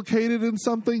be implicated in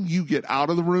something, you get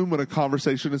out of the room when a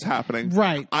conversation is happening.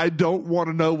 Right. I don't want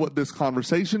to know what this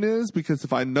conversation is because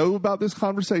if I know about this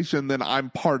conversation, then I'm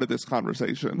part of this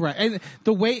conversation. Right. And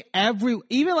the way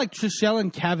even like Trishelle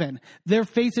and Kevin, their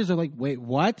faces are like, wait,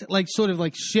 what? Like sort of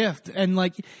like shift. And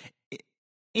like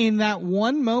in that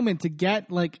one moment to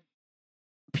get like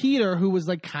Peter, who was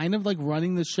like kind of like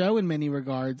running the show in many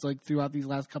regards, like throughout these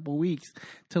last couple of weeks,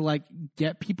 to like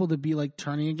get people to be like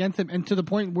turning against him, and to the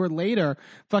point where later,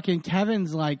 fucking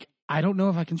Kevin's like, I don't know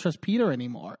if I can trust Peter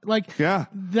anymore. Like, yeah,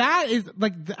 that is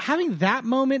like having that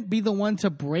moment be the one to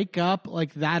break up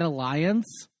like that alliance.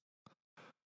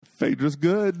 Phaedra's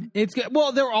good. It's good.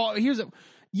 Well, they're all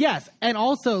yes, and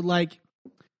also like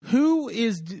who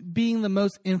is being the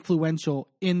most influential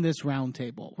in this round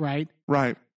table, right?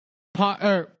 Right.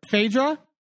 Phaedra,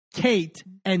 Kate,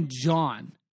 and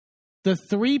John. The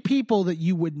three people that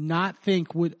you would not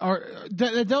think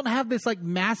that don't have this like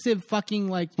massive fucking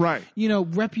like, right, you know,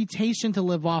 reputation to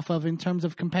live off of in terms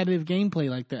of competitive gameplay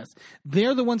like this.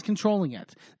 They're the ones controlling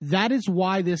it. That is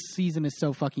why this season is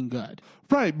so fucking good.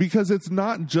 Right, because it's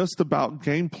not just about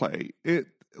gameplay.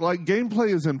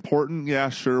 Gameplay is important, yeah,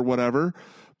 sure, whatever.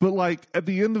 But like at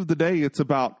the end of the day, it's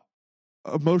about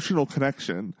emotional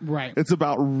connection. Right. It's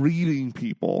about reading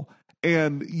people.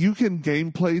 And you can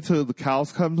gameplay till the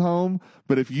cows come home,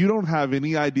 but if you don't have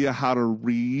any idea how to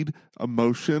read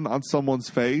emotion on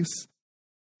someone's face,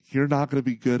 you're not going to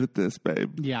be good at this,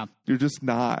 babe. Yeah. You're just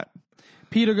not.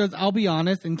 Peter goes, I'll be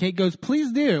honest. And Kate goes,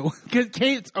 please do. Because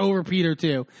Kate's over Peter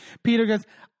too. Peter goes,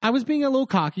 I was being a little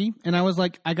cocky, and I was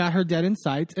like, I got her dead in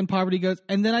sights. And Parvati goes,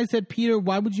 and then I said, Peter,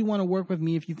 why would you want to work with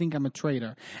me if you think I'm a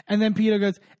traitor? And then Peter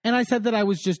goes, and I said that I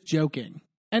was just joking.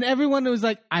 And everyone was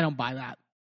like, I don't buy that.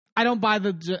 I don't buy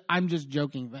I'm just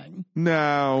joking thing.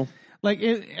 No.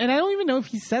 And I don't even know if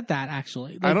he said that,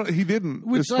 actually. Like, he didn't,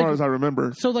 as far as I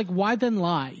remember. So, like, why then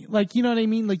lie? Like, you know what I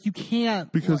mean? Like, you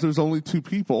can't. Because there's only two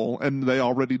people, and they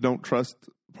already don't trust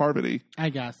Parvati. I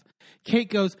guess. Kate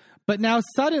goes, but now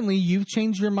suddenly you've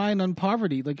changed your mind on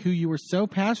Parvati, like who you were so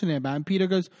passionate about. And Peter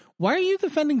goes, why are you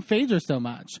defending Phaedra so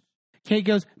much? Kate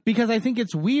goes, because I think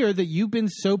it's weird that you've been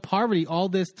so poverty all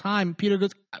this time. Peter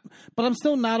goes, but I'm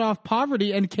still not off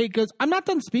poverty. And Kate goes, I'm not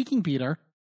done speaking, Peter.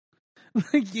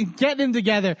 Get him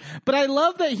together. But I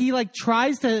love that he like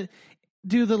tries to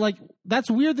do the like,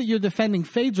 that's weird that you're defending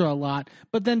Phaedra a lot,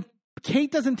 but then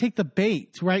Kate doesn't take the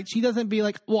bait, right? She doesn't be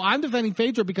like, well, I'm defending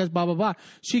Phaedra because blah, blah, blah.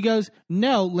 She goes,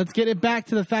 no, let's get it back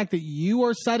to the fact that you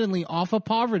are suddenly off of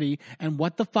poverty. And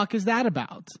what the fuck is that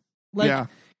about? Like, Yeah.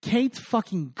 Kate's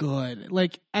fucking good.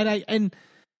 Like, and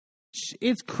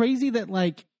it's crazy that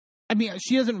like, I mean,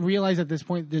 she doesn't realize at this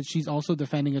point that she's also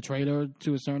defending a traitor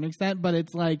to a certain extent, but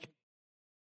it's like,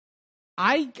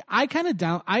 I kind of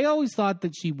doubt. I always thought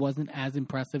that she wasn't as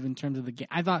impressive in terms of the game.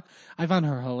 I found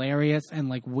her hilarious and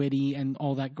like witty and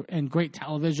all that, and great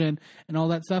television and all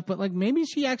that stuff. But like maybe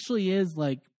she actually is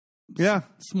like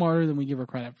smarter than we give her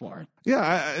credit for.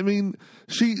 Yeah, I mean,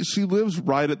 she lives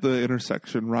right at the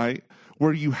intersection, right,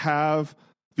 where you have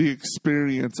the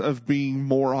experience of being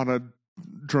more on a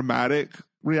dramatic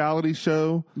reality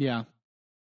show. Yeah,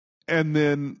 and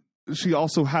then she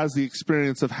also has the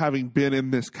experience of having been in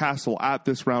this castle at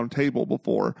this round table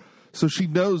before. So she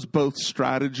knows both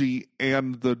strategy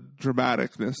and the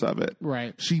dramaticness of it.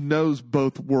 Right. She knows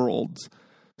both worlds.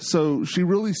 So she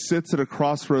really sits at a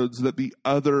crossroads that the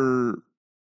other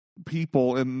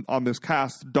people on this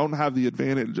cast don't have the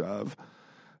advantage of.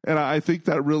 And I think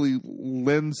that really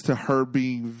lends to her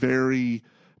being very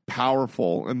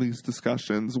powerful in these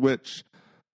discussions, which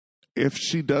if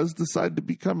she does decide to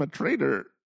become a traitor,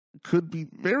 could be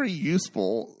very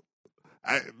useful.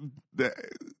 I'm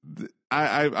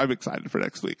excited for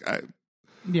next week.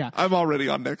 I'm already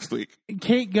on next week.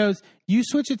 Kate goes, you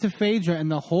switch it to Phaedra, and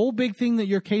the whole big thing that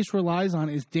your case relies on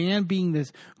is Dan being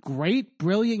this great,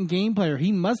 brilliant game player.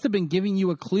 He must have been giving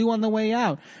you a clue on the way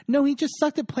out. No, he just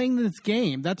sucked at playing this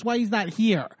game. That's why he's not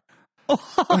here.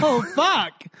 Oh,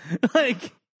 fuck.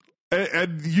 Like,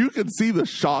 and you can see the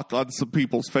shock on some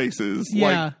people's faces.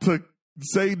 Yeah. Like, to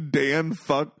say Dan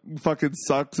fucking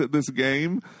sucks at this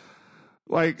game,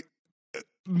 like,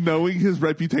 knowing his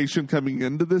reputation coming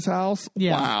into this house,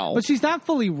 wow. But she's not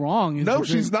fully wrong. No,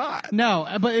 she's not. No,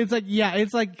 but it's like, yeah,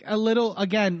 it's like a little,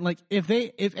 again, like if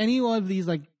any one of these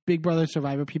like Big Brother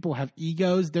Survivor people have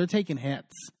egos, they're taking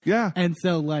hits. Yeah. And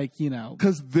so like, you know.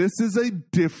 Because this is a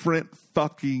different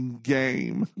fucking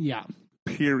game. Yeah.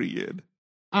 Period.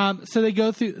 So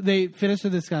they finish the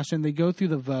discussion. They go through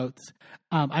the votes.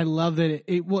 I love that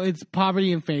it's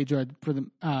poverty and Phaedra for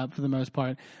the most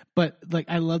part, but like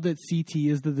I love that CT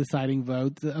is the deciding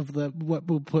vote of what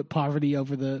will put poverty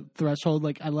over the threshold.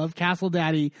 Like I love Castle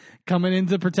Daddy coming in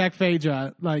to protect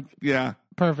Phaedra. Like yeah,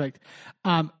 perfect.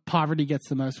 Poverty gets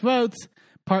the most votes.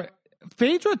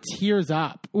 Phaedra tears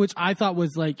up, which I thought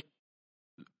was like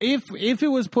if it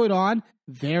was put on,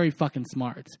 very fucking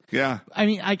smart. Yeah. I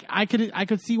mean, I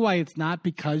could see why it's not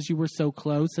because you were so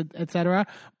close, etc.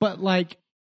 But like,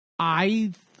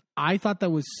 I thought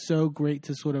that was so great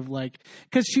to sort of like,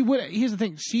 because here's the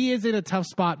thing, she is in a tough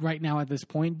spot right now at this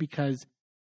point because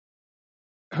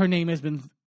her name has been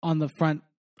on the front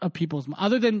of people's,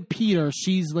 other than Peter,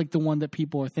 she's like the one that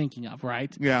people are thinking of,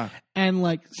 right? Yeah. And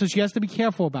like, so she has to be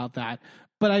careful about that.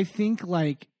 But I think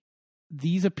like,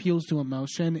 these appeals to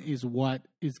emotion is what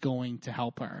is going to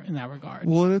help her in that regard.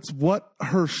 Well, and it's what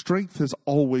her strength has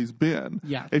always been.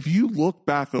 Yeah. If you look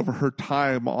back over her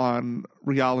time on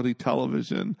reality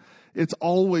television, it's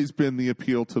always been the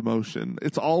appeal to emotion.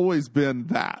 It's always been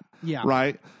that. Yeah.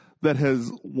 Right? That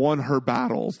has won her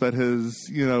battles, that has,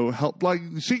 helped. Like,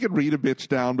 she could read a bitch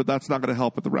down, but that's not going to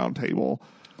help at the round table.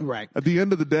 Right. At the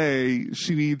end of the day,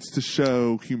 she needs to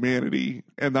show humanity,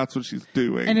 and that's what she's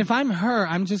doing. And if I'm her,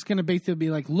 I'm just going to basically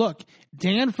be like, look,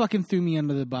 Dan fucking threw me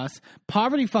under the bus.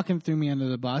 Poverty fucking threw me under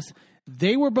the bus.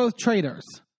 They were both traitors.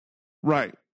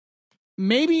 Right.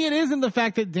 Maybe it isn't the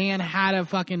fact that Dan had a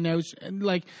fucking notion.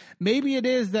 Like, maybe it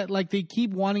is that, like, they keep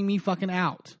wanting me fucking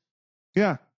out.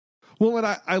 Yeah. Well, and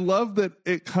I love that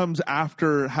it comes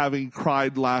after having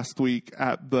cried last week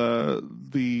at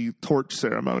the torch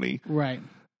ceremony. Right.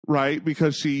 Right?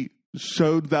 Because she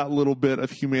showed that little bit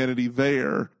of humanity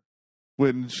there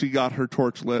when she got her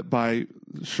torch lit by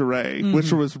Sheree,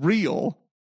 which was real.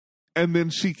 And then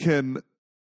she can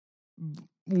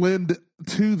lend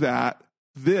to that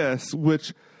this,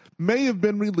 which may have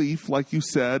been relief, like you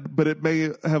said, but it may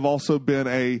have also been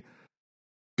a,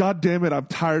 God damn it, I'm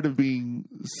tired of being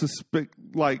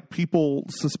people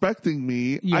suspecting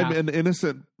me. Yeah. I'm an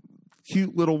innocent,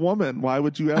 cute little woman. Why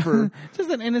would you ever?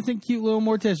 Just an innocent, cute little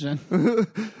mortician.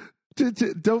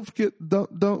 Don't forget.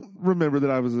 Don't remember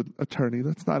that I was an attorney.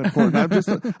 That's not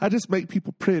important. I just make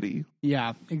people pretty.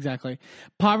 Yeah, exactly.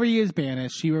 Poverty is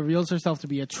banished. She reveals herself to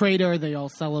be a traitor. They all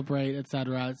celebrate,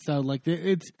 etc. So like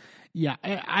it's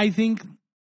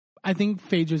I think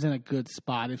Phaedra's in a good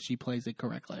spot if she plays it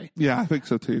correctly. Yeah, I think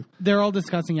so too. They're all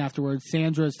discussing afterwards.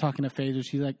 Sandra's talking to Phaedra.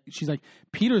 She's like,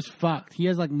 Peter's fucked. He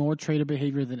has like more traitor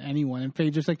behavior than anyone. And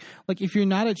Phaedra's like if you're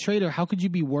not a traitor, how could you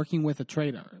be working with a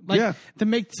traitor? Like to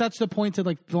make such the point to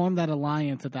like form that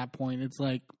alliance at that point. It's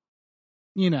like,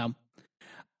 you know.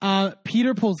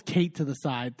 Peter pulls Kate to the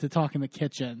side to talk in the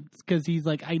kitchen because he's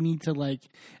like, I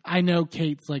know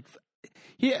Kate's like,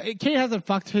 Kate hasn't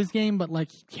fucked his game, but like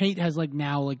Kate has like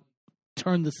now like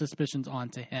turned the suspicions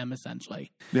onto him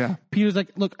essentially. Yeah. Peter's like,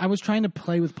 look, I was trying to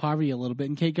play with poverty a little bit.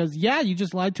 And Kate goes, yeah, you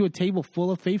just lied to a table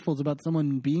full of faithfuls about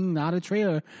someone being not a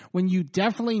traitor when you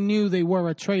definitely knew they were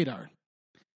a traitor.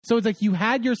 So it's like you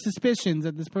had your suspicions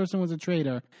that this person was a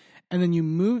traitor and then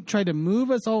you tried to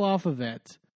move us all off of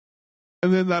it.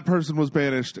 And then that person was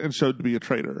banished and showed to be a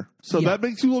traitor. So that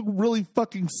makes you look really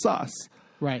fucking sus.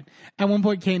 Right. At one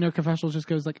point, Kate in her confessional just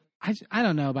goes like, I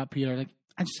don't know about Peter. Like,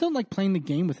 I just don't like playing the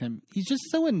game with him. He's just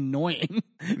so annoying.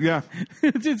 Yeah.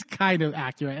 It's just kind of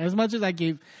accurate. As much as I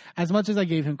gave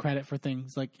him credit for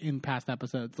things like in past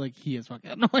episodes, like he is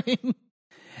fucking annoying.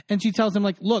 And she tells him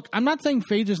like, look, I'm not saying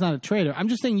Phaedra's not a traitor. I'm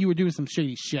just saying you were doing some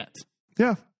shady shit.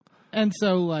 Yeah. And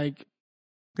so like,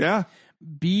 yeah.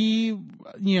 Be,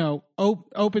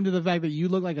 open to the fact that you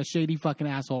look like a shady fucking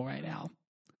asshole right now.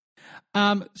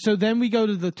 So then we go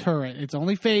to the turret. It's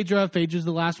only Phaedra. Phaedra's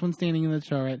the last one standing in the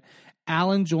turret.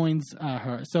 Alan joins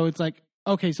her. So it's like,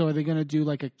 okay, so are they going to do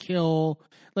like a kill?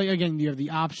 Like, again, you have the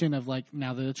option of like,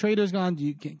 now that the traitor's gone,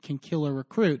 you can kill or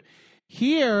recruit.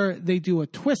 Here, they do a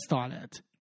twist on it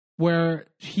where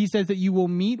he says that you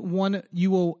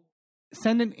will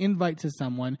send an invite to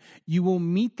someone, you will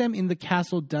meet them in the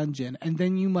castle dungeon, and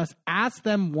then you must ask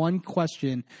them one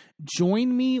question,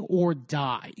 join me or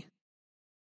die.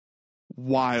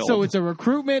 Wild. So it's a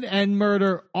recruitment and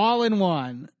murder all in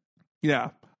one.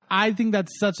 Yeah. I think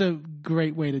that's such a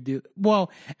great way to do it.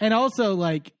 Well, and also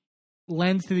like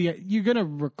lends to you're going to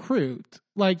recruit.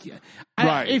 Like,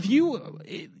 right. If you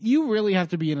really have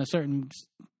to be in a certain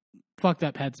fucked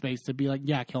up headspace to be like,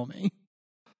 yeah, kill me.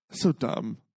 So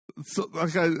dumb. So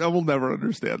like I will never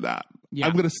understand that. Yeah.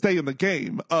 I'm going to stay in the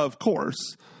game, of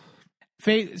course.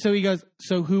 So he goes,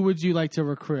 so who would you like to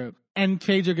recruit? And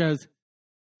Phaedra goes,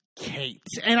 Kate.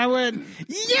 And I went,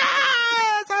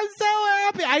 yes! I'm so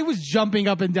happy. I was jumping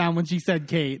up and down when she said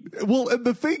Kate. Well, and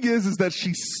the thing is that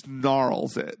she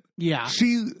snarls it. Yeah.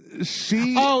 She.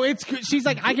 Oh, she's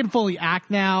like, I can fully act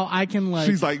now. I can like.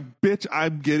 She's like, bitch,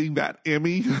 I'm getting that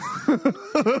Emmy.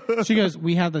 She goes,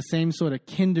 we have the same sort of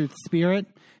kindred spirit.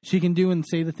 She can do and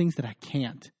say the things that I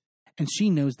can't. And she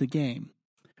knows the game.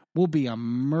 We'll be a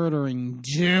murdering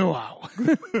duo.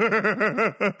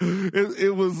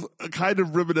 It was kind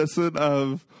of reminiscent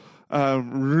of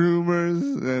rumors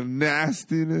and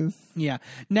nastiness. Yeah.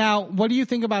 Now, what do you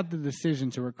think about the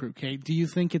decision to recruit Kate? Do you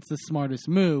think it's the smartest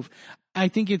move? I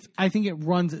think it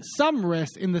runs some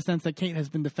risk in the sense that Kate has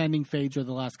been defending Phaedra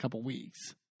the last couple weeks.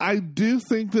 I do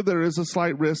think that there is a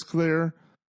slight risk there,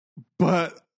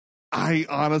 but I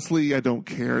don't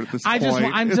care at this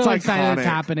point. I'm so excited it's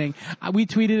happening. We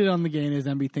tweeted it on the Gay is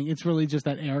Enby thing. It's really just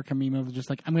that Erica meme of just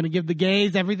like, I'm going to give the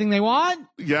gays everything they want.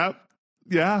 Yep.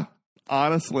 Yeah.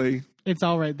 Honestly. It's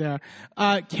all right there.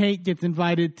 Kate gets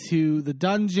invited to the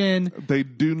dungeon. They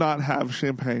do not have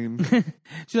champagne.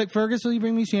 She's like, Fergus, will you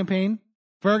bring me champagne?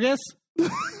 Fergus?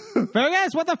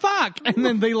 Fergus, what the fuck? And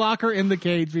then they lock her in the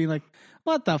cage being like,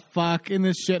 what the fuck in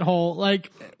this shithole? Like,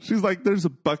 she's like, there's a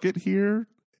bucket here.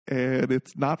 And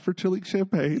it's not for chilling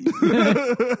champagne.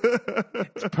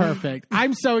 It's perfect.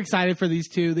 I'm so excited for these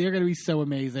two. They're going to be so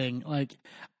amazing. Like,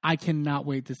 I cannot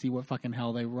wait to see what fucking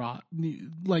hell they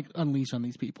unleash on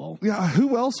these people. Yeah,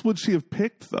 who else would she have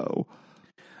picked though?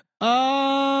 That's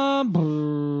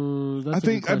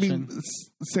I mean,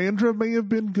 Sandra may have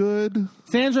been good.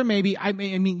 Sandra, maybe. I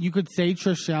mean, you could say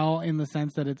Trishelle in the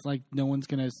sense that it's like no one's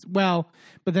gonna. Well,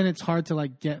 but then it's hard to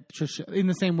like get Trishelle in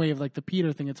the same way of like the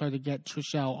Peter thing. It's hard to get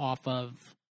Trishelle off of,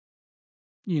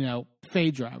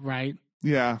 Phaedra, right?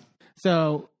 Yeah.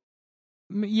 So,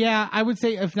 yeah, I would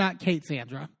say if not Kate,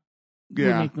 Sandra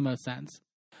would make the most sense.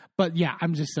 But yeah,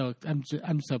 I'm so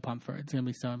pumped for it. It's gonna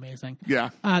be so amazing. Yeah.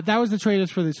 That was the trailers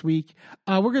for this week.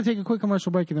 We're gonna take a quick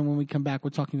commercial break, and then when we come back,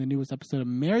 we're talking the newest episode of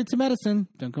Married to Medicine.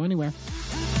 Don't go anywhere.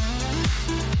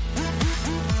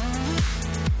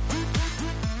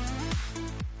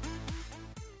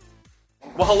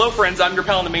 Well, hello, friends. I'm your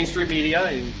pal in the mainstream media.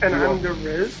 And I'm the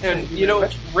Riz. And, you know,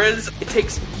 Riz, it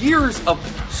takes years of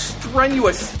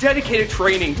strenuous, dedicated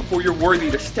training before you're worthy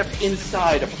to step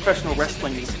inside a professional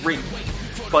wrestling ring.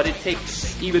 But it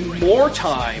takes even more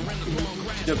time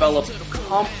to develop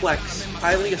complex,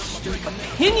 highly astute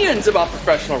opinions about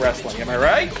professional wrestling. Am I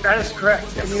right? That is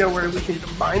correct. And you know where we can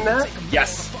find that?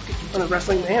 Yes. On the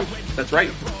Wrestling Mayhem. That's right.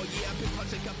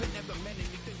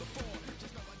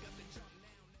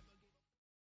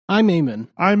 I'm Eamon.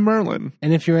 I'm Merlin.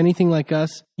 And if you're anything like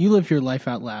us, you live your life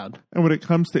out loud. And when it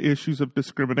comes to issues of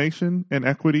discrimination,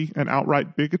 inequity, and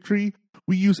outright bigotry,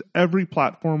 we use every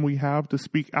platform we have to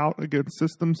speak out against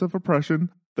systems of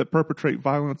oppression that perpetrate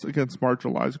violence against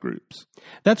marginalized groups.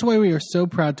 That's why we are so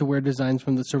proud to wear designs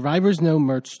from the Survivors Know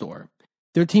merch store.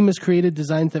 Their team has created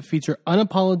designs that feature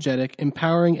unapologetic,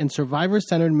 empowering, and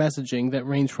survivor-centered messaging that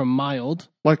range from mild,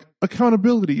 like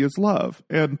accountability is love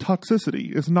and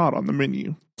toxicity is not on the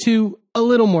menu, to a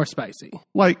little more spicy.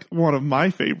 like one of my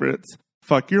favorites,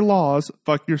 fuck your laws,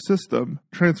 fuck your system,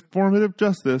 transformative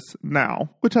justice now,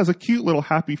 which has a cute little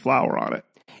happy flower on it.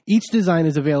 Each design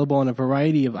is available on a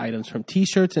variety of items from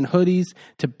t-shirts and hoodies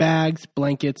to bags,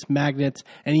 blankets, magnets,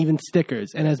 and even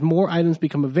stickers. And as more items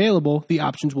become available, the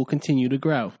options will continue to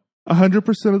grow.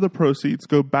 100% of the proceeds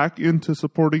go back into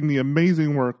supporting the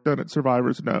amazing work done at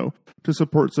Survivors Know to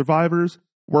support survivors,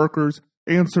 workers,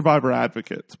 and survivor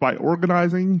advocates by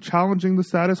organizing, challenging the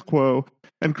status quo,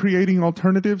 and creating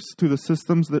alternatives to the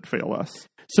systems that fail us.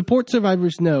 Support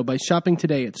Survivors Know by shopping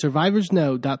today at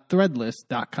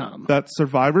survivorsknow.threadless.com. That's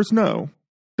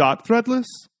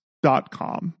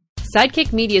survivorsknow.threadless.com.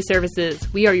 Sidekick Media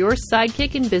Services. We are your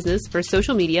sidekick in business for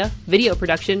social media, video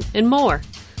production, and more.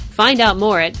 Find out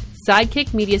more at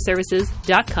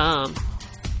sidekickmediaservices.com.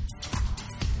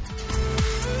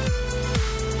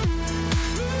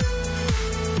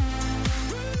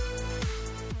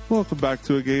 Welcome back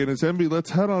to Again is Enby. Let's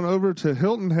head on over to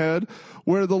Hilton Head,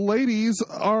 where the ladies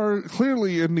are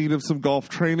clearly in need of some golf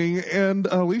training, and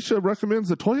Alicia recommends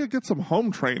that Toya get some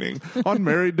home training on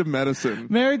Married to Medicine.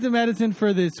 Married to Medicine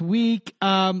for this week.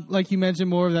 Like you mentioned,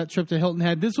 more of that trip to Hilton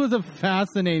Head. This was a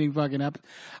fascinating fucking episode.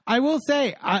 I will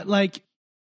say, I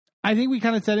think we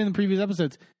kind of said in the previous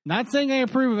episodes, not saying I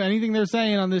approve of anything they're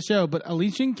saying on this show, but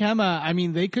Alicia and Kemma, I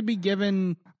mean, they could be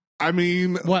given... I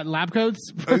mean... What, lab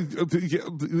coats?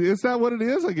 Is that what it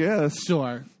is? I guess.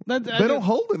 Sure. They don't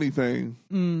hold anything.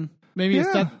 Maybe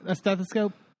a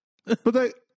stethoscope?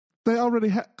 But they already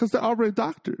have... Because they're already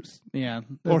doctors. Yeah.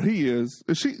 Or he is.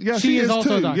 She is also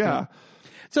too. a doctor. Yeah.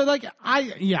 So, like,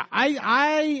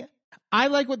 I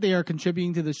like what they are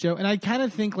contributing to the show. And I kind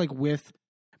of think, like, with...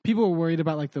 People were worried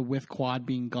about, like, the with quad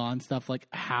being gone stuff, like,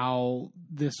 how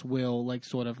this will, like,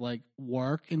 sort of, like,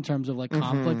 work in terms of, like,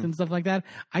 conflict and stuff like that.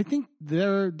 I think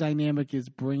their dynamic is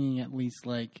bringing at least,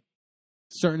 like,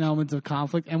 certain elements of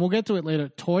conflict. And we'll get to it later.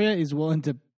 Toya is willing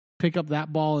to pick up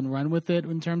that ball and run with it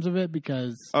in terms of it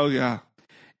because... Oh, yeah.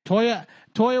 Toya,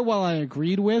 while I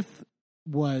agreed with,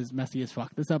 was messy as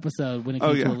fuck this episode when it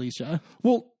came to Alicia.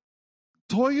 Well,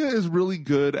 Toya is really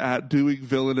good at doing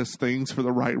villainous things for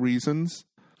the right reasons.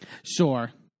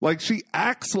 Sure. Like, she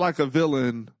acts like a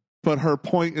villain, but her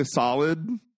point is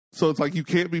solid. So it's like you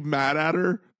can't be mad at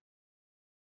her.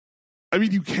 I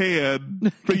mean, you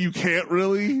can, but you can't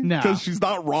really. No. Because she's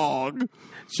not wrong.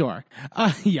 Sure.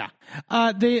 Yeah.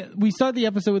 We start the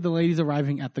episode with the ladies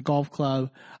arriving at the golf club.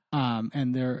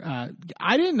 And they're,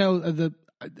 I didn't know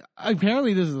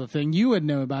apparently this is the thing you would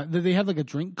know about, that they have like a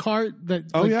drink cart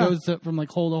that goes from like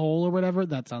hole to hole or whatever.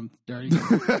 That sounds dirty.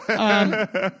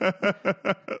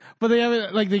 But they have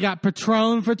it, like, they got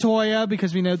Patron for Toya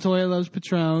because we know Toya loves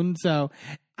Patron. So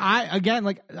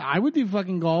I would do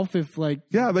fucking golf if, like,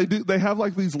 yeah, they do. They have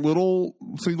like these little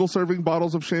single serving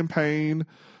bottles of champagne.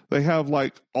 They have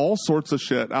like all sorts of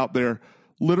shit out there.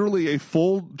 Literally a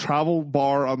full travel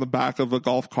bar on the back of a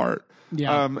golf cart.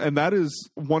 Yeah. And that is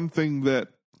one thing that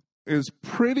is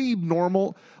pretty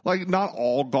normal. Like, not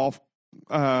all golf,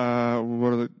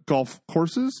 golf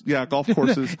courses? Yeah, golf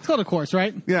courses. It's called a course,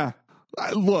 right? Yeah.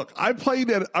 Look, I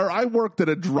worked at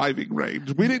a driving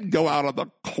range. We didn't go out on the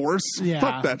course. Yeah.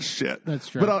 Fuck that shit. That's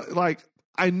true. But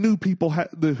I knew people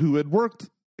who had worked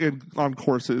on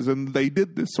courses, and they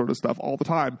did this sort of stuff all the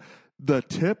time. The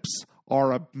tips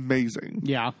are amazing.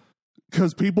 Yeah.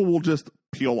 Because people will just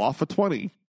peel off a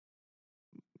 20,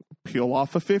 peel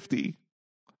off a 50,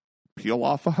 peel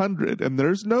off 100, and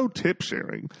there's no tip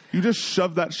sharing. You just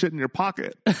shove that shit in your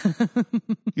pocket.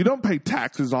 You don't pay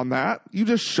taxes on that. You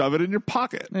just shove it in your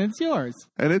pocket. And it's yours.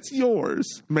 And it's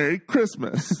yours. Merry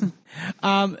Christmas.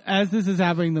 As this is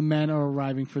happening, the men are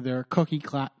arriving for their cooking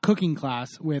class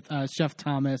with Chef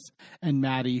Thomas and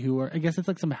Maddie, who are, I guess it's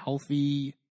like some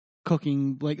healthy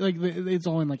cooking, like it's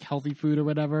all in like healthy food or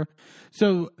whatever.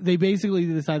 So they basically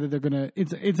decide that they're gonna.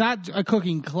 It's not a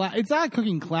cooking class. It's not a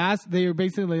cooking class. They are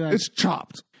basically like it's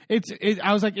chopped.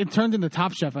 I was like, it turned into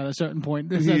Top Chef at a certain point,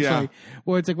 essentially,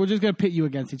 where it's like, we're just going to pit you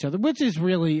against each other, which is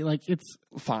really, like, it's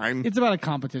fine. It's about a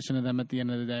competition of them at the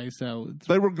end of the day, so.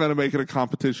 They were going to make it a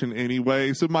competition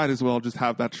anyway, so might as well just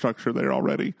have that structure there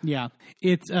already. Yeah.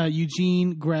 It's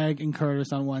Eugene, Greg, and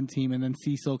Curtis on one team, and then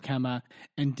Cecil, Kemma,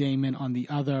 and Damon on the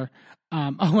other.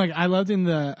 Oh my God, I loved in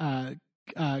the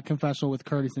confessional with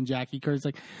Curtis and Jackie. Curtis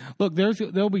like, look,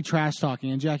 there'll be trash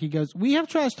talking, and Jackie goes, we have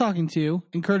trash talking too,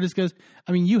 and Curtis goes,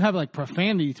 I mean, you have like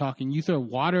profanity talking, you throw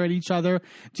water at each other.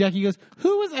 Jackie goes,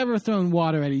 who has ever thrown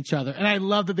water at each other? And I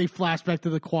love that they flash back to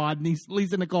the quad, and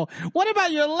Lisa Nicole, what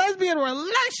about your lesbian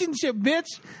relationship,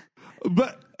 bitch?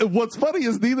 But what's funny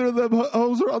is neither of them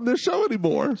hoes are on this show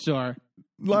anymore. Sure.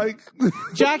 Like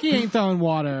Jackie ain't throwing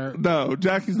water. No,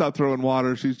 Jackie's not throwing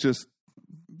water. She's just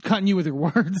cutting you with her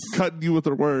words.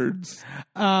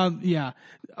 Yeah.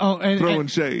 Oh, and throwing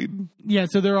shade. Yeah,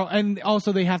 so they're all, and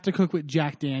also they have to cook with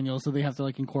Jack Daniels, so they have to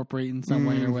like incorporate in some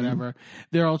way or whatever.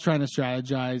 They're all trying to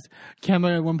strategize.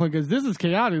 Kemba at one point goes, "This is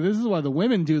chaotic. This is why the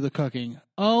women do the cooking."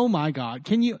 Oh my God!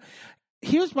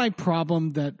 Here's my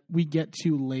problem that we get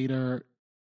to later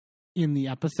in the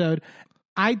episode.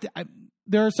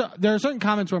 There are certain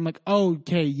comments where I'm like, oh,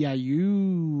 okay, yeah,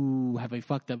 you have a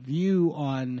fucked up view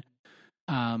on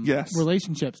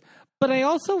relationships. But I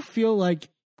also feel like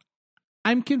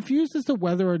I'm confused as to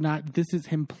whether or not this is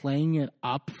him playing it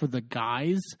up for the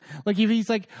guys. Like if he's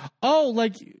like, oh,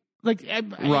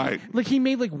 right. Like he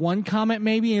made like one comment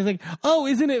maybe, and he's like, oh,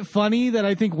 isn't it funny that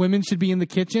I think women should be in the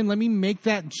kitchen? Let me make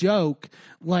that joke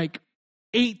like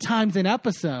 8 times an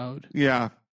episode. Yeah.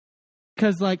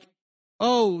 Because like,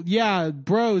 oh yeah,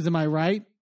 bros, am I right?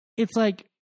 It's like,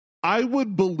 I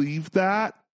would believe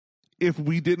that if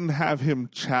we didn't have him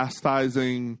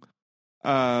chastising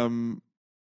Alicia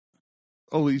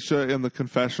in the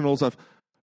confessionals of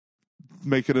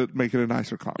make it a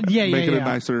nicer comment.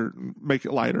 Make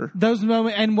it lighter. Those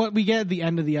moments, and what we get at the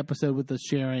end of the episode with the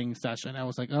sharing session, I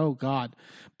was like, oh God.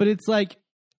 But it's like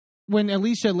when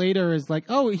Alicia later is like,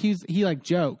 oh, he like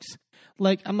jokes.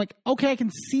 Like, I'm like, okay, I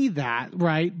can see that,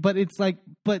 right? But it's like,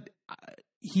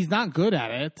 he's not good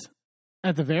at it,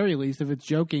 at the very least, if it's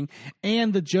joking.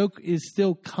 And the joke is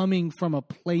still coming from a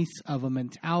place of a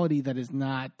mentality that is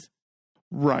not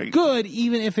right good,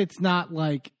 even if it's not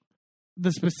like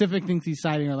the specific things he's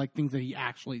citing are like things that he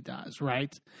actually does,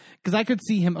 right? Because I could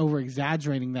see him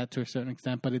over-exaggerating that to a certain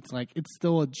extent, but it's like, it's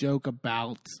still a joke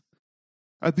about...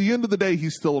 At the end of the day,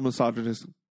 he's still a misogynist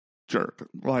jerk.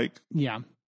 Like... Yeah.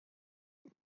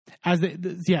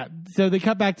 So they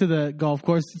cut back to the golf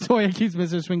course. Toya keeps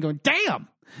Mr. Swing going, damn!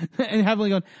 And Heavenly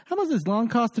going, how much does this lawn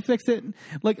cost to fix it?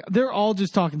 Like, they're all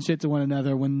just talking shit to one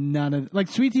another when none of... Like,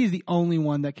 Sweet Tea is the only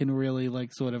one that can really,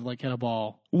 like, sort of, like, hit a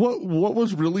ball. What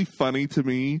was really funny to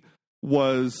me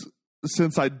was,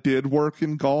 since I did work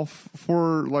in golf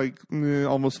for, like,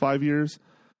 almost 5 years,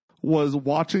 was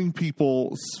watching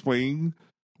people swing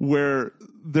where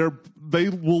they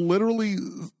will literally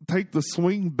take the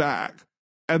swing back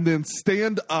and then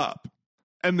stand up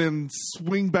and then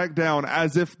swing back down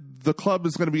as if the club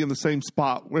is going to be in the same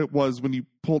spot where it was when you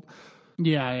pulled.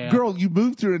 Yeah. Girl, you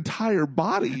moved your entire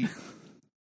body.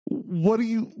 What do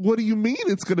you mean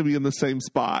it's going to be in the same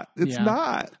spot? It's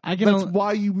not. That's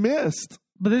why you missed.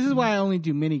 But this is why I only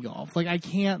do mini golf. Like I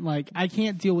can't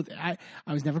deal with. I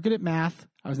was never good at math.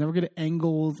 I was never good at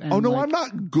angles. And I'm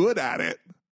not good at it.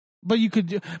 But you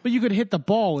could hit the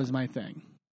ball is my thing.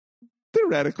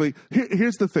 Theoretically,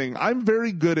 here's the thing. I'm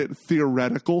very good at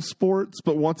theoretical sports,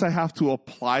 but once I have to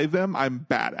apply them, I'm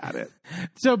bad at it.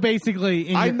 So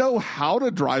basically... I know how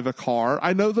to drive a car.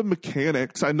 I know the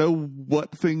mechanics. I know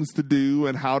what things to do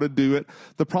and how to do it.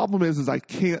 The problem is I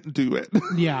can't do it.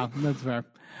 Yeah, that's fair.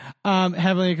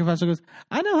 Heavenly Confessional goes,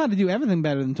 I know how to do everything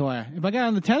better than Toya. If I got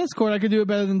on the tennis court, I could do it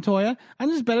better than Toya. I'm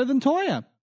just better than Toya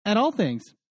at all things.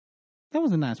 That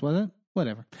wasn't nice, was it?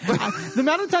 Whatever. The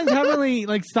amount of times Heavenly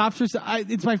like stops her,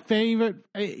 it's my favorite.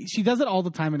 She does it all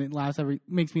the time, and it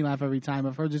makes me laugh every time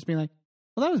of her just being like,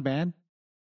 "Well, that was bad."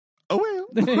 Oh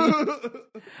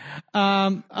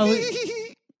well.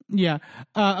 Yeah.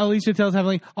 Alicia tells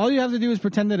Heavenly, "All you have to do is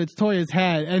pretend that it's Toya's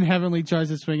head," and Heavenly tries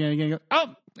to swing it again. And goes,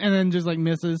 oh, and then just like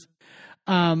misses.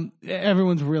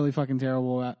 Everyone's really fucking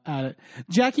terrible at it.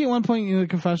 Jackie at one point in the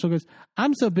confessional goes,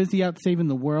 I'm so busy out saving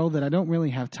the world that I don't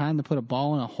really have time to put a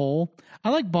ball in a hole. I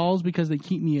like balls because they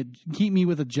keep me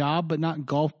with a job, but not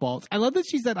golf balls. I love that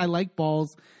she said I like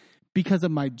balls because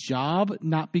of my job,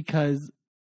 not because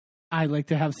I like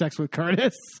to have sex with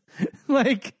Curtis.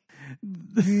 Like,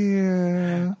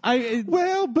 yeah.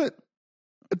 But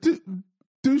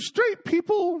do straight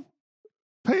people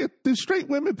do straight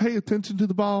women pay attention to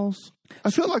the balls? I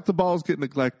feel like the balls get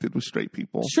neglected with straight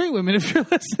people. Straight women, if you're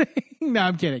listening. No,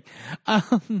 I'm kidding.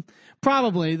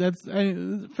 Probably. That's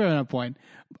a fair enough point.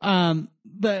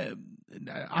 But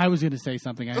I was going to say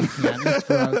something. I can't. It's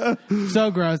gross.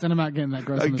 So gross, and I'm not getting that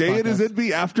gross. Gay it is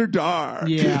Enby after dark.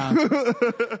 Yeah.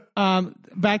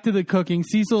 Back to the cooking.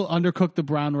 Cecil undercooked the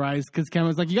brown rice because Kemma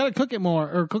was like, you got to cook it more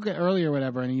or cook it earlier or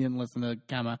whatever, and he didn't listen to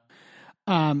Kemma.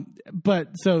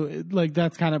 But so like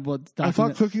that's kind of what's. I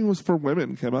thought cooking was for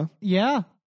women, Kemma. Yeah.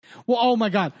 Well, oh my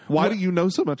God. Why do you know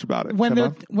so much about it?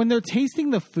 When they're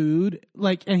tasting the food,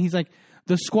 like, and he's like,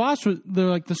 the squash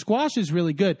is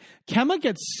really good. Kemma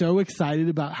gets so excited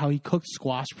about how he cooked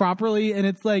squash properly, and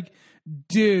it's like,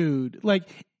 dude, like,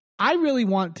 I really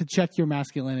want to check your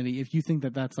masculinity if you think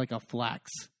that that's like a flex.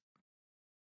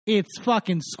 It's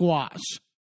fucking squash.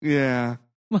 Yeah.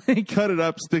 Like, cut it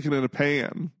up, stick it in a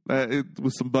pan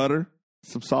with some butter,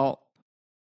 some salt,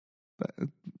 a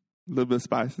little bit of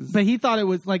spices. But he thought it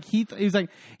was like he was like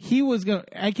he was gonna.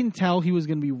 I can tell he was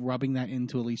gonna be rubbing that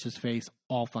into Alicia's face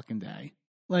all fucking day.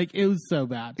 Like, it was so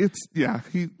bad.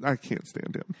 I can't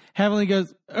stand him. Heavenly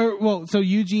goes, so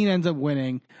Eugene ends up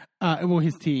winning.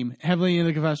 His team. Heavenly in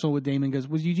the confessional with Damon goes,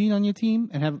 was Eugene on your team?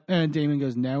 And Damon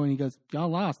goes, no. And he goes, y'all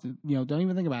lost. Don't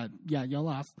even think about it. Yeah, y'all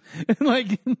lost.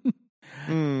 Like.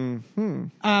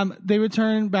 They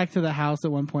return back to the house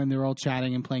at one point. They were all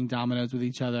chatting and playing dominoes with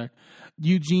each other.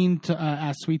 Eugene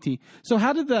asked Sweet Tea, so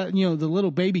how did the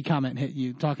little baby comment hit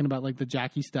you, talking about like the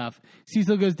Jackie stuff?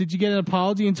 Cecil goes, did you get an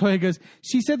apology? And Toya goes,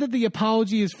 she said that the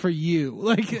apology is for you.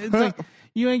 Like, it's like,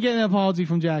 you ain't getting an apology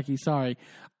from Jackie. Sorry.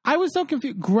 I was so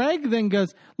confused. Greg then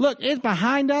goes, look, it's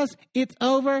behind us. It's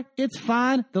over. It's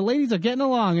fine. The ladies are getting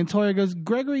along. And Toya goes,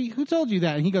 Gregory, who told you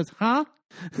that? And he goes, huh?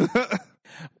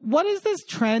 What is this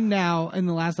trend now in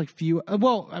the last few?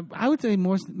 Well, I would say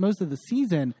most of the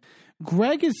season.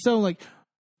 Greg is so like,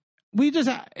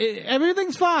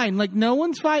 everything's fine. Like, no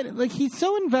one's fine. Like, he's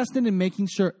so invested in making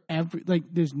sure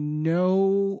there's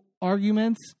no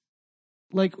arguments.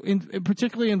 Like,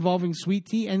 particularly involving Sweet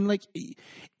Tea, and like,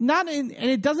 and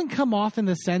it doesn't come off in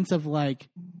the sense of like,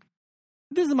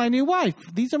 this is my new wife.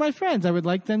 These are my friends. I would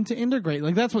like them to integrate.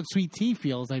 Like, that's what Sweet Tea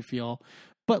feels. I feel,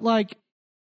 but like.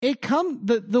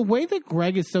 The way that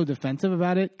Greg is so defensive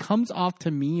about it comes off to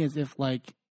me as if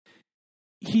like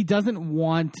he doesn't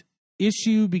want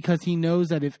issue because he knows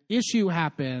that if issue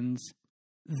happens,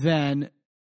 then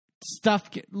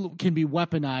stuff can be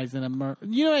weaponized and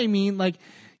you know what I mean? Like,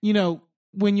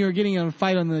 when you're getting in a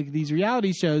fight on these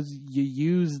reality shows, you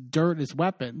use dirt as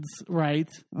weapons, right?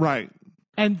 Right.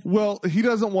 And well, he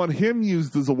doesn't want him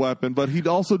used as a weapon, but he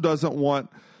also doesn't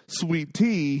want Sweet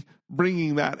Tea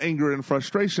bringing that anger and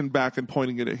frustration back and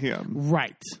pointing it at him.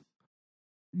 Right.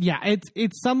 Yeah, it's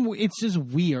just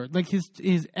weird. Like,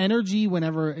 his energy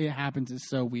whenever it happens is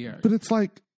so weird. But it's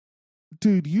like,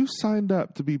 dude, you signed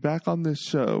up to be back on this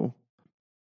show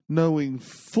knowing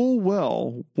full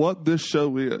well what this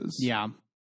show is. Yeah.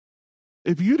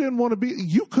 If you didn't want to be,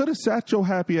 you could have sat your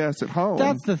happy ass at home.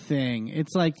 That's the thing.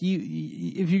 It's like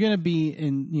if you're going to be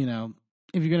in,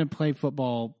 if you're going to play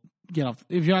football, get off.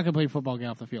 If you're not going to play football, get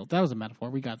off the field. That was a metaphor.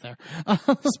 We got there.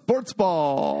 Sports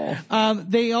ball.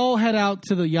 They all head out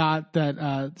to the yacht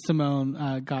that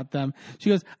Simone got them. She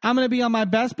goes, I'm going to be on my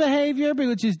best behavior,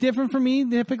 which is different from me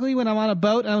typically when I'm on a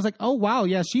boat. And I was like, oh, wow.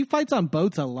 Yeah, she fights on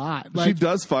boats a lot. Like, she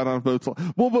does fight on boats.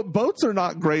 Well, but boats are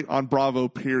not great on Bravo,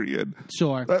 period.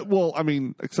 Sure. Well, I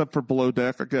mean, except for below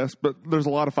deck, I guess. But there's a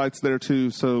lot of fights there, too.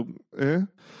 So,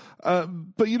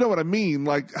 but you know what I mean?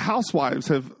 Like, housewives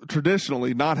have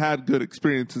traditionally not had good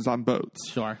experiences on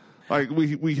boats. Sure. Like,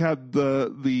 we had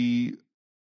the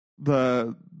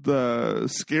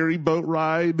scary boat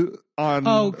ride on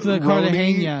the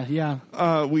Cartagena,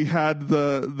 yeah. We had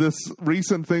this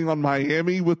recent thing on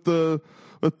Miami with the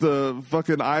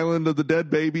fucking island of the dead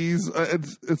babies.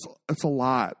 It's a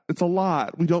lot. It's a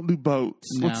lot. We don't do boats.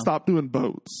 No. Let's stop doing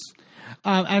boats.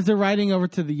 As they're riding over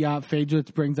to the yacht,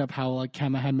 Phaedrus brings up how like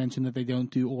Kemma had mentioned that they don't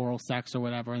do oral sex or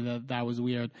whatever, and that was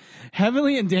weird.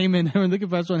 Heavenly and Damon are in the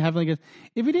confessional, and Heavenly goes,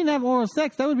 if we didn't have oral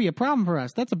sex, that would be a problem for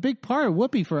us. That's a big part of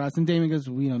Whoopi for us. And Damon goes,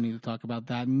 we don't need to talk about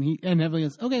that. And Heavenly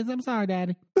goes, okay, I'm sorry,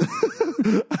 Daddy.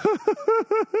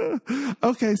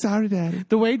 Okay, sorry, Daddy.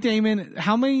 The way Damon,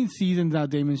 how many seasons now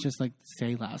Damon's just like,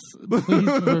 say less. Please,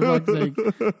 for fuck's sake,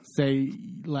 say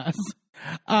less.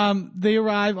 They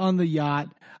arrive on the yacht.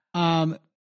 And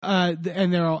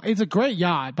they're all, it's a great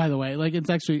yacht, by the way. Like, it's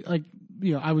actually, like,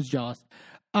 you know, I was jealous.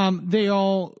 They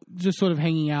all just sort of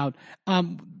hanging out.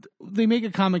 They make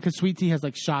a comment because Sweet Tea has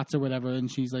like shots or whatever,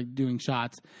 and she's like doing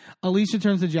shots. Alicia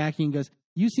turns to Jackie and goes,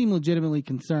 you seem legitimately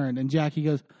concerned. And Jackie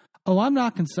goes, oh, I'm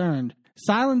not concerned.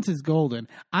 Silence is golden.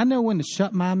 I know when to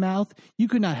shut my mouth. You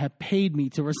could not have paid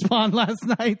me to respond last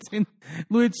night. And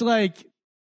which here's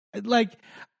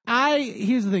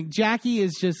the thing. Jackie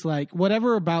is just like,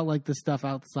 whatever about like the stuff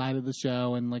outside of the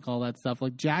show and like all that stuff.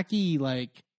 Like Jackie,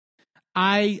 like,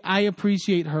 I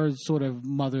appreciate her sort of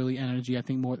motherly energy, I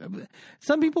think, more.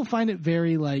 Some people find it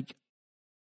very like,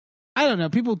 I don't know,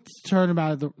 people turn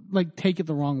about it, like take it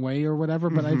the wrong way or whatever,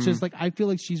 but it's just like, I feel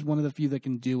like she's one of the few that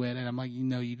can do it. And I'm like, you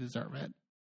know, you deserve it.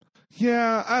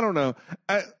 Yeah, I don't know.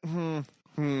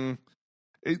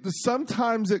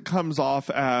 Sometimes it comes off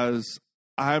as,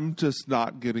 I'm just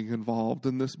not getting involved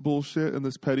in this bullshit, in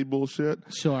this petty bullshit.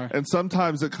 Sure. And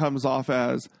sometimes it comes off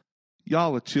as,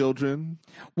 y'all are children.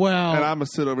 Well, and I'm going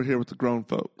to sit over here with the grown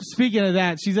folks. Speaking of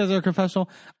that, she says in her confessional,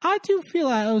 I do feel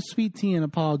I owe Sweet Tea an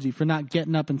apology for not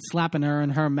getting up and slapping her in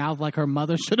her mouth like her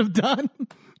mother should have done.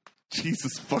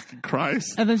 Jesus fucking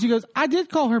Christ. And then she goes, I did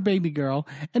call her baby girl,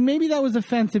 and maybe that was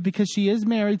offensive because she is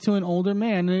married to an older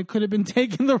man and it could have been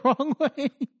taken the wrong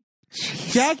way.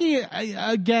 Jeez. Jackie,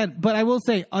 again, but I will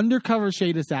say, undercover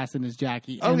shade assassin is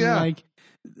Jackie. Oh, and yeah. Like,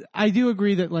 I do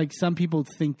agree that, like, some people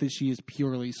think that she is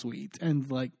purely sweet. And,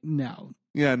 like, no.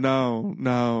 Yeah,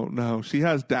 no. She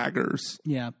has daggers.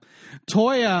 Yeah.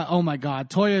 Toya, oh, my God.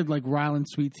 Toya, like, riling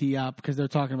Sweet Tea up because they're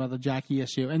talking about the Jackie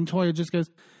issue. And Toya just goes,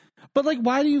 but, like,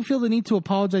 why do you feel the need to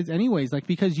apologize anyways? Like,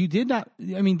 because you did not,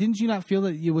 I mean, didn't you not feel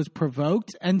that it was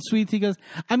provoked? And Sweet Tea goes,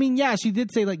 I mean, yeah, she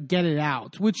did say, like, get it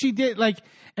out, which she did, like,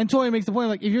 and Toya makes the point,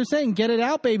 like, if you're saying get it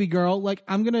out, baby girl, like,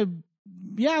 I'm going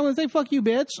to say fuck you,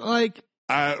 bitch. Like,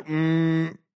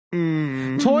 Toya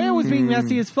was being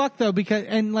messy as fuck, though, because,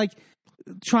 and, like,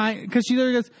 because she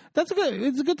literally goes,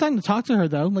 it's a good time to talk to her,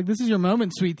 though. Like, this is your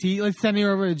moment, Sweet Tea. Like, sending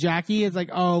her over to Jackie. It's like,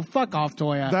 oh, fuck off,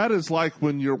 Toya. That is like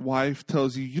when your wife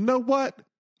tells you, you know what?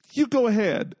 You go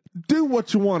ahead. Do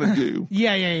what you want to do.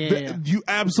 Yeah. You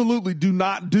absolutely do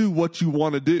not do what you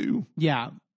want to do.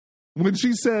 Yeah. When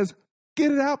she says,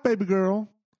 get it out, baby girl.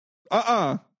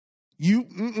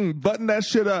 You button that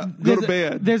shit up. Go to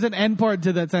bed. There's an end part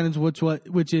to that sentence,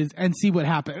 which is, and see what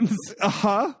happens.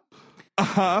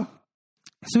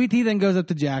 Sweet Tea then goes up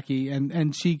to Jackie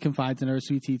and she confides in her.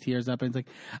 Sweet Tea tears up and it's like,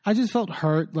 I just felt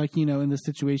hurt, like, you know, in this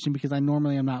situation because I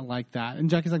normally am not like that. And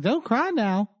Jackie's like, don't cry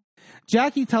now.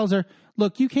 Jackie tells her,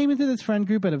 look, you came into this friend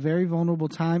group at a very vulnerable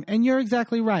time, and you're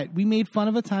exactly right. We made fun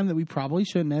of a time that we probably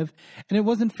shouldn't have, and it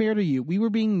wasn't fair to you. We were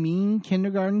being mean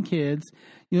kindergarten kids.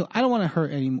 You know, I don't want to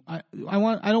hurt anymore.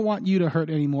 I don't want you to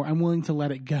hurt anymore. I'm willing to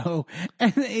let it go.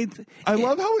 And I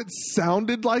love how it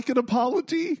sounded like an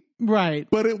apology. Right.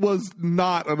 But it was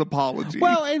not an apology.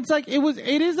 Well, it's like,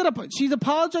 she's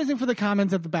apologizing for the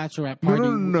comments at the bachelorette party.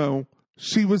 No.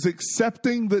 She was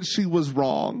accepting that she was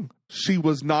wrong. She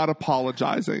was not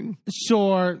apologizing.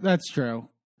 Sure, that's true.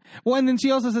 Well, and then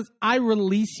she also says, I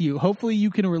release you. Hopefully you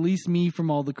can release me from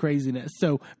all the craziness.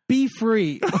 So be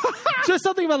free. Just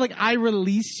something about like, I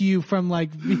release you from like...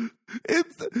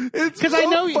 It's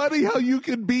so funny how you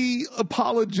can be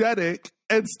apologetic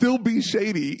and still be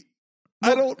shady.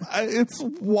 It's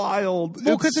wild.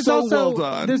 Well, it's it's so also, well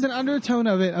done. There's an undertone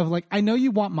of it of like, I know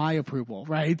you want my approval,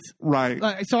 right? Right.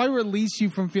 So I release you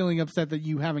from feeling upset that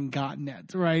you haven't gotten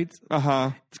it, right?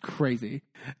 Uh-huh. It's crazy.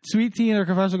 Sweet Tea in her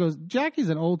confessional goes, Jackie's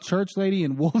an old church lady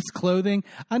in wolf's clothing.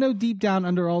 I know deep down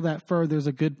under all that fur, there's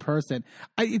a good person.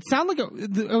 It sounded like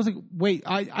I was like, wait,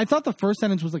 I thought the first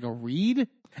sentence was like a read.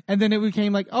 And then it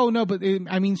became like, oh no, but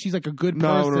I mean, she's like a good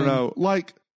person. No.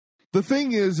 Like, the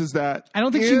thing is that... I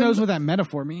don't think she knows what that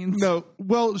metaphor means. No.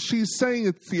 Well, she's saying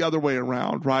it's the other way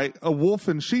around, right? A wolf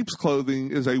in sheep's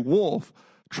clothing is a wolf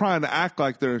trying to act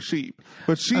like they're a sheep.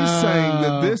 But she's saying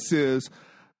that this is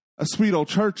a sweet old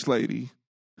church lady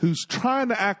who's trying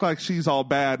to act like she's all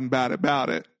bad and bad about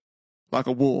it, like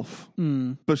a wolf.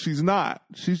 But she's not.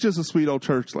 She's just a sweet old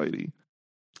church lady.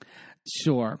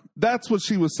 Sure. That's what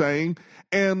she was saying.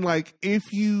 And, like,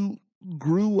 if you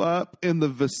grew up in the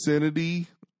vicinity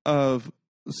of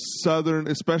Southern,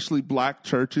 especially black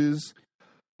churches,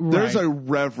 there's a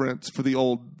reverence for the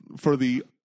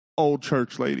old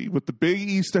church lady with the big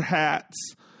Easter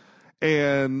hats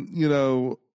and, you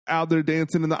know, out there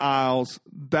dancing in the aisles.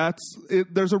 That's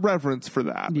it. There's a reverence for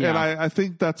that. Yeah. And I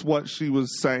think that's what she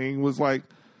was saying, was like,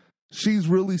 she's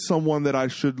really someone that I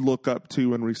should look up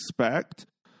to and respect,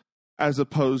 as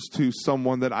opposed to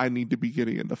someone that I need to be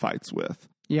getting into fights with.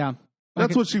 Yeah.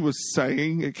 That's what she was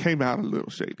saying. It came out a little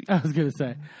shady. I was going to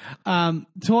say.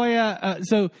 Toya,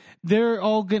 so they're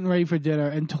all getting ready for dinner,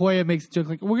 and Toya makes a joke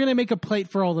like, we're going to make a plate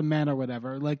for all the men or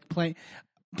whatever. Like,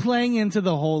 playing into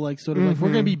the whole, like, sort of like,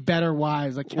 we're going to be better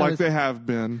wives. Like they have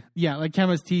been. Yeah, like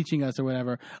Kemma's teaching us or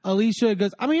whatever. Alicia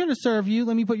goes, I'm here to serve you.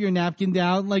 Let me put your napkin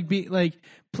down.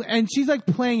 And she's like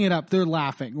playing it up. They're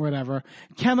laughing, whatever.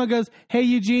 Kemma goes, hey,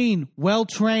 Eugene, well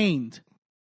trained.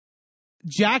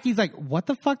 Jackie's like, what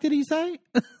the fuck did he say?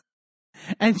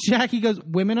 And Jackie goes,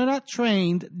 women are not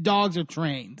trained, dogs are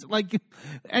trained. Like,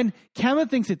 and Kemma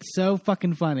thinks it's so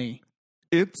fucking funny.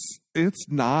 It's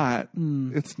not.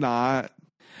 It's not.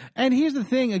 And here's the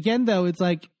thing, again, though, it's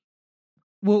like,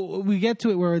 well, we get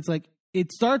to it where it's like,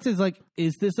 it starts as like,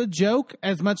 is this a joke?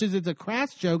 As much as it's a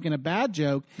crass joke and a bad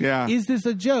joke. Yeah. Is this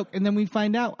a joke? And then we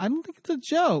find out, I don't think it's a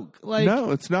joke. Like,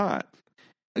 no, it's not.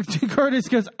 Curtis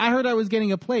goes, I heard I was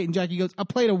getting a plate. And Jackie goes, a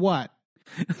plate of what?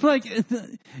 Like,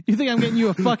 you think I'm getting you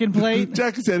a fucking plate?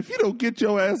 Jackie said, if you don't get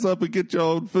your ass up and get your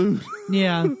own food.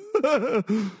 Yeah.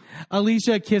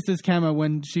 Alicia kisses Kemma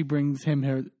when she brings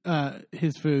him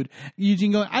his food.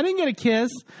 Eugene going, I didn't get a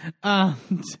kiss.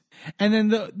 And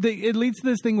then it leads to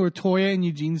this thing where Toya and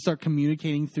Eugene start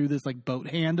communicating through this like boat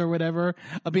hand or whatever,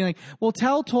 of being like, well,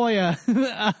 tell Toya,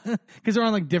 because they're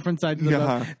on like different sides of the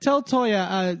boat. Tell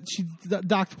Toya she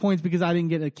docked points because I didn't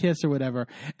get a kiss or whatever.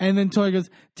 And then Toya goes,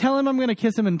 tell him I'm going to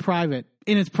kiss him in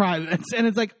his privates. And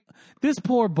it's like, this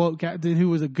poor boat captain who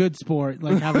was a good sport,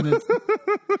 like having to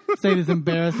say this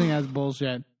embarrassing ass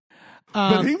bullshit.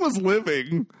 But he was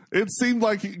living. It seemed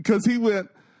like, because he went,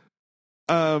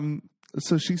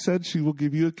 so she said she will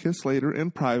give you a kiss later in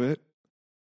private, ...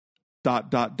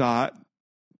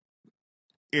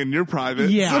 in your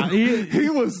private. Yeah. So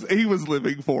he was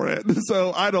living for it.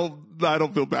 So I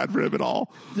don't feel bad for him at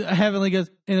all. Heavenly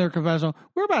goes in their confessional,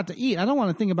 we're about to eat. I don't want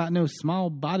to think about no small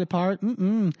body part.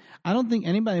 I don't think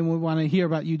anybody would want to hear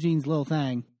about Eugene's little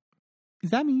thing. Is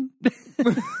that mean?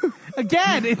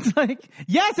 Again, it's like,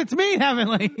 yes, it's mean,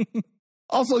 Heavenly.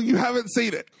 Also, you haven't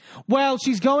seen it. Well,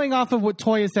 she's going off of what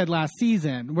Toya said last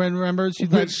season. When, remember, she's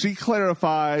like, she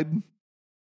clarified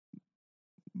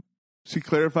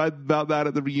about that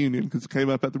at the reunion, because it came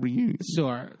up at the reunion.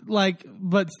 Sure. Like,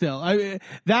 but still, I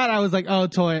was like, oh,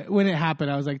 Toya, when it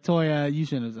happened, I was like, Toya, you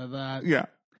shouldn't have said that. Yeah.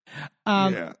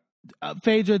 Yeah.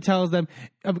 Phaedra tells them,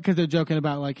 because they're joking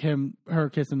about like her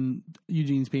kissing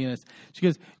Eugene's penis. She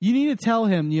goes, you need to tell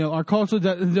him, you know, our culture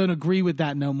don't agree with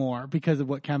that no more because of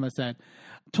what Kemma said.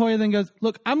 Toya then goes,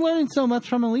 look, I'm learning so much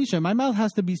from Alicia. My mouth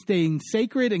has to be staying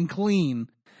sacred and clean.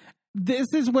 This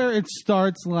is where it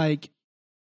starts like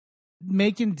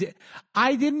making.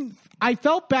 I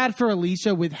felt bad for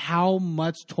Alicia with how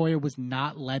much Toya was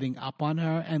not letting up on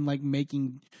her and like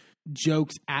making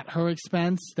jokes at her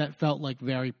expense that felt like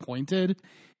very pointed.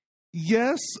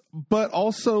 Yes, but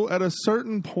also at a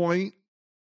certain point,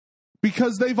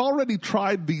 because they've already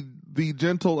tried the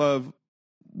gentle of,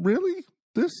 really?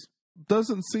 This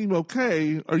doesn't seem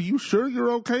okay. Are you sure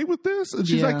you're okay with this? And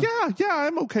she's like, yeah,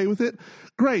 I'm okay with it.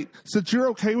 Great. Since you're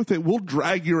okay with it, we'll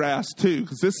drag your ass too,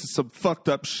 because this is some fucked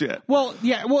up shit. Well,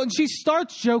 yeah. Well, and she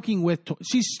starts joking with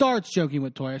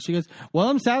Toya. She goes, well,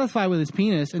 I'm satisfied with his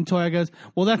penis. And Toya goes,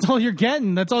 well, that's all you're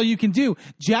getting. That's all you can do.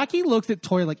 Jackie looks at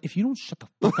Toya like, if you don't shut the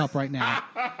fuck up right now,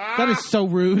 that is so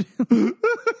rude.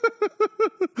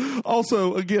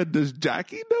 Also, again, does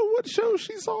Jackie know what show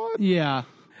she's on? Yeah.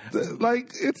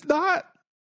 Like,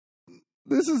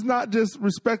 this is not just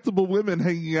respectable women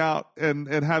hanging out and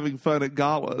having fun at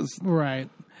galas. Right.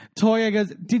 Toya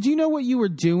goes, did you know what you were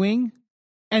doing?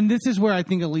 And this is where I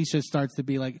think Alicia starts to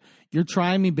be like, you're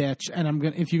trying me, bitch. And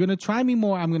if you're going to try me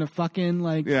more, I'm going to fucking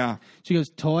like, yeah. She goes,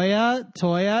 Toya.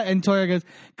 And Toya goes,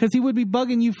 because he would be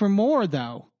bugging you for more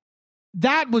though.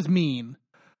 That was mean.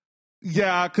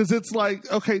 Yeah, because it's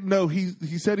like, okay, no, he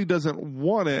said he doesn't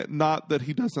want it, not that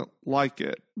he doesn't like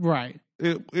it. Right.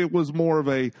 It was more of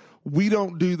a, we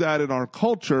don't do that in our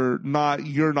culture, not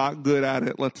you're not good at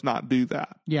it, let's not do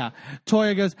that. Yeah.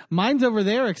 Toya goes, mine's over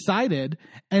there excited.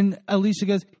 And Alicia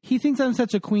goes, he thinks I'm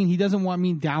such a queen, he doesn't want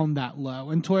me down that low.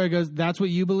 And Toya goes, that's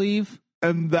what you believe?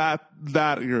 And that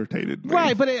irritated me.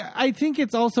 Right, but I think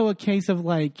it's also a case of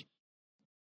like,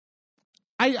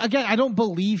 I don't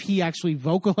believe he actually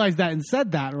vocalized that and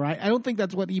said that, right? I don't think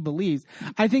that's what he believes.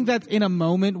 I think that's in a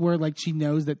moment where like she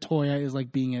knows that Toya is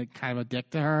like being a kind of a dick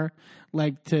to her,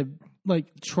 like to like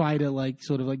try to like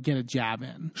sort of like get a jab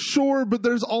in. Sure, but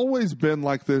there's always been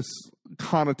like this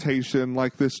connotation,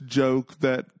 like this joke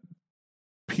that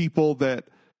people that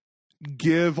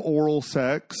give oral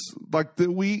sex, like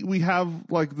we have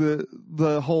like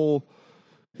the whole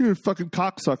you're a fucking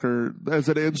cocksucker as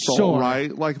an insult, sure.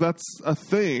 right? Like that's a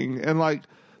thing, and like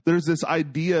there's this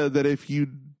idea that if you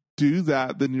do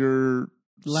that, then you're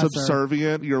lesser.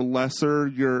 Subservient, you're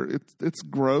lesser, it's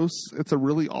gross. It's a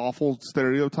really awful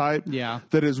stereotype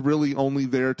that is really only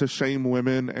there to shame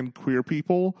women and queer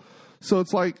people. So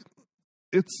it's like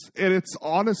it's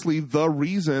honestly the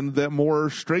reason that more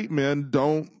straight men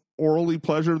don't orally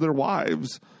pleasure their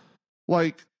wives.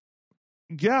 Like,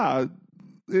 yeah,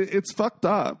 it's fucked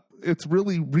up. It's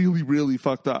really, really, really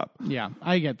fucked up. Yeah,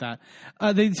 I get that.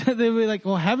 They were like,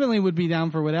 well, Heavenly would be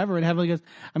down for whatever. And Heavenly goes,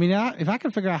 I mean, if I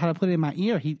could figure out how to put it in my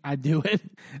ear, I'd do it.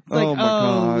 It's like, oh,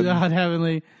 my God,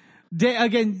 Heavenly.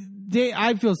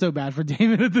 I feel so bad for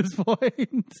Damon at this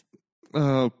point.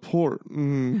 Poor.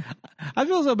 I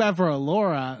feel so bad for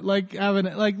Alora. Like, having,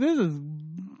 like, this is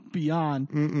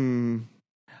beyond.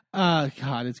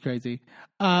 God, it's crazy.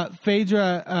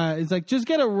 Phaedra is like, just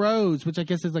get a rose, which I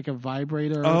guess is like a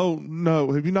vibrator. Oh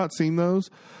no, have you not seen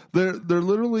those? They're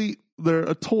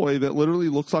a toy that literally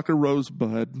looks like a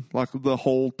rosebud, like the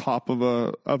whole top of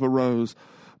a rose,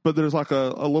 but there's like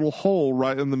a little hole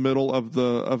right in the middle of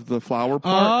the flower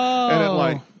part, and it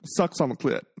like sucks on the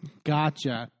clit.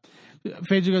 Gotcha.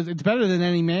 Phaedra goes, it's better than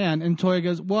any man. And Toya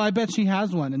goes, well, I bet she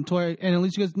has one. And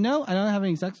Alicia goes, no, I don't have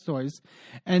any sex toys.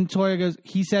 And Toya goes,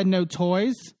 he said no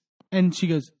toys. And she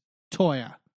goes,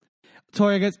 Toya.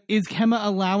 Toya goes, is Kemma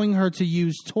allowing her to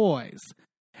use toys?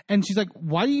 And she's like,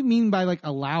 what do you mean by like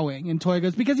allowing? And Toya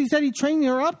goes, because he said he trained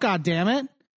her up, goddammit.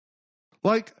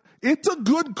 Like, it's a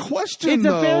good question, It's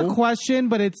though. a fair question,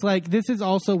 but it's like, this is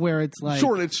also where it's like...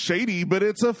 Sure, it's shady, but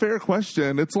it's a fair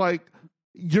question. It's like,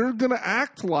 you're going to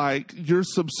act like you're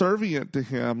subservient to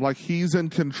him, like he's in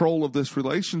control of this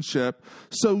relationship.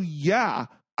 So, yeah,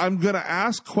 I'm going to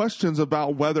ask questions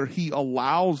about whether he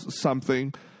allows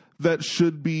something that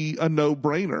should be a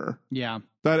no-brainer. Yeah.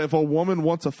 That if a woman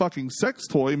wants a fucking sex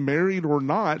toy, married or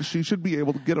not, she should be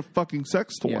able to get a fucking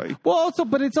sex toy. Yeah. Well, also,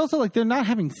 but it's also like they're not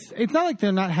having, it's not like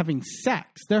they're not having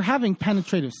sex. They're having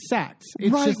penetrative sex.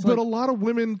 It's right, just but like, a lot of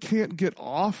women can't get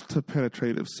off to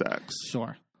penetrative sex.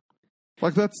 Sure.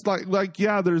 Like that's like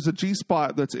yeah, there's a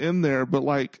G-spot that's in there, but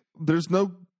like there's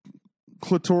no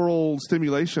clitoral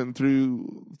stimulation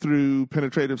through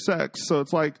penetrative sex. So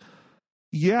it's like,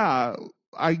 yeah,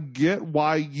 I get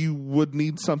why you would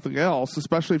need something else,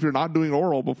 especially if you're not doing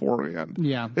oral beforehand.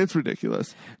 Yeah. It's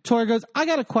ridiculous. Tori goes, I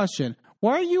got a question.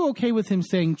 Why are you okay with him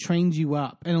saying trained you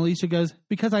up? And Alicia goes,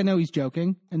 because I know he's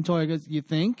joking. And Tori goes, you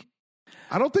think?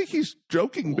 I don't think he's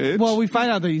joking, bitch. Well, we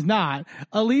find out that he's not.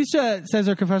 Alicia says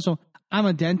her confessional, I'm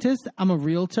a dentist, I'm a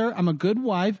realtor, I'm a good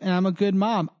wife, and I'm a good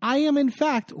mom. I am, in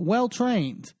fact,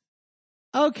 well-trained.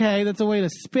 Okay, that's a way to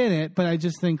spin it, but I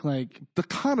just think, like... the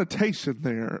connotation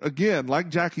there, again, like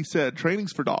Jackie said,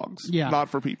 training's for dogs, not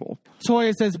for people.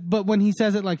 Toya says, but when he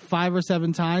says it like 5 or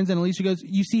 7 times, and Alicia goes,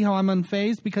 you see how I'm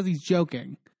unfazed? Because he's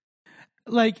joking.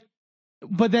 Like,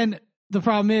 but then the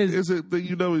problem is... is it that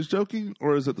you know he's joking,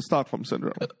 or is it the Stockholm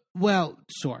Syndrome? Well,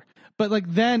 sure. But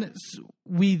like then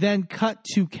we then cut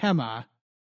to Kemma,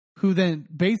 who then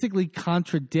basically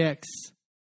contradicts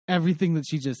everything that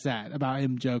she just said about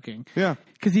him joking. Yeah.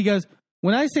 Because he goes,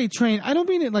 when I say train, I don't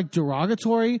mean it like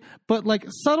derogatory, but like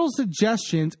subtle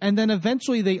suggestions, and then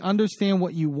eventually they understand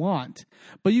what you want.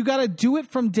 But you got to do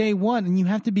it from day one, and you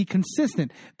have to be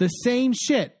consistent. The same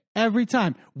shit. Every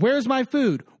time. Where's my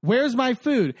food? Where's my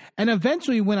food? And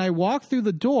eventually when I walk through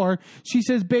the door, she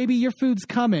says, baby, your food's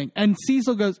coming. And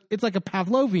Cecil goes, it's like a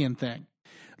Pavlovian thing.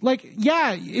 Like,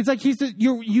 yeah, it's like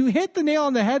you hit the nail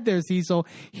on the head there, Cecil.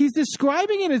 He's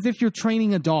describing it as if you're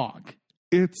training a dog.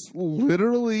 It's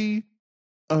literally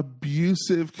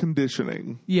abusive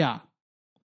conditioning. Yeah.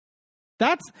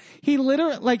 He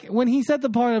literally, like, when he said the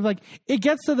part of, like, it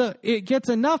gets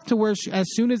enough to where as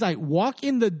soon as I walk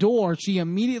in the door, she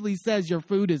immediately says, your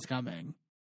food is coming.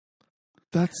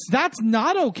 That's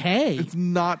not okay. It's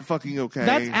not fucking okay.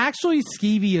 That's actually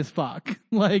skeevy as fuck.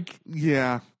 Like,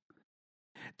 yeah.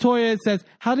 Toya says,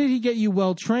 how did he get you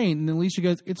well trained? And Alicia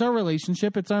goes, it's our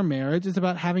relationship. It's our marriage. It's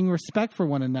about having respect for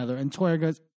one another. And Toya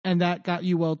goes, and that got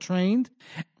you well trained?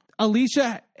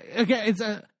 Alicia,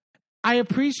 again, I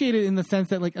appreciate it in the sense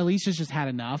that like Alicia's just had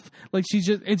enough. Like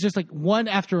it's just like one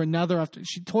after another.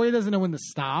 Toya doesn't know when to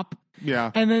stop. Yeah.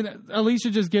 And then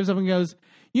Alicia just gives up and goes,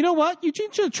 you know what?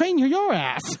 Eugene should train your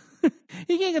ass.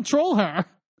 He can't control her.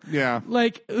 Yeah.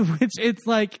 Like, it's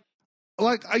like...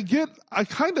 Like, I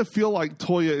kind of feel like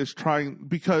Toya is trying,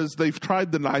 because they've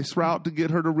tried the nice route to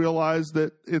get her to realize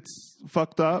that it's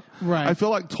fucked up. Right. I feel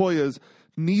like Toya's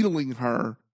needling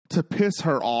her to piss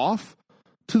her off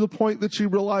to the point that she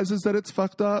realizes that it's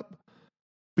fucked up,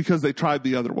 because they tried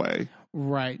the other way.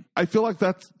 Right. I feel like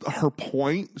that's her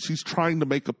point. She's trying to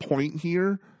make a point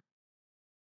here.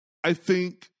 I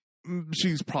think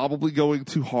she's probably going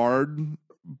too hard,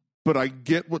 but I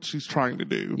get what she's trying to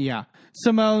do. Yeah.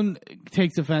 Simone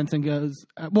takes offense and goes,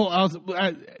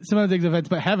 Simone takes offense,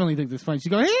 but Heavenly thinks it's funny. She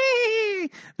goes, hey!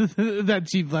 That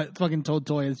she fucking told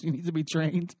Toya she needs to be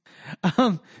trained.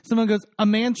 Simone goes, a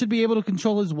man should be able to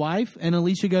control his wife. And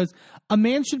Alicia goes, a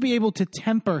man should be able to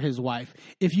temper his wife.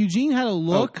 If Eugene had a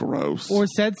look gross. or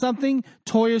said something,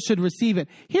 Toya should receive it.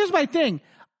 Here's my thing.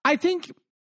 I think,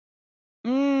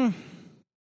 I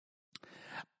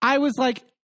was like,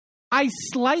 I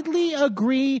slightly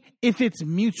agree if it's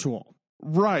mutual.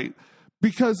 Right.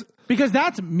 Because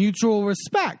that's mutual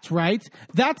respect, right?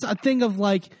 That's a thing of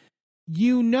like,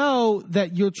 you know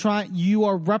that you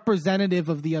are representative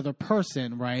of the other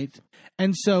person, right?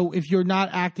 And so if you're not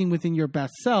acting within your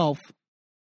best self,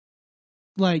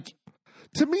 like...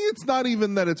 To me, it's not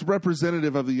even that it's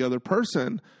representative of the other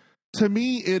person. To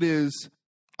me, it is,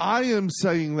 I am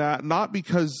saying that not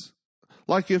because,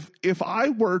 like, if I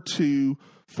were to,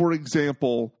 for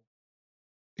example,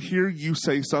 hear you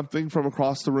say something from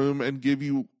across the room and give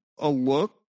you a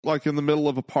look, like in the middle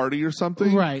of a party or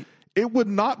something, right? It would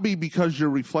not be because you're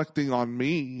reflecting on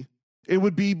me. It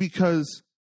would be because,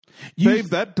 babe,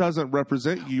 that doesn't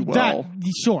represent you well.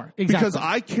 Sure, exactly. Because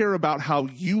I care about how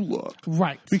you look.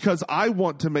 Right. Because I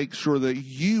want to make sure that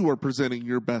you are presenting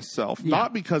your best self. Yeah.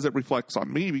 Not because it reflects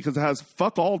on me, because it has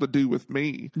fuck all to do with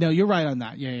me. No, you're right on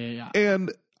that. Yeah.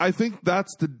 And I think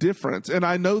that's the difference. And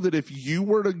I know that if you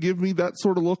were to give me that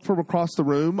sort of look from across the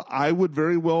room, I would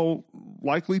very well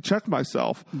likely check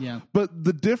myself. Yeah. But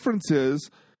the difference is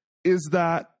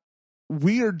that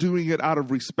we are doing it out of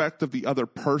respect of the other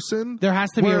person. There has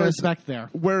to be a respect there.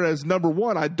 Whereas, number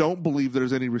one, I don't believe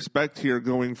there's any respect here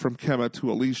going from Kemma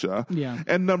to Alicia. Yeah.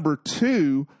 And number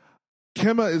two,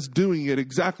 Kemma is doing it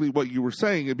exactly what you were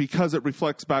saying because it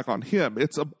reflects back on him.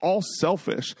 It's all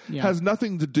selfish. Yeah. Has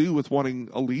nothing to do with wanting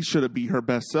Alicia to be her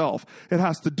best self. It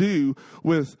has to do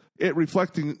with it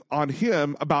reflecting on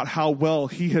him about how well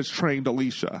he has trained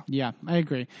Alicia. Yeah, I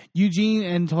agree. Eugene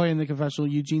and Toya in the confessional,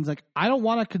 Eugene's like, I don't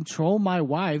want to control my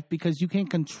wife because you can't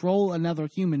control another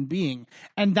human being.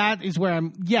 And that is where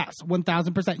I'm, yes,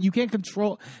 1,000%. You can't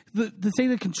control, the say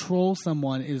to control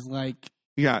someone is like...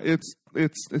 Yeah, it's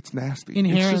nasty.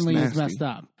 Inherently it's is messed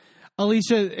up.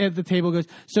 Alicia at the table goes,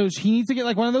 so he needs to get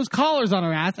like one of those collars on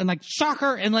her ass and like shock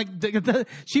her. And like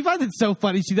she finds it so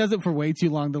funny. She does it for way too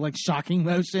long, the like shocking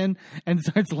motion, and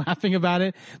starts laughing about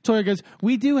it. Toya goes,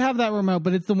 we do have that remote,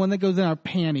 but it's the one that goes in our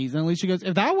panties. And Alicia goes,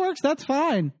 if that works, that's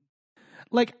fine.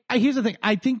 Like, here's the thing.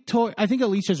 I think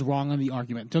Alicia's wrong on the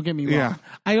argument. Don't get me wrong. Yeah.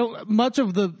 I don't, much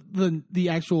of the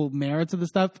actual merits of the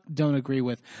stuff don't agree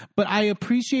with, but I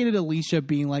appreciated Alicia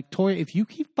being like, Toya, if you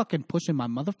keep fucking pushing my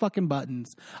motherfucking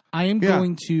buttons, I am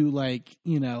going to like,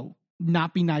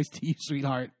 not be nice to you,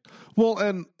 sweetheart. Well,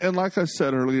 and like I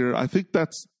said earlier, I think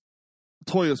that's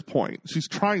Toya's point. She's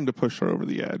trying to push her over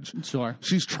the edge. Sure.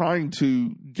 She's trying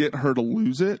to get her to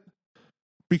lose it,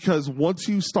 because once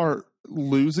you start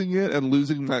losing it and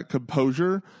losing that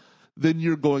composure, then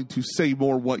you're going to say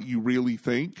more what you really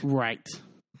think. Right.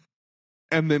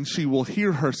 And then she will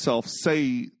hear herself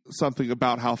say something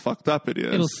about how fucked up it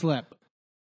is. It'll slip.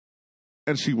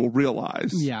 And she will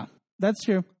realize. Yeah, that's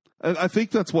true. And I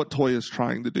think that's what Toya's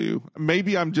trying to do.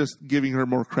 Maybe I'm just giving her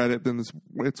more credit than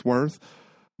it's worth,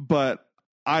 but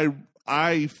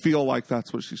I feel like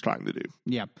that's what she's trying to do.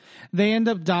 Yeah. They end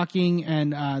up docking,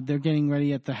 and they're getting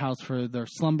ready at the house for their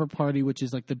slumber party, which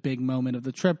is like the big moment of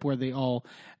the trip where they all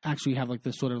actually have like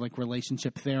this sort of like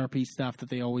relationship therapy stuff that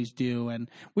they always do. And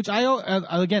which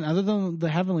again, other than the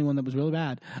Heavenly one that was really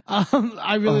bad,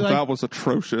 I really like. That was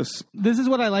atrocious. This is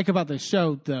what I like about this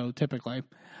show, though, typically.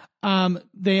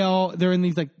 They're in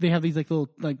these like, they have these like little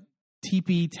like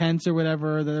teepee tents or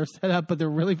whatever that are set up, but they're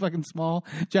really fucking small.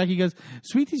 Jackie goes,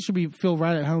 Sweetie should feel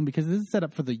right at home because this is set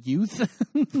up for the youth.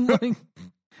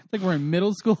 like we're in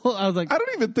middle school. I was like, I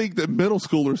don't even think that middle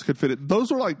schoolers could fit it.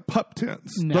 Those are like pup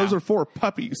tents. No. Those are for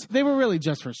puppies. They were really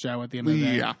just for show at the end of the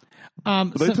day. Yeah.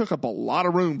 They took up a lot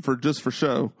of room just for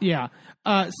show. Yeah.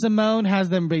 Simone has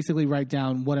them basically write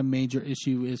down what a major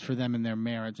issue is for them in their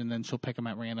marriage, and then she'll pick them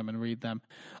at random and read them.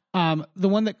 The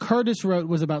one that Curtis wrote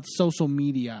was about social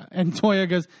media, and Toya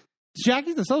goes,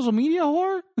 Jackie's a social media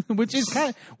whore, which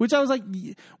I was like,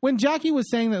 when Jackie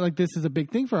was saying that like this is a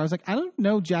big thing for her, I was like, I don't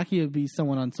know Jackie would be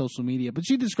someone on social media, but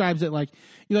she describes it like,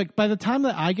 you're like, by the time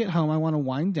that I get home, I want to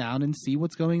wind down and see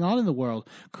what's going on in the world.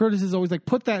 Curtis is always like,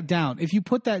 put that down. If you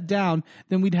put that down,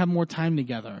 then we'd have more time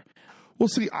together. Well,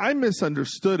 see, I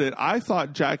misunderstood it. I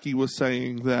thought Jackie was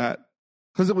saying that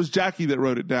because it was Jackie that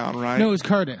wrote it down, right? No, it was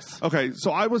Curtis. Okay,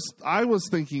 so I was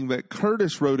thinking that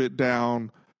Curtis wrote it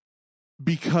down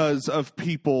because of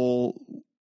people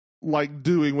like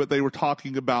doing what they were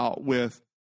talking about with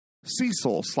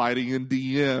Cecil sliding in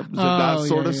DMs and that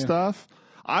sort of stuff.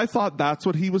 I thought that's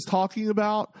what he was talking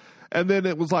about. And then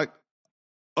it was like,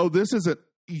 oh, this isn't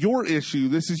your issue.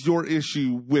 This is your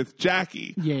issue with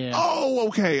Jackie. Yeah. Oh,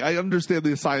 okay. I understand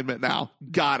the assignment now.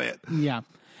 Got it. Yeah.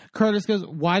 Curtis goes,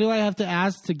 why do I have to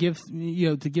ask to give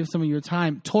some of your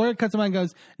time? Tori cuts him out and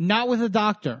goes, not with a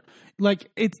doctor. Like,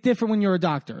 it's different when you're a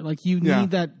doctor. Like, you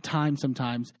need that time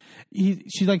sometimes.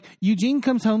 She's like, Eugene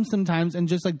comes home sometimes and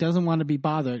just, like, doesn't want to be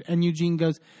bothered. And Eugene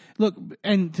goes, look,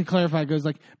 and to clarify, goes,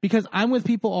 like, because I'm with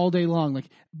people all day long. Like,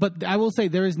 but I will say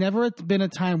there has never been a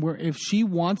time where if she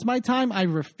wants my time, I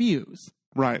refuse.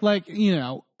 Right. Like,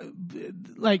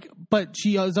 but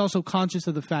she is also conscious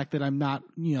of the fact that I'm not,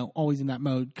 always in that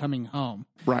mode coming home.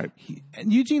 Right.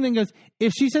 And Eugene then goes,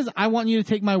 if she says, I want you to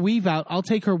take my weave out, I'll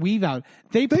take her weave out.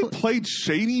 They played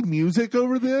shady music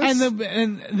over this?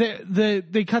 And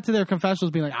they cut to their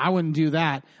confessionals being like, I wouldn't do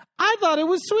that. I thought it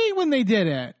was sweet when they did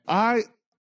it. I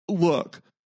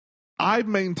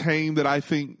maintain that I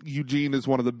think Eugene is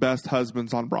one of the best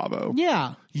husbands on Bravo.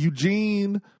 Yeah.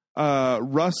 Eugene,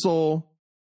 Russell,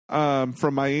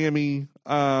 from Miami.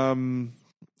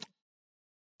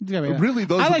 Really,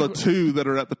 those are the two that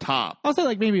are at the top. I'll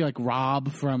say maybe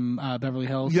Rob from Beverly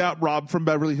Hills. Yeah, Rob from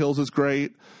Beverly Hills is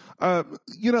great.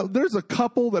 There's a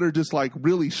couple that are just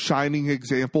really shining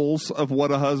examples of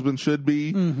what a husband should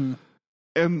be. Mm-hmm.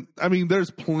 And I mean, there's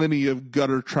plenty of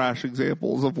gutter trash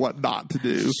examples of what not to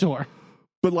do. Sure.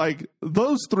 But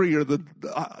those three are the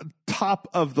top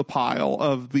of the pile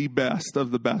of the best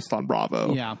on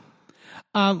Bravo. Yeah.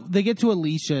 They get to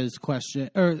Alicia's question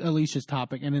or Alicia's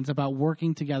topic, and it's about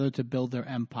working together to build their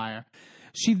empire.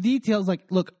 She details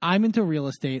look, I'm into real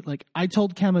estate. I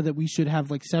told Kemma that we should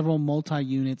have several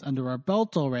multi-units under our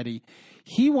belt already.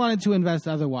 He wanted to invest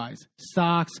otherwise,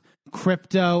 stocks,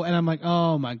 crypto, and I'm like,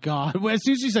 oh my god. As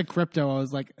soon as she said crypto, I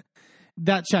was like,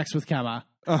 that checks with Kemma.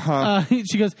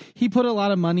 She goes, he put a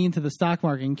lot of money into the stock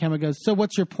market, and Kemma goes, so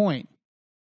what's your point?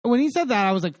 When he said that,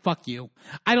 I was like, fuck you.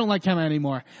 I don't like Kemma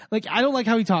anymore. I don't like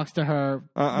how he talks to her,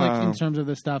 in terms of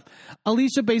this stuff.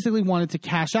 Alicia basically wanted to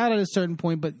cash out at a certain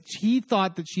point, but he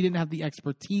thought that she didn't have the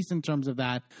expertise in terms of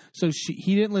that. So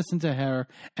he didn't listen to her,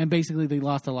 and basically they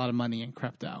lost a lot of money in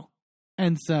crypto.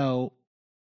 And so,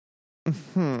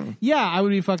 yeah, I would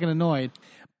be fucking annoyed.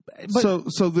 But,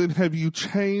 so then have you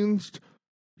changed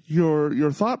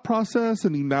your thought process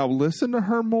and you now listen to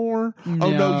her more? No.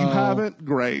 Oh, no, you haven't?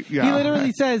 Great. Yeah. He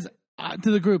literally says to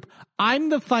the group, I'm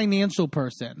the financial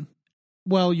person.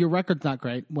 Well, your record's not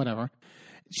great. Whatever.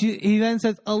 He then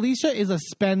says, Alicia is a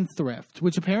spendthrift,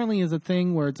 which apparently is a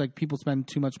thing where it's people spend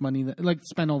too much money,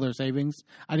 spend all their savings.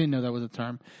 I didn't know that was a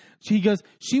term. He goes,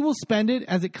 she will spend it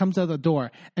as it comes out the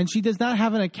door. And she does not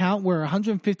have an account where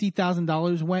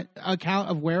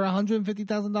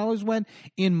 $150,000 went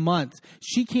in months.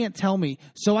 She can't tell me.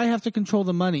 So I have to control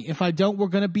the money. If I don't, we're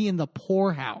going to be in the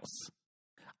poorhouse.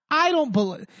 I don't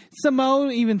believe.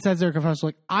 Simone even says in her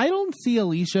confession, I don't see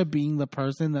Alicia being the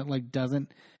person that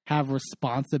doesn't have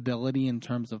responsibility in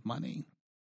terms of money.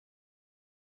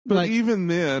 But even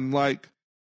then,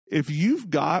 if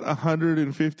you've got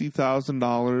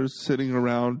 $150,000 sitting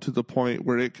around to the point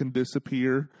where it can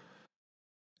disappear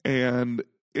and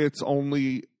it's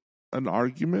only an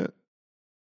argument,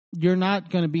 you're not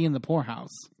going to be in the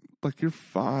poorhouse. You're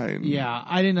fine. Yeah,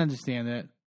 I didn't understand it.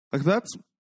 That's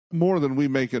more than we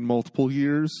make in multiple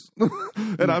years.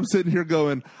 And I'm sitting here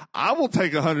going, I will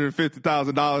take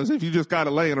 $150,000 if you just got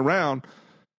it laying around.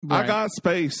 Right. I got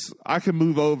space. I can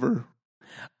move over.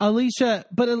 Alicia,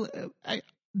 but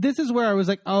this is where I was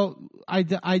like, oh,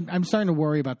 I'm starting to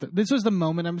worry about this was the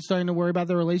moment I'm starting to worry about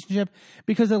the relationship,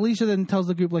 because Alicia then tells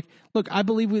the group, look, I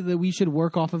believe that we should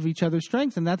work off of each other's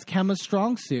strengths, and that's Kemma's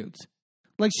strong suit.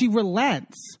 She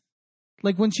relents.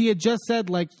 When she had just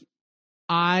said,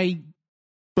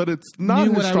 but it's not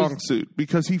his strong suit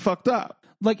because he fucked up.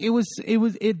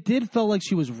 It did feel like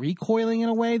she was recoiling in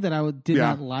a way that I did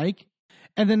not like.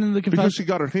 And then in the confessional, because she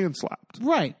got her hand slapped.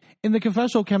 Right. In the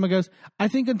confessional, Kemma goes, I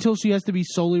think until she has to be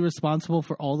solely responsible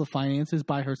for all the finances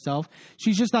by herself,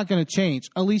 she's just not going to change.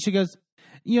 Alicia goes,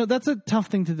 that's a tough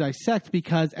thing to dissect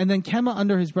because, and then Kemma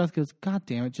under his breath goes, God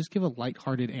damn it, just give a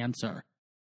lighthearted answer.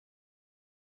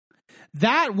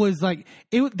 That was like,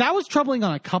 that was troubling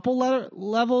on a couple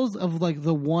levels of like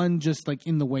the one just like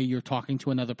in the way you're talking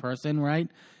to another person, right?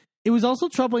 It was also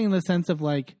troubling in the sense of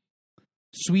like,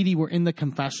 sweetie, we're in the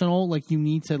confessional. Like you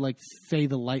need to like say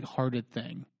the lighthearted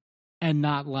thing and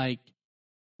not like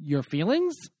your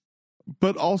feelings.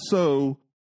 But also,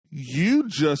 you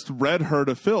just read her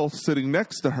to filth sitting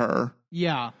next to her.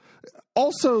 Yeah.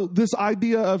 Also, this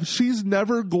idea of she's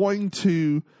never going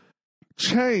to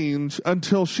change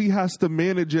until she has to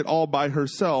manage it all by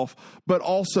herself. But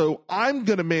also, I'm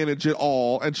going to manage it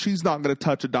all and she's not going to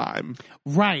touch a dime.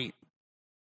 Right.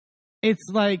 It's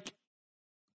like,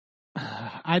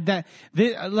 I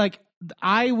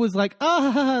was like,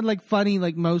 like funny,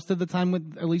 like most of the time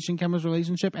with Alicia and Kemma's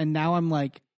relationship. And now I'm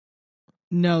like,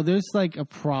 no, there's like a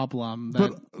problem.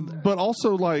 But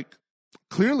also like,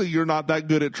 clearly you're not that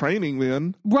good at training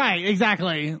then. Right,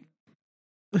 exactly.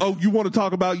 Oh, you want to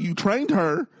talk about you trained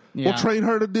her? Yeah. Well, train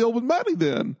her to deal with money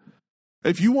then.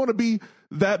 If you want to be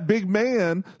that big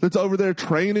man that's over there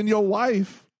training your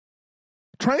wife,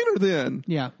 train her then.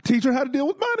 Yeah. Teach her how to deal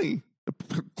with money.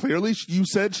 Clearly you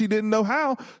said she didn't know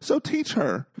how, so teach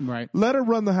her. Right. Let her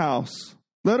run the house.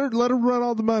 Let her run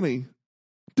all the money.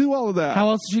 Do all of that. How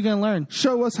else is she going to learn?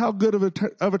 Show us how good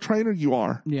of a trainer you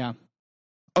are. Yeah.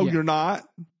 Oh, Yeah. you're not?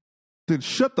 Then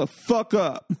shut the fuck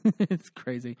up. It's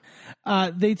crazy.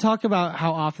 They talk about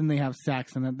how often they have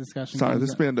sex in that discussion. Sorry,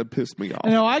 this man done pissed me off.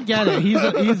 No, I get it.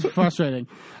 He's frustrating.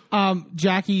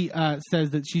 Jackie says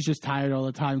that she's just tired all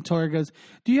the time. Toya goes,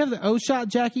 do you have the O shot,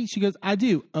 Jackie? She goes, I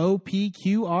do.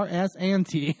 OPQRS and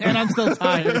T. And I'm still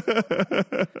tired.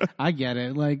 I get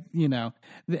it. Like,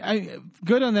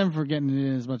 good on them for getting it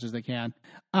in as much as they can.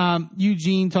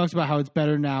 Eugene talks about how it's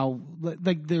better now.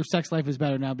 Like their sex life is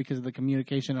better now because of the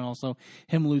communication and also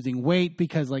him losing weight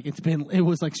because like it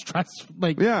was like stress,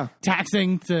 like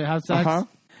taxing to have sex. Uh-huh.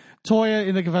 Toya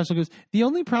in the confessional goes, the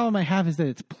only problem I have is that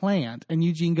it's planned. And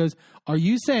Eugene goes, are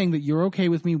you saying that you're okay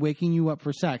with me waking you up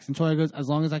for sex? And Toya goes, as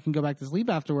long as I can go back to sleep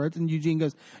afterwards. And Eugene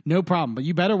goes, no problem, but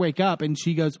you better wake up. And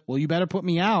she goes, well, you better put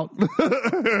me out.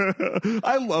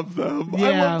 I love them. Yeah.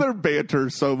 I love their banter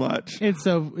so much. It's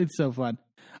so fun.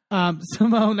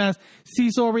 Simone asks,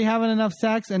 Cecil, are we having enough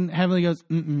sex? And Heavenly goes,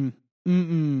 I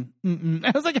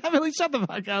was like, Heavenly, shut the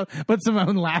fuck up. But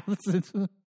Simone laughs.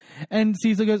 And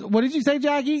Cecil goes, what did you say,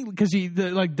 Jackie? Because she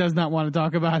like does not want to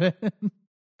talk about it.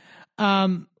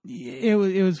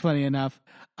 It was funny enough.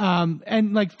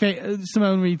 And like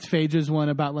Simone reads Phaedra's one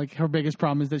about like her biggest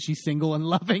problem is that she's single and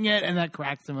loving it, and that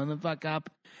cracks Simone the fuck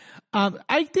up.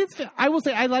 I will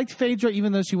say I liked Phaedra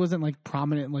even though she wasn't like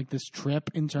prominent in like this trip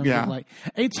in terms of like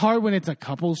it's hard when it's a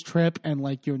couple's trip and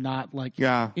like you're not like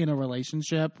in a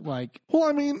relationship. Like, well,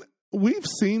 I mean, we've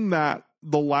seen that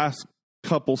the last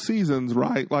couple seasons,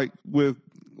 right? Like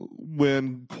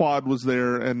when Quad was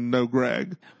there and no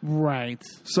Greg. Right.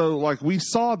 So like we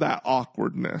saw that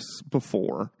awkwardness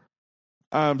before.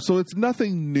 So it's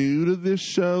nothing new to this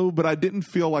show, but I didn't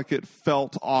feel like it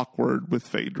felt awkward with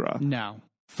Phaedra. No.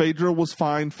 Phaedra was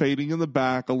fine fading in the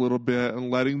back a little bit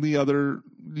and letting the other,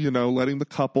 letting the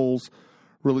couples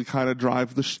really kind of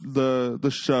drive the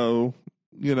show,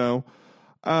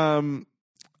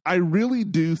 I really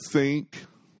do think,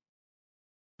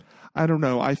 I don't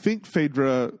know. I think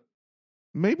Phaedra,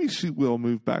 maybe she will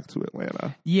move back to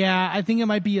Atlanta. Yeah, I think it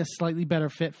might be a slightly better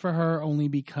fit for her only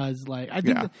because, like, I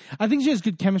think she has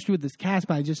good chemistry with this cast,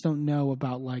 but I just don't know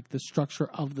about, like, the structure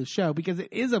of the show because it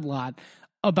is a lot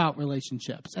about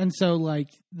relationships. And so, like,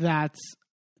 that's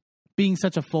being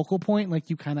such a focal point, like,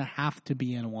 you kind of have to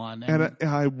be in one. And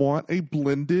I want a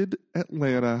blended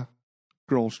Atlanta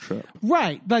girls trip.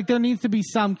 Right. Like, there needs to be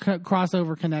some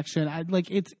crossover connection.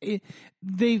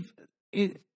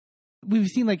 We've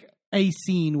seen like a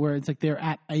scene where it's like they're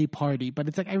at a party, but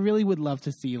it's like I really would love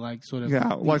to see like sort of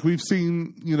like we've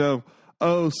seen,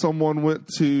 someone went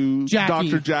to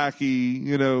Dr.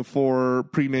 Jackie, for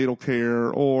prenatal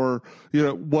care or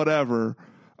whatever.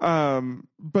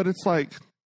 But it's like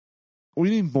we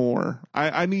need more.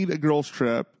 I need a girls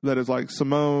trip that is like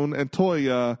Simone and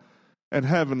Toya and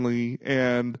Heavenly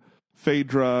and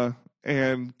Phaedra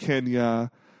and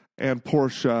Kenya and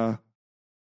Portia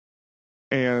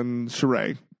and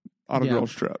Sheree on a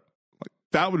girls trip. Like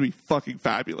that would be fucking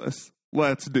fabulous.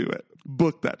 Let's do it.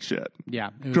 Book that shit.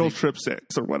 Yeah. Girls Trip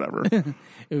 6 or whatever. It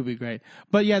would be great.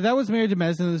 But yeah, that was Married to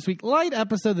Medicine this week. Light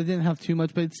episode that didn't have too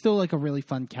much, but it's still like a really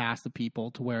fun cast of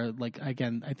people to where, like,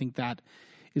 again, I think that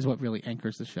is what really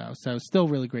anchors the show. So still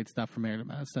really great stuff for Married to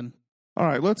Medicine. All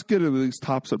right, let's get into these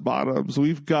tops and bottoms.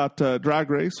 We've got Drag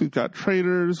Race, we've got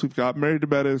Traders, we've got Married to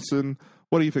Medicine.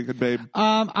 What are you thinking, babe?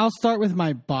 I'll start with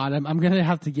my bottom. I'm gonna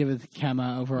have to give it to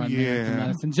Kemma over on Married to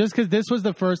Medicine, just because this was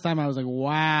the first time I was like,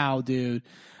 "Wow, dude,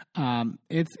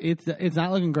 it's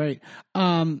not looking great."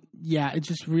 It's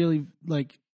just really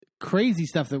like crazy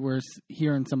stuff that we're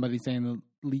hearing somebody saying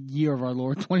the year of our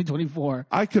Lord 2024.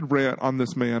 I could rant on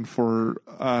this man for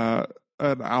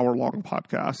an hour-long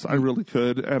podcast. I really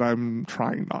could, and I'm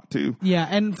trying not to. Yeah,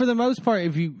 and for the most part,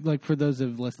 if you like, for those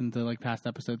who've listened to like past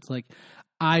episodes, like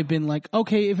I've been like,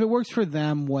 okay, if it works for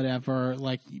them, whatever.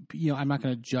 Like, you know, I'm not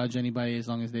going to judge anybody as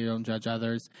long as they don't judge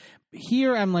others.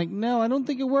 Here, I'm like, no, I don't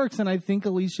think it works, and I think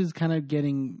Alicia's kind of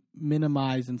getting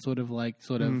minimized and sort of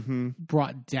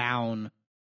brought down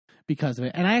because of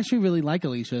it. And I actually really like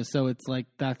Alicia, so it's like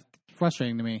that's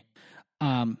frustrating to me.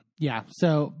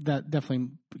 So that definitely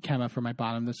came up for my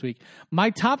bottom this week. My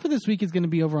top for this week is going to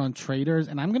be over on Traders,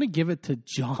 and I'm going to give it to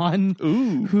John,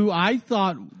 who I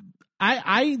thought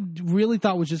I really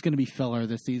thought was just going to be filler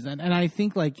this season, and I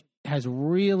think like has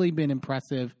really been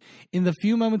impressive in the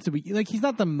few moments that he's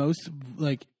not the most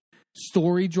like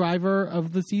story driver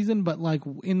of the season, but like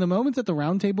in the moments at the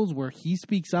roundtables where he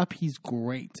speaks up, he's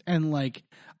great, and like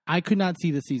I could not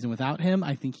see the season without him.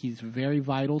 I think he's very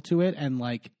vital to it, and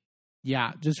like.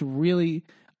 Yeah, just really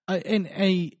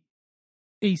a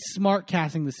smart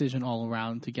casting decision all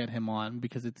around to get him on,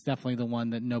 because it's definitely the one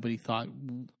that nobody thought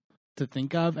to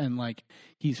think of, and like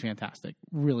he's fantastic.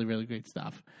 Really, really great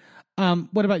stuff.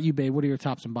 What about you, babe? What are your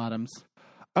tops and bottoms?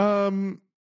 You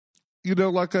know,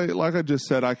 like I just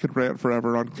said, I could rant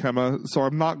forever on Kemma, so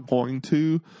I'm not going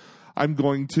to. I'm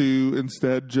going to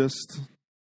instead just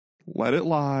let it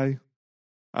lie.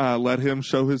 Let him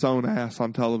show his own ass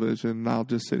on television, and I'll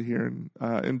just sit here and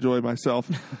enjoy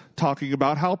myself talking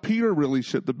about how Peter really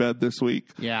shit the bed this week.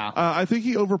 Yeah. I think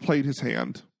he overplayed his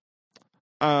hand.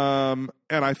 And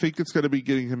I think it's going to be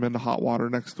getting him into hot water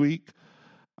next week.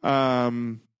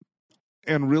 And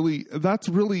really, that's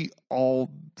really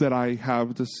all that I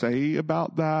have to say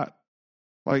about that.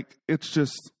 Like,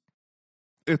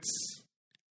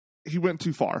 he went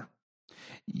too far.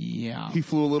 Yeah. He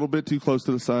flew a little bit too close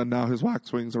to the sun. Now his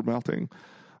wax wings are melting.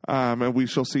 And we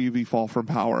shall see the fall from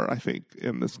power, I think,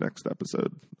 in this next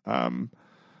episode.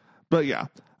 But yeah.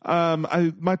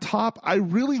 My top, I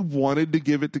really wanted to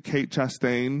give it to Kate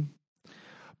Chastain,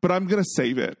 but I'm going to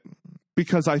save it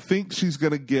because I think she's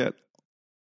going to get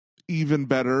even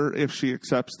better if she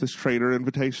accepts this trader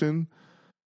invitation.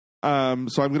 So I'm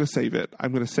going to save it.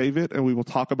 And we will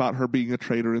talk about her being a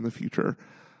trader in the future.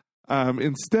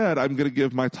 Instead, I'm going to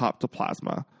give my top to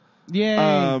Plasma.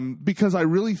 Yay. Because I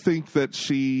really think that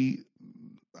she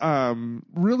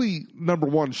really, number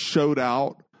one, showed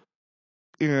out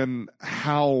in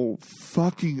how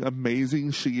fucking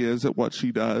amazing she is at what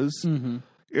she does in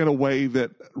a way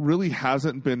that really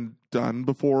hasn't been done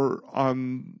before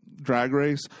on Drag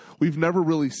Race. We've never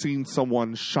really seen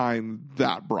someone shine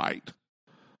that bright.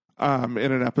 In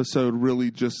an episode,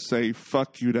 really just say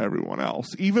fuck you to everyone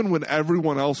else. Even when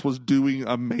everyone else was doing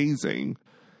amazing,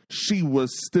 she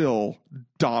was still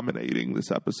dominating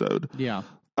this episode. Yeah.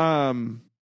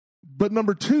 But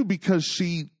number two, because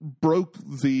she broke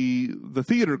the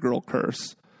theater girl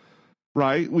curse,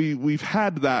 right? We've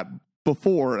had that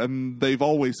before, and they've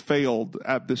always failed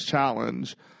at this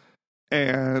challenge.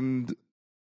 And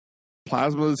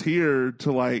Plasma is here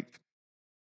to like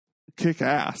kick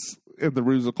ass in the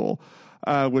Rusical,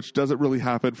 which doesn't really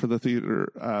happen for the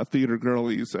theater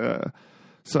girlies.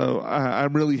 So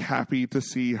I'm really happy to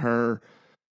see her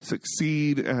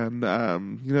succeed. And,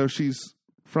 you know, she's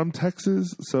from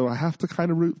Texas, so I have to kind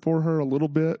of root for her a little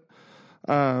bit.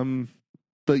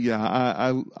 But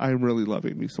yeah, I'm really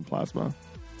loving me some Plasma.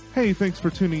 Hey, thanks for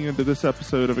tuning into this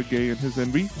episode of A Gay and His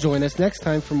Envy. Join us next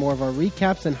time for more of our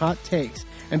recaps and hot takes.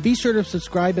 And be sure to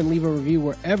subscribe and leave a review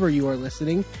wherever you are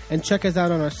listening. And check us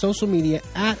out on our social media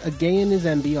at A Gay and His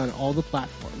Envy on all the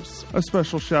platforms. A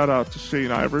special shout out to Shane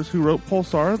Ivers, who wrote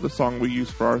Pulsar, the song we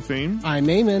use for our theme. I'm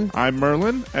Eamon. I'm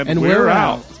Merlin. And we're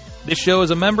out. This show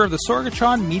is a member of the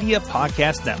Sorgatron Media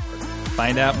Podcast Network.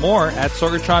 Find out more at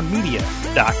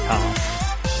sorgatronmedia.com.